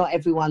moment, not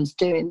everyone's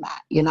doing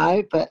that, you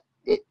know, but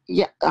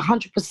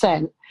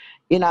 100%,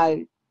 you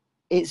know,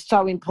 it's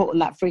so important,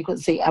 that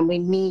frequency, and we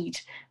need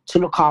to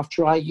look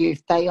after our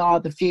youth. They are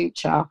the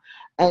future,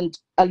 and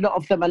a lot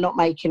of them are not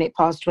making it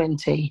past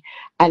 20,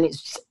 and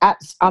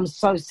I'm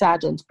so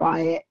saddened by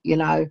it, you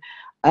know.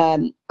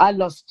 I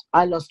lost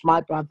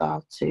my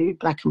brother to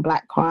black and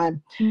black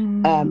crime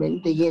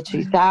in the year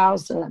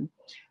 2000,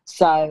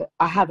 so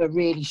I have a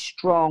really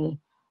strong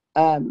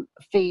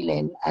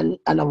feeling and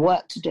a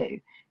work to do,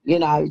 you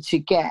know, to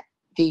get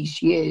these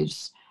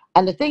youths.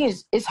 And the thing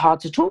is, it's hard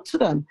to talk to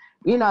them,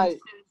 you know.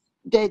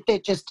 They're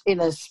just in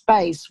a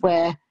space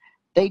where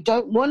they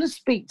don't want to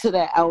speak to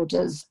their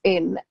elders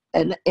in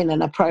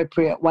an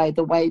appropriate way,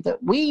 the way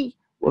that we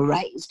were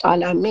raised. I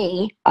know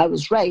me, I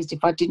was raised,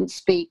 if I didn't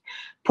speak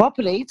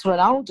properly to an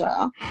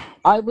elder,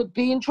 I would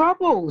be in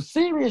trouble,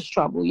 serious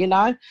trouble, you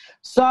know.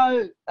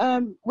 So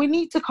we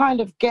need to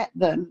kind of get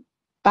them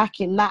back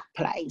in that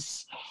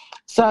place.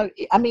 So,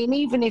 I mean,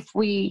 even if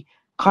we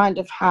kind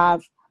of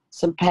have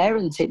some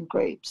parenting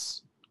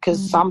groups,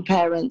 because some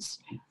parents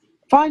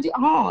find it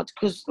hard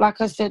because, like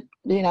I said,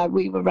 you know,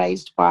 we were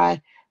raised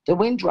by the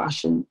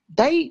Windrush, and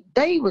they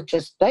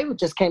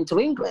just came to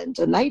England,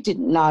 and they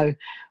didn't know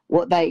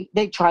what they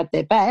tried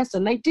their best,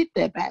 and they did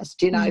their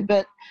best, you know.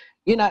 But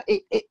you know,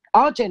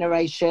 our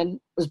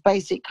generation was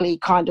basically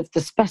kind of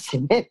the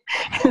specimen,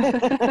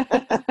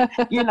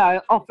 you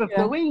know, off of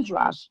the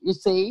Windrush, you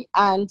see.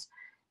 And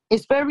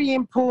it's very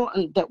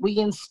important that we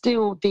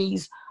instill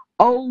these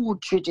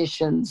old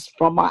traditions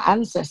from our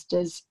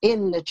ancestors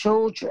in the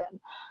children,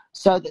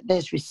 so that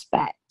there's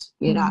respect,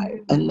 you know,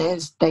 and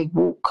they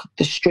walk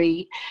the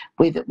street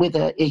with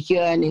a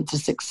yearning to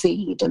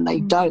succeed, and they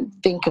don't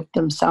think of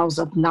themselves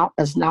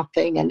as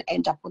nothing and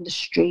end up on the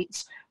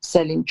streets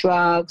selling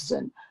drugs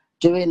and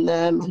doing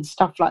them and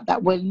stuff like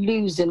that. We're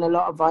losing a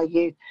lot of our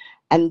youth,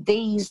 and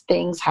these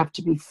things have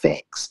to be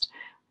fixed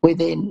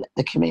within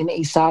the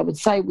community. So I would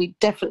say we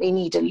definitely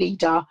need a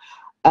leader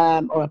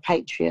or a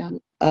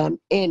patron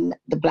in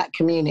the Black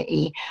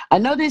community. I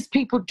know there's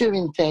people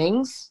doing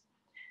things.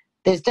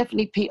 There's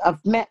definitely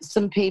I've met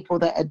some people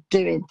that are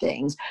doing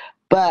things,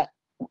 but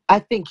I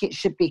think it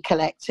should be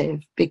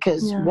collective,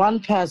 because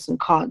one person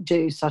can't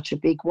do such a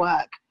big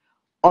work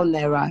on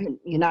their own.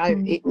 You know,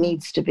 it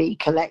needs to be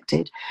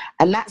collected,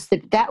 and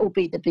that will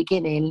be the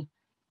beginning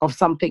of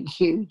something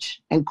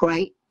huge and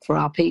great for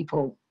our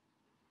people.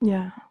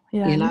 Yeah,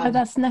 you know? No,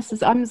 that's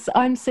necessary.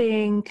 I'm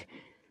seeing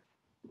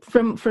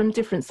from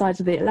different sides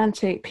of the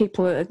Atlantic,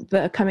 people that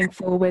are coming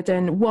forward,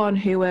 and one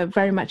who are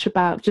very much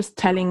about just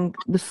telling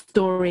the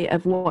story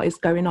of what is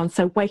going on,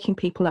 so waking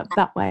people up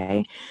that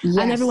way.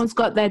 And everyone's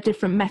got their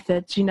different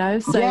methods, you know,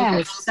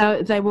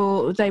 so they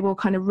will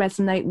kind of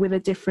resonate with a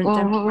different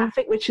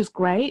demographic, which is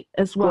great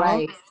as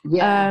well.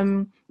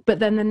 But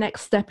then the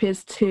next step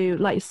is to,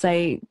 like you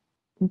say,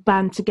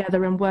 band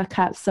together and work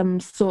out some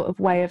sort of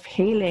way of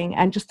healing,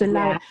 and just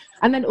allow it,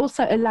 and then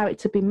also allow it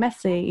to be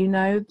messy, you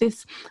know.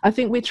 I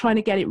think we're trying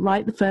to get it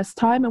right the first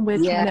time, and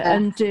we're trying to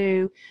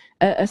undo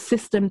a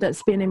system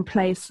that's been in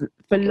place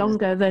for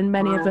longer than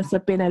many of us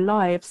have been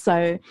alive.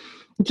 So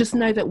just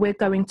know that we're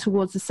going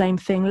towards the same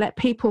thing. Let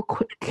people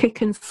kick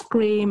and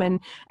scream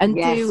and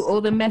do all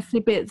the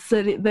messy bits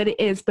that it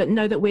is, but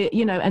know that we're,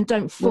 you know, and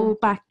don't fall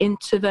back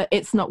into the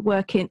it's not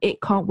working,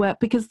 it can't work.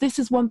 Because this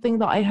is one thing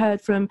that I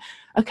heard from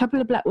a couple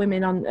of Black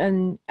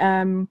women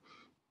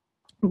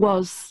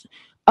was,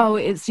 oh,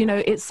 it's, you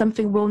know, it's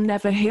something we'll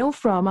never heal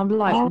from. I'm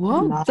like,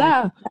 what?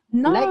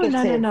 No.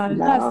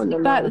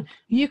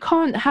 You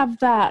can't have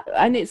that.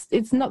 And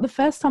it's not the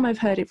first time I've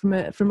heard it from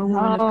a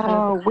woman of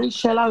color. We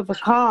shall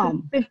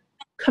overcome.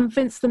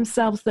 Convince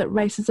themselves that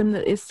racism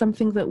that is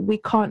something that we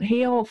can't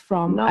heal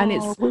from.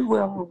 We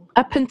will.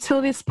 Up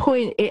until this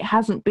point, it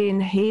hasn't been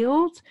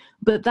healed,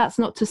 but that's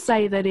not to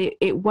say that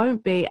it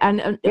won't be.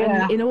 And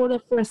in order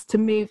for us to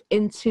move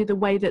into the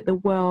way that the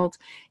world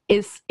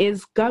is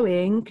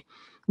going,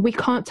 we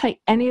can't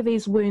take any of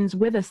these wounds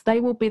with us.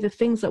 They will be the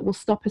things that will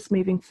stop us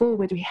moving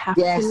forward. We have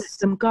to let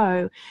them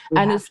go.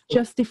 And as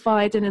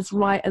justified and as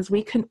right as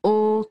we can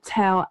all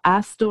tell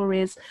our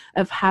stories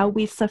of how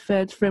we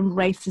suffered from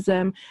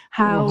racism,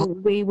 how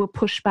we were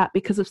pushed back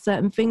because of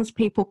certain things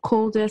people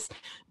called us,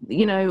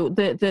 you know,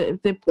 the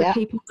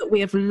people that we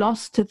have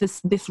lost to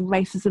this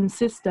racism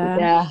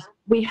system.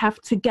 We have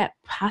to get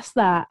past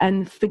that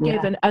and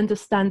forgive and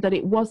understand that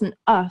it wasn't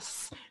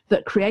us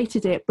that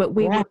created it, but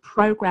we were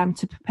programmed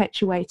to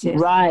perpetuate it.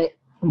 Right.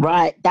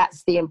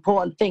 That's the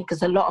important thing,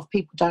 because a lot of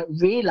people don't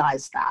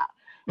realize that.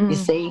 You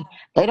see,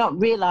 they don't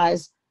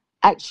realize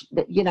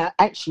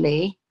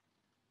actually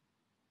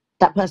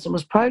that person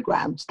was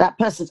programmed. That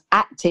person's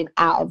acting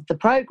out of the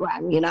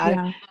program, you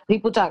know.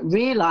 People don't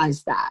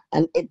realize that.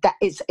 And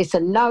it's a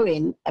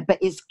knowing, but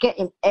it's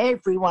getting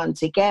everyone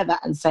together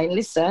and saying,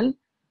 listen,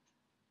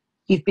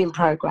 you've been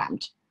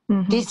programmed.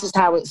 This is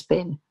how it's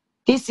been.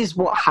 This is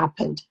what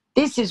happened.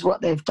 This is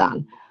what they've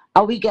done.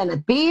 Are we going to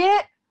be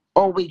it,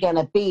 or are we going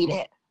to beat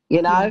it?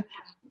 You know,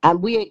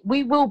 and we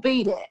will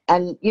beat it.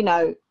 And, you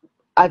know,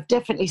 I've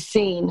definitely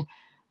seen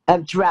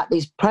throughout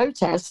these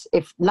protests,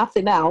 if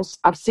nothing else,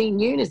 I've seen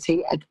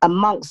unity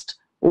amongst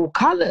all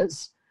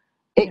colours.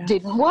 It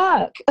didn't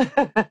work.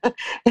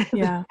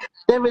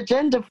 Their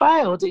agenda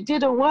failed. It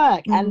didn't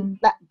work. And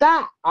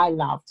that I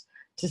loved,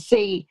 to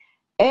see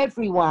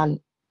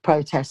everyone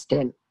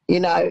protesting, you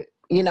know,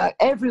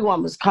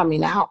 everyone was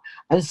coming out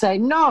and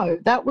saying, no,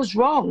 that was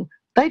wrong.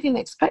 They didn't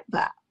expect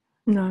that.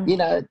 No. You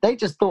know, they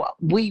just thought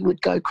we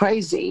would go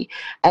crazy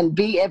and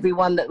beat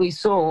everyone that we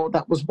saw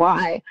that was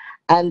white.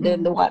 And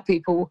then the white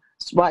people,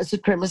 white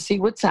supremacy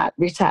would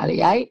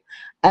retaliate.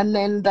 And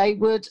then they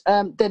would,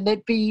 then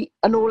there'd be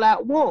an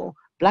all-out war,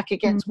 black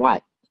against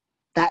white.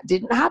 That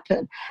didn't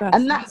happen.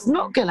 That's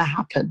not going to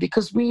happen,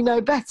 because we know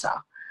better.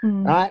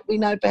 Right? We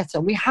know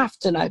better. We have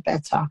to know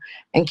better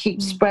and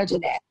keep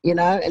spreading it, you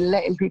know, and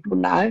letting people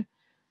know,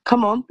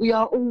 come on, we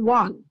are all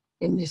one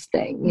in this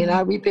thing. You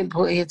know, we've been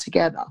put here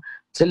together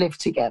to live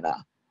together.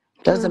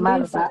 Doesn't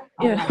matter about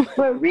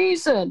for a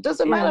reason.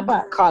 Doesn't matter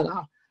about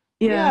colour.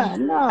 Yeah.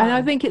 no. And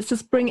I think it's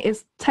just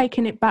it's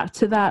taking it back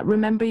to that.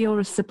 Remember, you're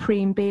a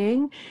supreme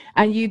being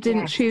and you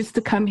didn't choose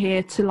to come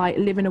here to like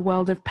live in a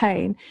world of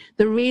pain.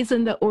 The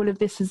reason that all of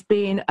this is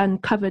being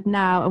uncovered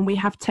now, and we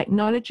have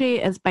technology,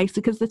 as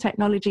basic as the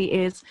technology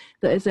is,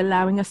 that is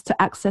allowing us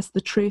to access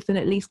the truth and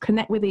at least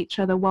connect with each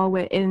other while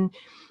we're in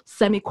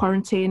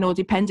semi-quarantine, or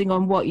depending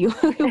on what you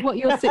what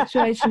your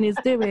situation is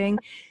doing,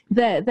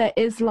 there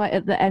is light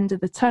at the end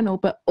of the tunnel.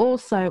 But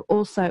also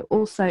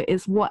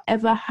is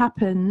whatever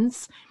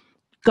happens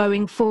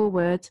going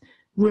forward,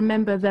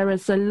 remember there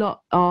is a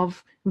lot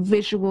of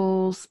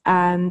visuals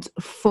and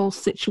false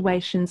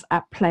situations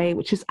at play,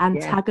 which is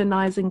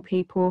antagonizing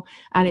people,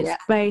 and it's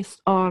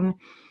based on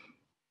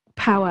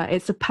power.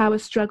 It's a power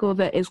struggle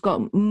that has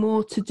got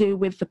more to do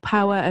with the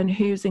power and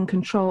who's in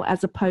control,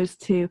 as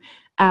opposed to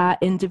our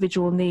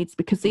individual needs,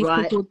 because these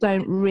people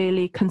don't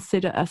really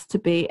consider us to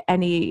be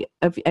any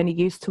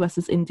use to us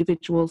as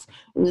individuals.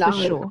 For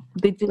sure,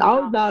 they do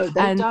not. No,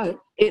 they don't.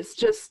 It's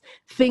just,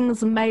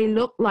 things may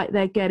look like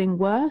they're getting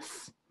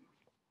worse,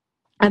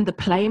 and the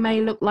play may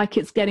look like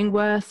it's getting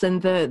worse,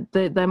 and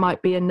there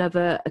might be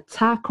another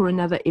attack or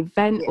another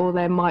event, or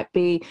there might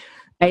be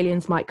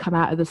aliens might come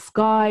out of the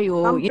sky,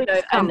 or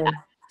and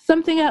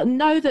something else.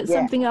 Know that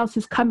something else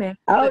is coming.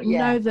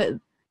 Know that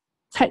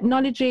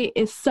technology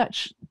is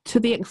such, to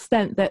the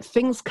extent that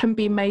things can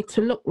be made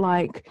to look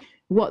like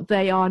what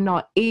they are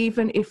not,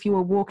 even if you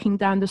were walking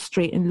down the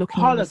street and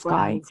looking in the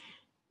sky.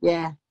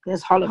 Yeah,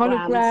 there's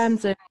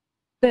holograms. And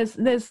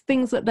there's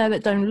things up there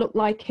that don't look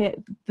like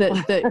it,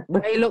 that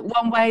may look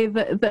one way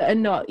that are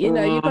not.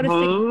 You've got to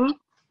think.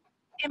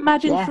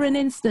 Imagine for an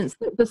instance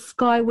that the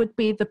sky would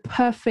be the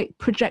perfect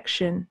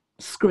projection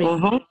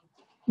screen.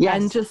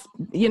 And just,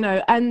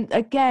 and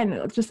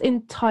again, just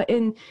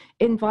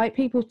invite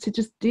people to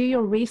just do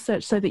your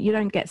research so that you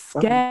don't get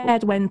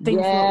scared when things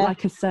look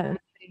like a certain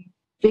thing.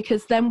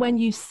 Because then when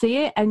you see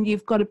it and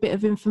you've got a bit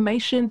of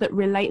information that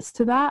relates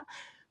to that,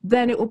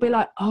 then it will be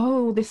like,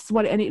 oh, this is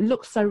what and it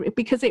looks so,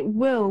 because it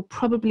will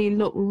probably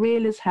look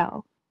real as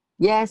hell.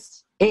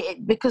 Yes,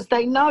 because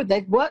they know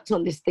they've worked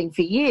on this thing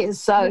for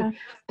years, so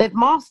they've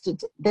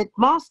mastered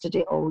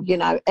it all.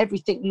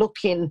 Everything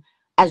looking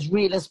as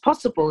real as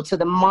possible to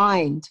the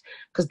mind,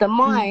 because the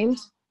mind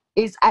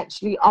is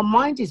actually, our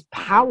mind is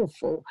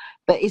powerful,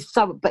 but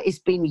it's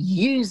been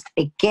used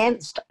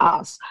against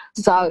us.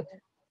 So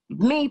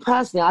me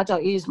personally, I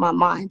don't use my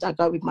mind, I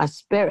go with my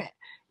spirit,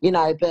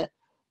 but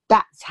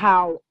that's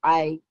how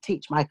I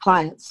teach my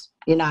clients,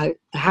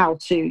 how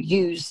to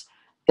use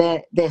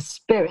their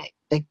spirit,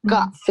 their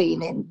gut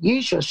feeling.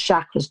 Use your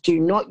chakras. Do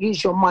not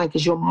use your mind,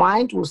 because your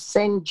mind will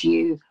send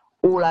you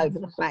all over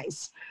the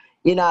place.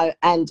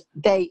 And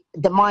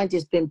the mind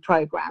has been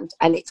programmed,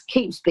 and it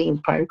keeps being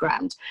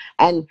programmed.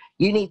 And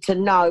you need to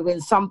know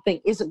when something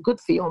isn't good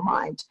for your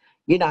mind.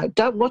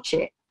 Don't watch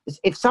it.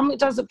 If something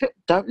doesn't fit,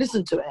 don't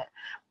listen to it.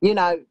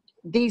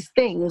 These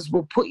things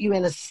will put you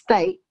in a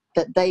state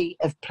that they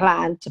have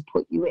planned to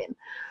put you in.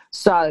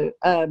 So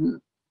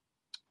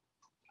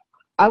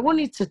I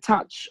wanted to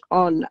touch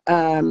on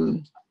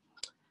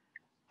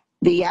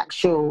the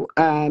actual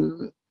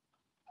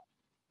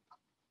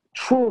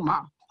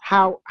trauma,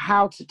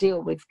 how to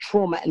deal with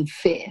trauma and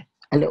fear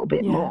a little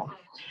bit more.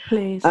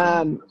 Please.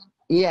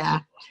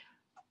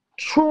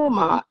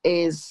 Trauma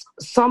is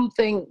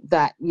something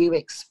that you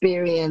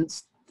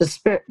experience,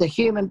 the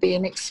human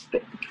being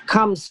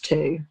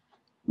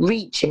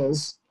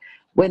reaches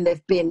when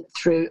they've been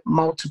through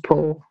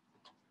multiple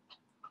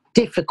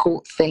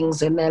difficult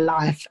things in their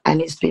life, and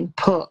it's been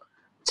put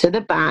to the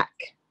back,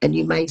 and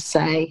you may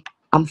say,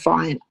 I'm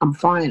fine,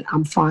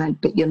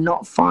 but you're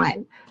not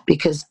fine,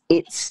 because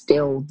it's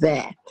still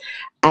there.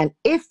 And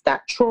if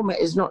that trauma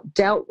is not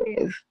dealt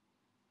with,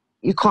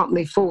 you can't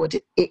move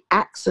forward. It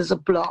acts as a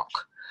block.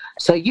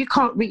 So you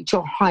can't reach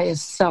your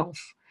highest self,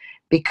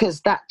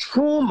 because that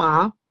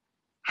trauma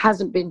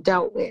hasn't been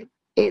dealt with.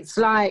 It's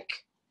like,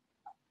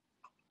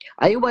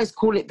 I always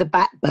call it the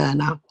back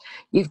burner.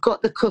 You've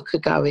got the cooker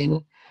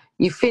going,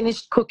 you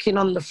finished cooking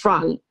on the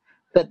front,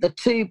 but the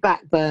two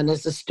back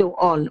burners are still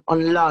on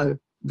low,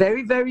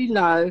 very, very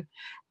low.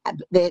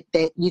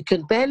 You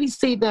can barely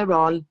see they're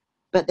on,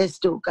 but they're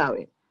still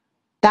going.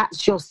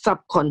 That's your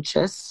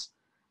subconscious,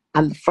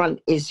 and the front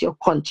is your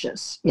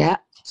conscious. Yeah.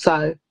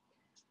 So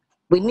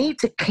we need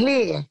to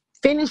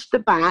finish the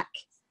back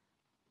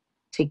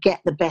to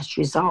get the best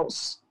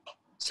results,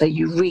 so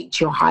you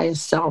reach your higher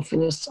self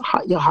and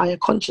your higher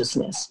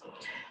consciousness.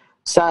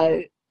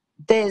 So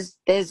there's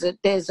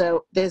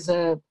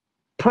a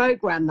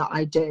program that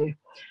I do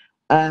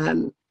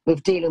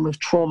with dealing with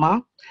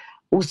trauma,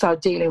 also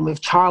dealing with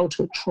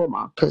childhood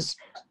trauma, because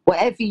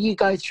whatever you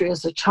go through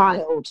as a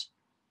child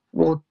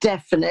will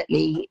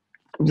definitely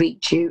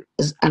reach you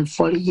and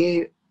follow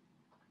you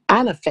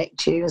and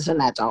affect you as an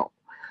adult.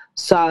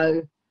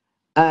 So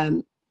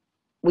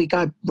we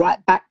go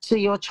right back to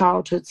your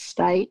childhood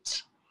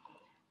state,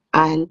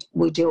 and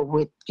we deal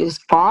with as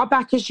far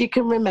back as you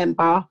can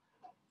remember,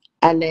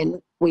 and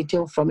then we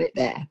deal from it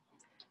there,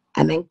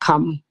 and then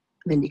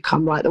you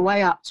come right the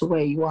way up to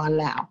where you are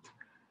now.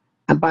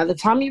 And by the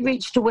time you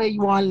reach to where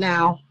you are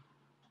now,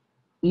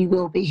 you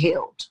will be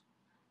healed.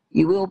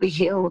 You will be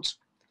healed.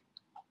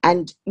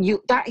 And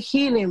that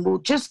healing will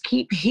just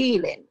keep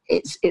healing.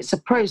 It's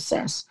a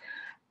process.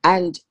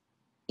 And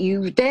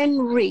you then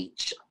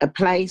reach a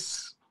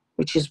place,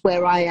 which is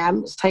where I am,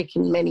 it's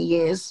taken many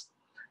years,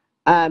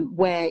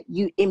 where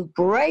you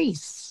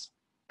embrace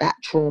that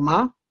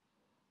trauma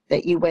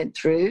that you went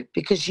through,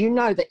 because you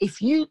know that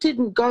if you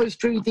didn't go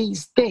through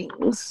these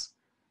things,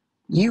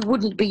 you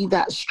wouldn't be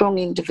that strong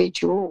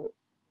individual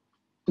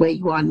where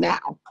you are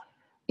now.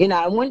 You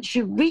know, and once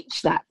you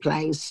reach that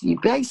place, you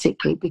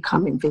basically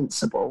become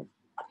invincible.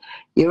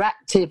 You're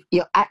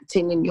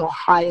acting in your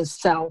higher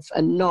self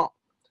and not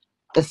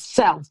the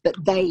self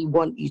that they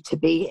want you to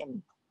be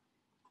in.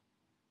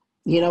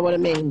 You know what I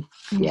mean?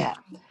 Yeah.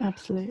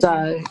 Absolutely.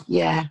 So,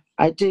 yeah,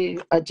 I do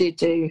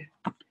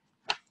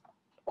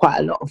quite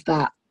a lot of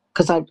that,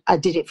 because I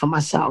did it for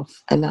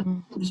myself, and it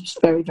was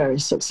very, very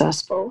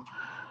successful.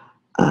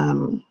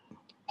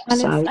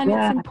 It's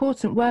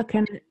important work,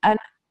 and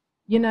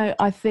you know,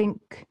 I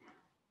think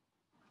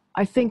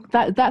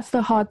that's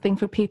the hard thing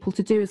for people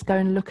to do, is go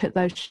and look at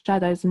those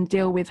shadows and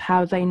deal with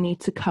how they need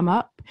to come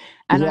up.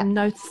 And I'm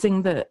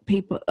noticing that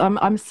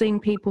I'm seeing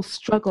people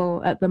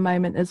struggle at the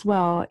moment as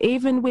well,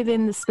 even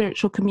within the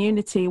spiritual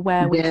community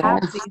where we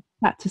have these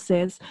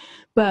practices.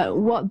 But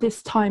what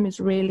this time is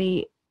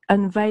really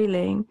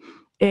unveiling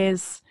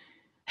is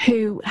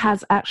who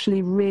has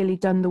actually really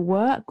done the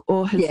work,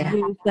 or has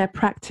used their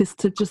practice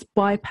to just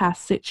bypass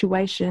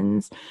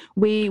situations.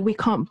 We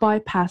can't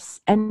bypass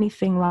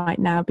anything right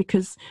now,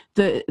 because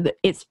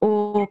it's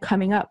all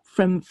coming up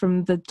from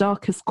the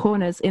darkest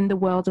corners in the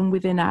world and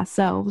within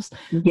ourselves.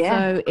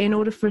 So in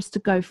order for us to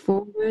go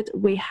forward,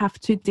 we have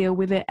to deal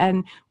with it,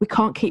 and we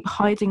can't keep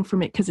hiding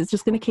from it, because it's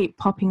just going to keep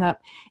popping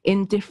up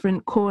in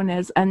different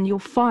corners. And you'll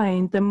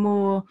find, the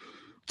more,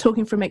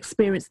 talking from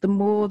experience, the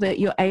more that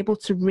you're able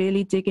to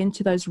really dig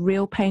into those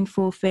real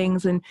painful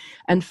things and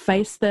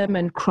face them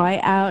and cry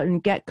out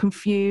and get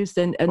confused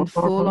and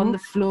fall on the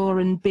floor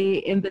and be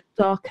in the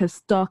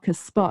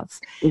darkest spots.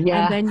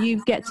 And then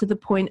you get to the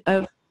point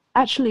of,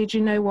 actually, do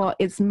you know what?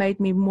 It's made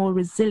me more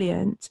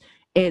resilient.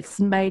 It's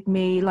made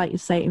me, like you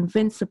say,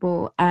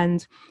 invincible.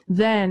 And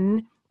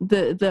then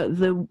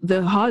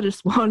the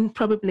hardest one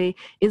probably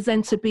is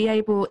then to be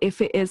able, if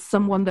it is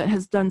someone that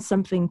has done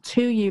something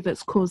to you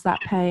that's caused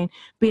that pain,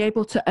 be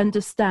able to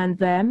understand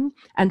them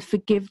and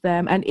forgive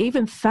them, and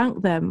even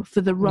thank them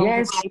for the role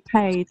that they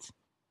played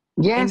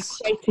in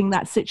creating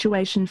that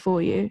situation for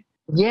you.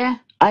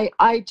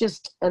 I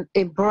just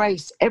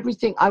embrace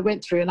everything I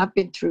went through, and I've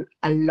been through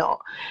a lot.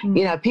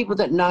 You know, people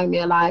that know me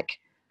are like,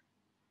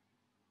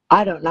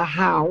 I don't know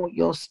how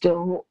you're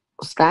still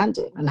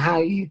standing, and how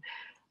you,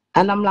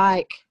 and I'm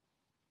like,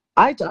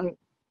 I don't,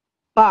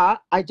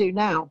 but I do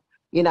now.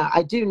 You know,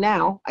 I do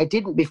now. I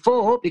didn't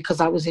before, because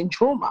I was in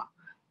trauma,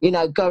 you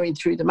know, going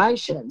through the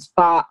motions.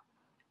 But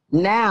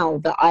now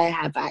that I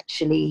have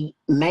actually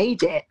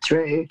made it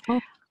through,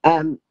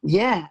 I know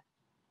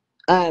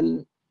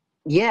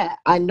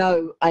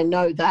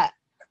that,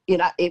 you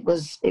know, it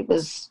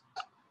was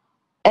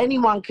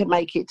anyone can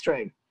make it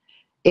through.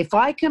 If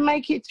I can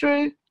make it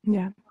through,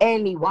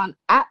 anyone,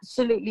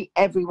 absolutely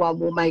everyone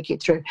will make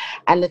it through.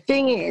 And the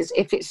thing is,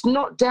 if it's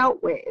not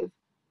dealt with,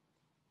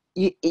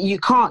 you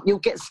can't, you'll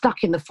get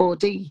stuck in the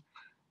 4D.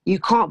 You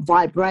can't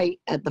vibrate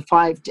at the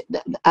 5D,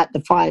 at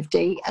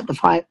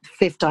the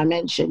fifth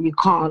dimension. You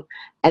can't,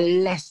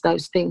 unless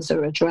those things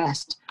are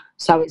addressed.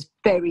 So it's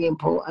very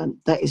important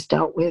that it's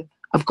dealt with.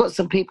 I've got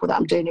some people that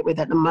I'm doing it with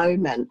at the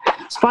moment.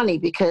 It's funny,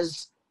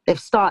 because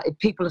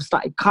people have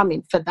started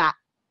coming for that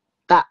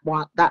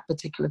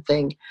particular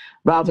thing,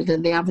 rather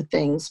than the other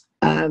things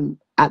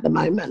at the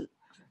moment.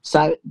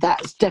 So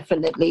that's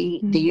definitely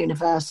the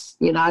universe,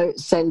 you know,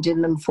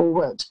 sending them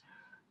forward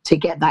to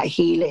get that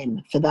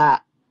healing for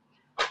that.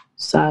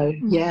 So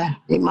yeah,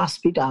 it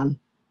must be done.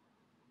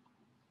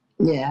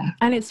 Yeah.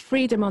 And it's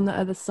freedom on the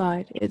other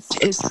side.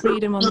 It's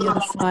freedom on the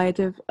other side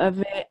of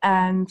it,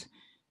 and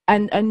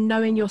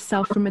knowing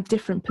yourself from a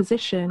different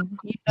position.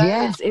 You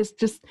know, it's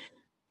just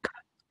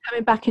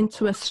coming back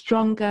into a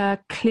stronger,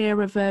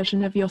 clearer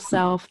version of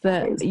yourself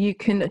that you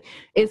can,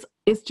 it's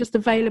just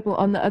available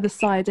on the other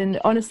side. And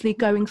honestly,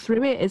 going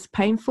through it is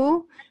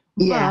painful,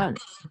 but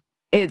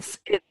it's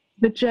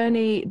the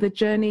journey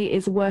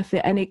is worth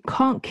it, and it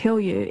can't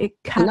kill you. It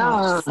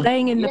cannot.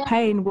 Staying in the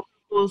pain will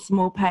cause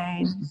more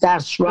pain.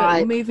 That's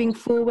right. But moving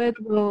forward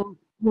will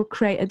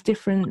create a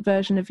different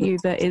version of you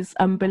that is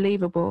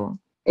unbelievable.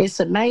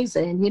 It's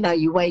amazing. You know,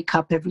 you wake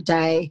up every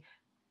day,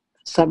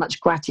 so much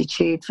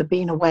gratitude for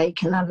being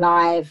awake and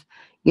alive.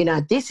 You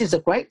know, this is a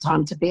great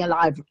time to be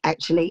alive,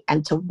 actually,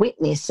 and to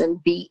witness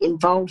and be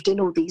involved in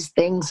all these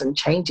things and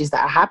changes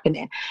that are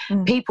happening.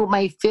 People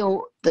may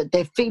feel that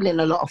they're feeling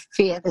a lot of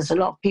fear. There's a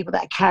lot of people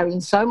that are carrying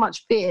so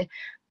much fear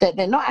that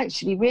they're not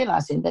actually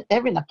realizing that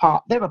they're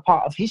a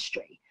part of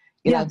history.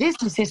 You know, this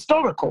is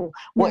historical,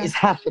 what is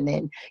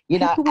happening. You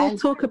know, people will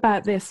talk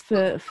about this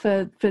for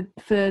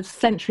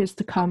centuries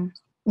to come.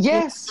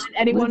 Yes,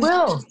 anyone we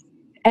will.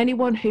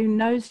 anyone who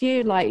knows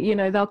you, like, you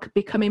know, they'll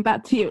be coming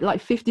back to you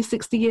like 50,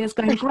 60 years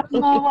going,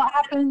 Grandma, what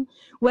happened?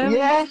 Where were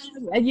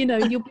you? And, you know,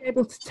 you'll be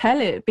able to tell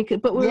it,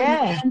 but we're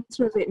in the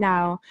center of it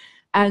now.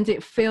 And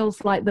it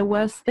feels like the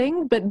worst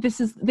thing, but this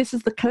is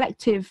the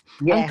collective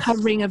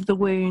uncovering of the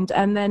wound.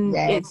 And then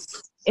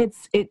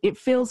it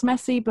feels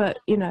messy, but,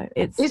 you know,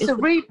 it's a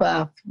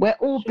rebirth. We're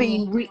all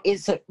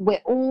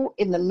we're all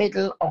in the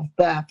middle of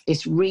birth.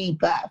 It's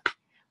rebirth.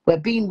 We're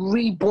being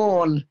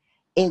reborn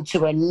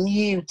into a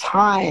new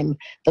time,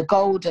 the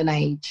golden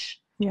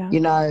age. You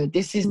know,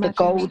 this is the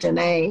golden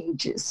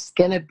age. It's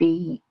gonna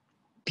be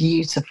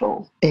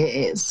beautiful. It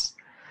is.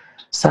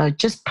 So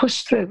just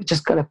push through. We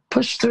just gotta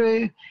push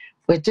through.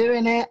 We're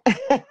doing it.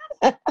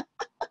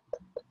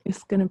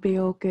 It's gonna be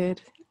all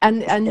good.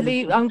 And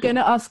Lee, I'm going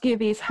to ask you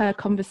these her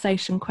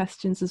conversation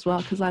questions as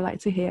well, because I like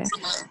to hear.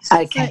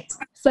 Okay.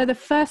 So the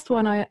first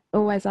one I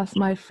always ask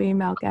my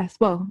female guests.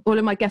 Well, all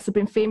of my guests have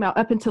been female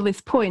up until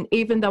this point,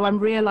 even though I'm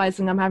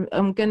realizing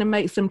I'm going to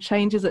make some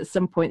changes at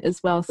some point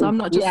as well. So I'm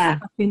not just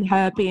stuck in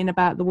her being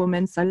about the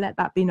woman. So let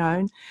that be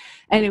known.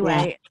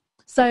 Anyway,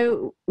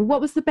 so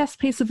what was the best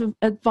piece of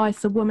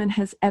advice a woman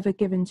has ever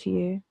given to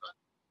you?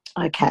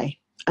 Okay.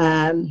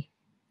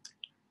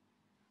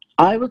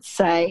 I would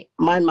say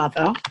my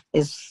mother.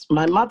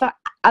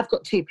 I've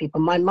got two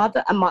people, my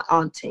mother and my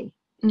auntie.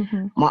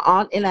 Mm-hmm. My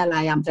aunt in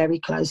LA, I'm very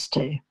close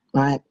to,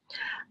 right?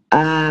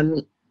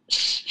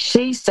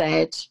 She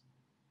said,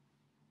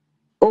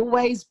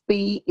 always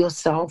be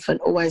yourself and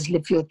always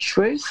live your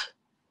truth.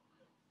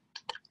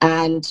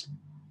 And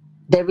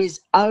there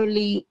is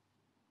only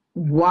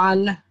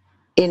one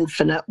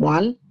infinite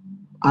one,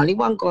 only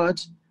one God.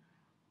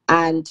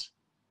 And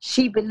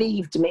she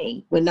believed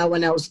me when no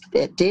one else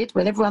did.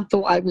 When everyone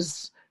thought I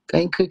was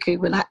going cuckoo,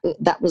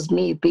 that was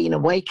me being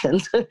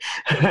awakened.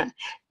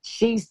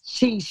 she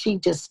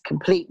just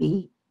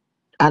completely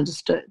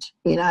understood,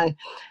 you know.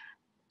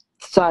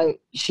 So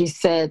she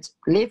said,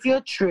 live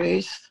your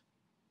truth,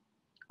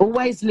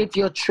 always live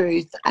your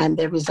truth, and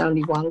there is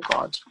only one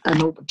God.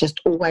 And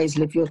just always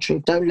live your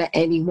truth. Don't let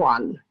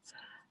anyone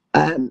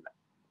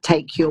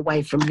take you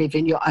away from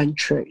living your own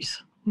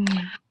truth.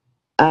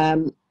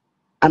 Mm.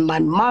 And my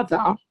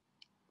mother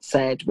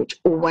said, which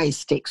always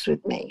sticks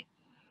with me,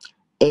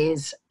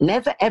 is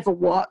never ever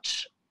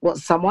watch what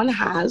someone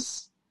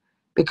has,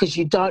 because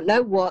you don't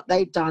know what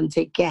they've done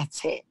to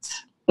get it.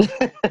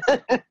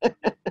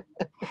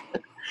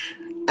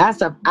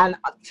 And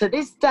to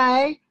this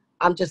day,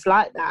 I'm just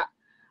like that.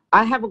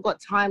 I haven't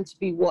got time to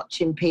be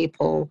watching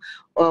people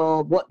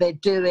or what they're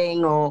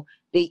doing or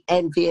be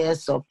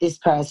envious of this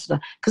person,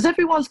 because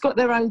everyone's got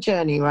their own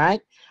journey,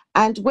 right?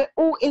 And we're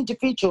all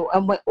individual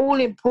and we're all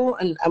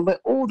important and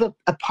we're all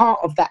a part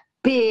of that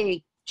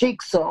big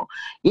jigsaw,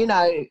 you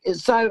know.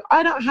 So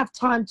I don't have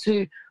time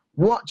to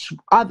watch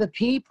other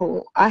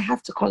people. I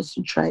have to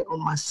concentrate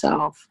on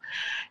myself,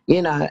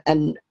 you know,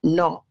 and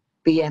not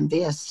be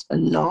envious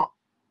and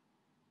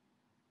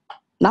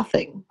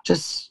nothing.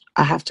 Just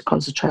I have to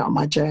concentrate on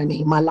my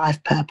journey, my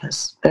life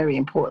purpose. Very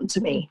important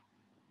to me.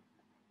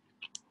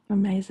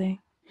 Amazing.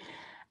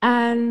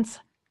 And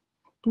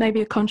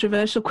maybe a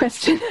controversial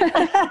question.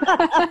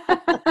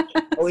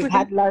 We've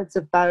had loads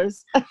of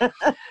those.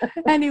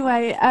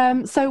 Anyway,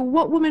 so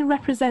what woman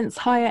represents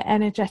higher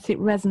energetic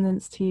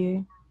resonance to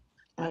you?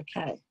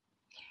 Okay,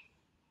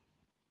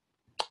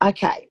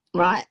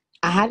 right.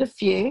 I had a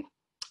few.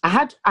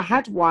 I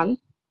had one,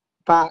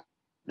 but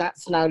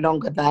that's no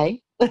longer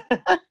they.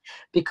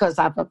 Because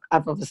I've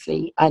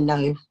obviously, I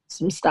know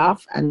some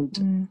stuff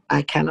and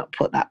I cannot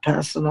put that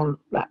person on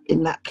that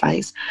in that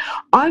place.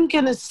 I'm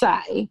going to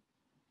say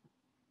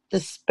the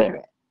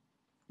spirit.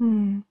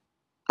 I'm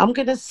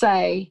going to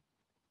say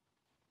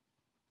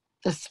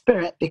the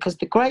spirit, because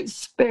the great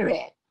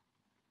spirit,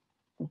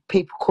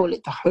 people call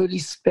it the Holy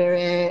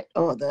Spirit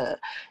or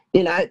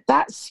you know,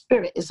 that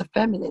spirit is a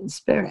feminine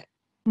spirit.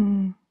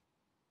 And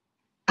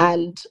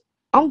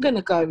I'm going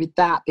to go with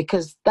that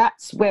because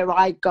that's where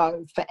I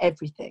go for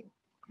everything.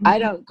 I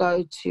don't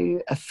go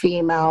to a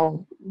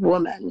female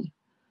woman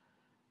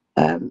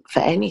for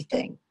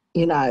anything,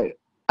 you know.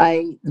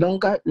 I long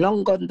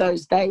gone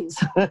those days.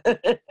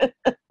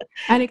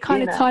 And it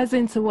kind of ties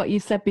into what you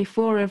said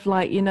before of,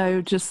 like, you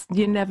know, just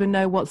you never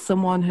know what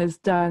someone has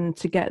done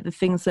to get the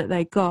things that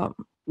they got.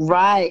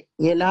 Right,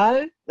 you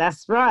know,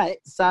 that's right.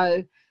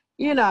 So,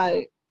 you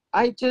know,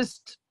 I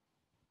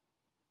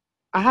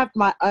have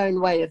my own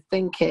way of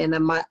thinking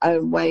and my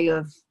own way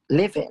of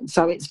living.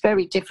 So it's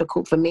very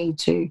difficult for me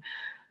to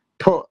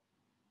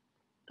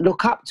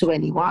look up to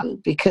anyone,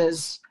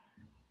 because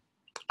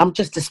I'm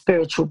just a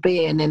spiritual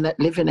being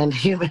living in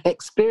human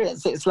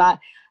experience. It's like,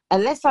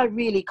 unless I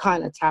really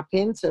kind of tap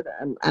into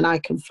them and I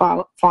can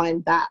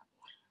find that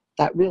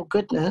real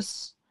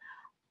goodness,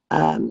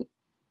 then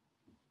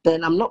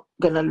I'm not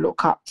going to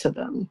look up to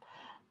them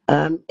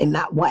in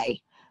that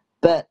way.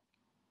 But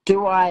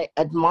do I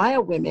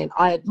admire women?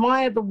 I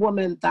admire the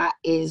woman that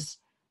is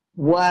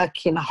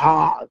working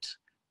hard,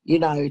 you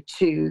know,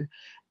 to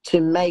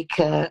make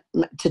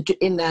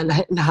in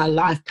her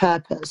life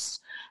purpose,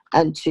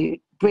 and to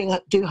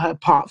do her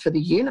part for the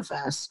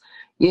universe.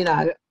 You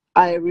know,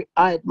 I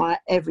admire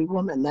every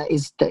woman that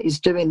is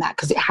doing that,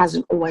 because it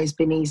hasn't always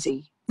been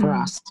easy for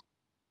us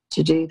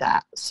to do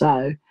that.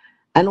 So,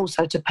 and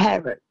also to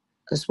parent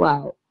as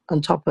well,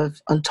 on top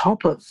of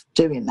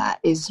doing that,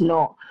 is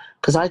not,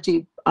 because I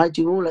do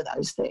all of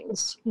those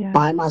things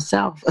by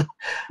myself.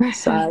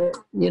 So,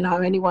 you know,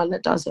 anyone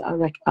that does it,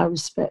 I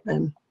respect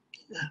them.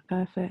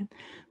 Perfect.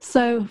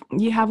 So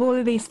you have all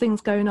of these things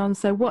going on.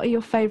 So what are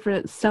your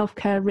favorite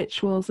self-care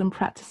rituals and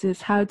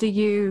practices? How do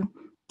you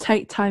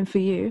take time for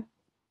you?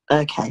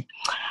 Okay.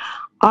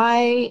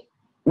 I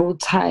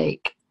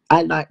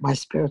like my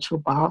spiritual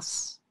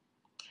baths.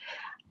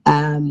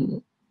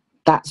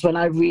 That's when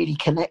I really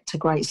connect to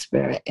Great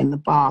Spirit, in the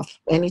bath.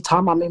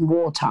 Anytime I'm in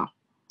water,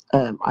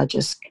 I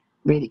just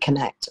really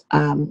connect.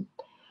 And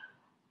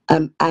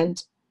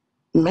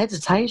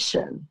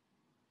meditation,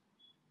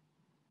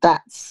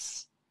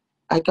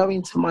 I go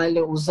into my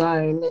little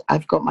zone.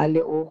 I've got my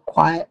little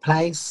quiet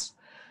place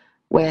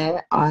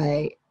where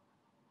I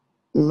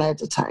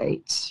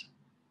meditate.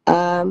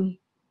 When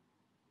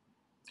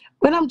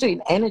I'm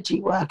doing energy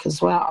work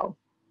as well,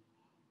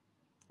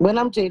 when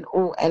I'm doing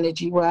all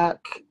energy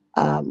work,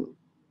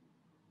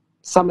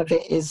 some of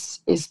it is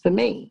for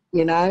me,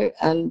 you know,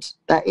 and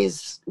that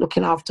is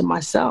looking after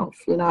myself.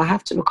 You know, I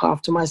have to look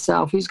after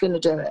myself. Who's going to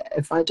do it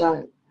if I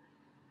don't?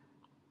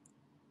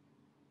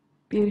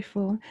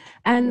 Beautiful.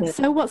 And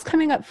so what's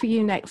coming up for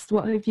you next?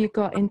 What have you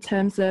got in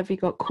terms of, you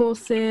got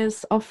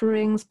courses,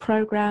 offerings,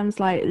 programs?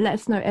 Like, let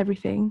us know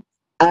everything.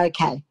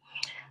 Okay.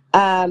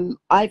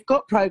 I've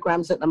got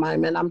programs at the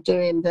moment. I'm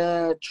doing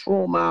the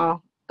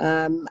trauma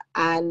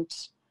and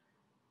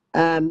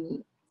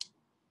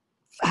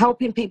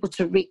helping people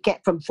to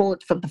get from the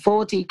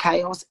 4D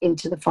chaos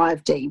into the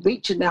 5D,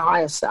 reaching their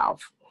higher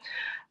self.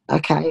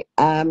 Okay.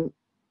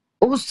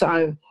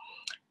 Also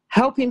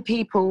helping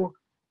people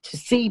to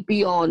see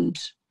beyond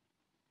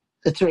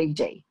the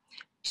 3D,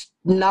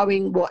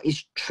 knowing what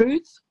is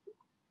truth,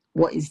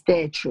 what is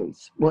their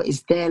truth, what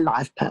is their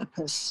life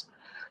purpose.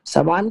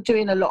 So I'm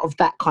doing a lot of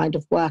that kind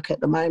of work at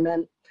the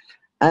moment.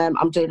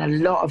 I'm doing a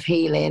lot of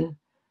healing,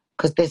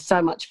 because there's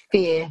so much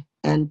fear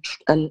and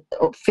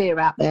fear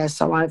out there.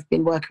 So I've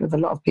been working with a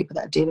lot of people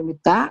that are dealing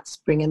with that,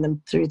 bringing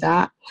them through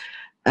that.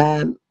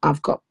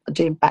 I've got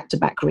doing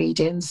back-to-back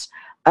readings.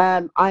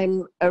 I'm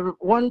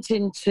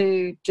wanting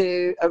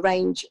to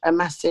arrange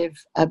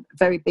a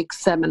very big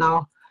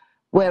seminar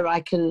where I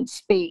can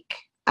speak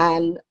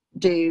and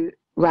do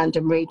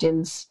random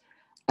readings.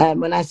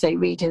 When I say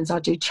readings, I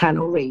do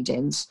channel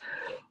readings.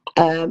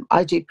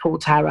 I do pull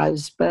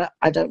tarots, but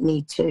I don't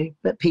need to,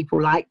 but people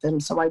like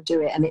them, so I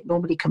do it, and it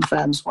normally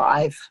confirms what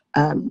I've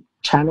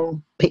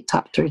picked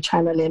up through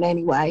channeling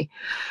anyway.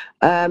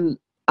 I'm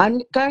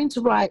going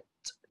to write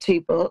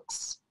 2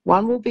 books.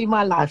 One will be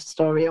my life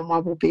story and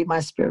one will be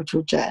my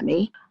spiritual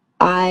journey.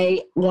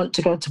 I want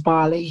to go to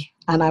Bali,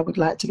 and I would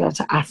like to go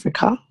to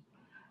Africa.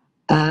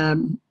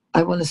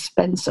 I want to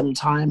spend some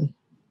time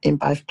in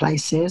both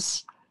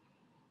places.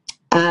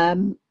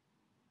 In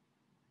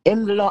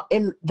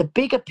the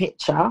bigger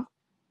picture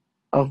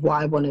of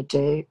what I want to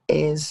do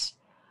is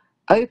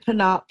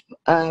open up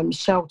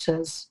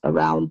shelters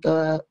around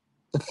the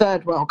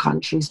third world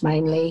countries,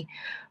 mainly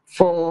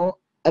for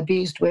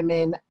abused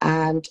women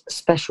and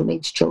special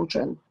needs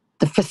children.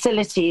 The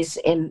facilities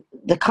in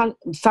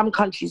some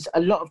countries,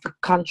 a lot of the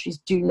countries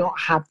do not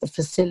have the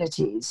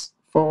facilities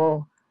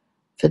for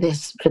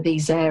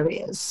these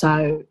areas.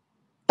 So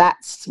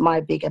that's my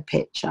bigger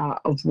picture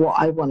of what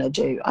I want to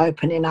do,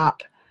 opening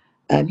up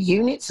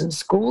units and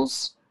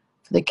schools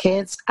for the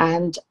kids.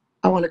 And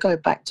I want to go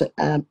back to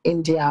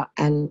India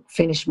and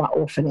finish my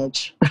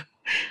orphanage.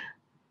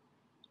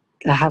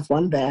 I have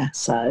one there,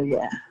 so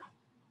yeah.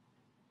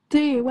 Do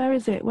you? Where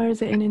is it? Where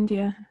is it in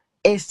India?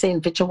 It's in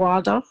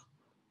Vijayawada,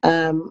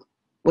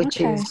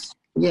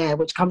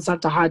 which comes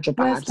under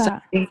Hyderabad. Where's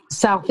that? So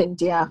South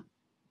India.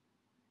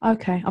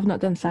 Okay, I've not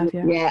done South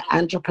yet. Yeah,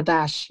 Andhra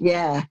Pradesh.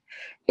 Yeah,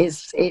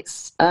 it's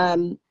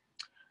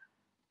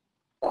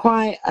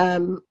quite.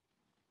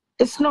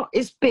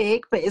 It's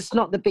big, but it's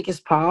not the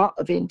biggest part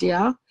of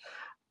India.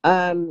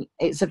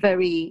 It's a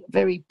very,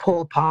 very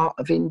poor part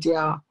of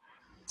India.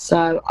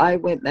 So I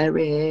went there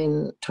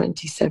in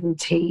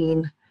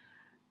 2017,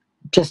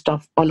 just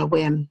on a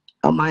whim,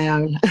 on my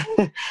own,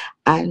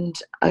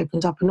 and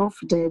opened up an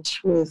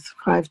orphanage with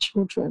 5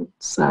 children.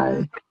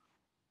 So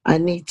I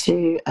need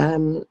to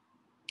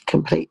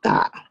complete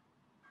that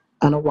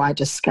on a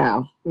wider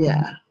scale.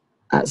 Yeah,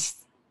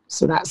 that's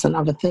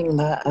another thing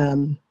that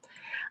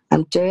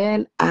I'm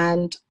doing,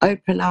 and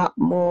open up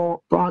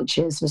more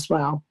branches as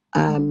well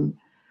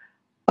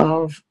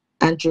of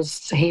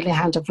Andrew's Healing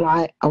Hand of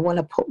Light. I want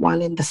to put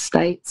one in the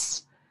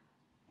States,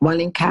 one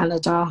in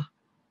Canada,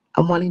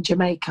 and one in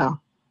Jamaica.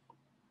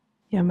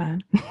 Yeah,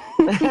 man.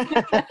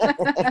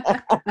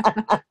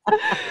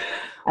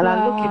 And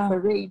I'm looking for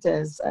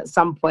readers at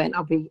some point.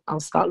 I'll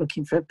start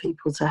looking for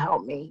people to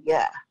help me.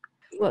 Yeah.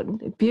 What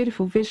a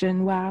beautiful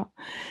vision. Wow.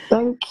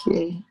 Thank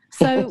you.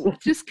 So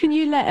just can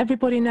you let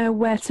everybody know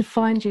where to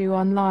find you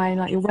online,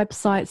 like your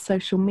website,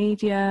 social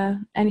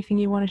media, anything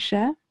you want to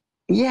share?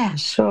 Yeah,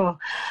 sure.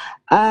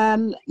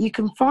 You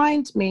can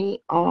find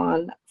me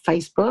on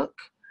Facebook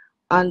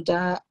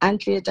under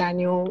Andrea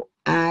Daniel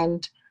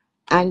and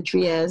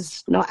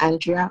Andrea's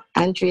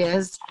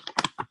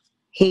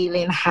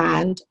Healing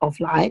Hand of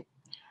Light.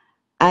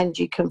 And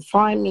you can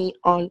find me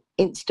on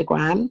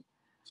Instagram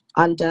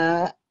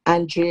under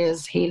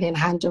Andrea's Healing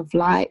Hand of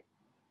Light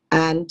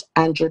and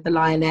Andrea the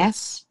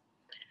Lioness.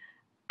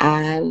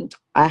 And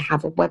I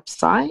have a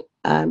website.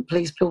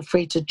 Please feel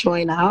free to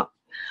join up.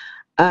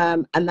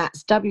 And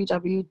that's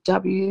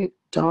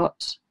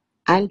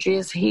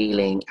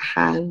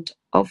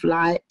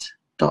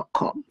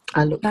www.andreashealinghandoflight.com.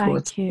 I look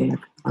forward to seeing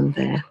everyone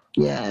there.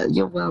 Yeah,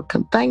 you're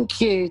welcome.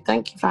 Thank you.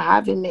 Thank you for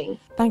having me.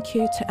 Thank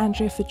you to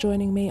Andrea for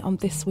joining me on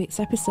this week's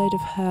episode of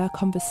Her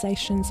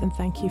Conversations, and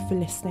thank you for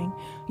listening.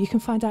 You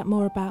can find out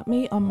more about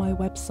me on my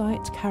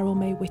website,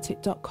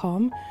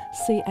 carolmaywhittick.com,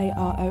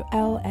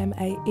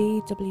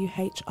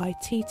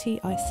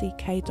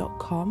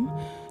 carolmaywhittick.com.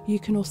 You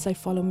can also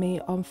follow me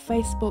on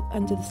Facebook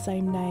under the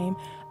same name,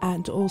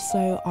 and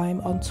also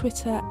I'm on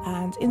Twitter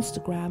and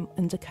Instagram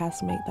under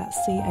Casmic, that's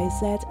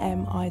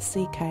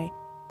CAZMICK.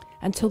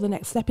 Until the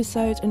next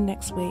episode and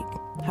next week,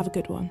 have a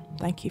good one.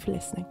 Thank you for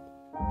listening.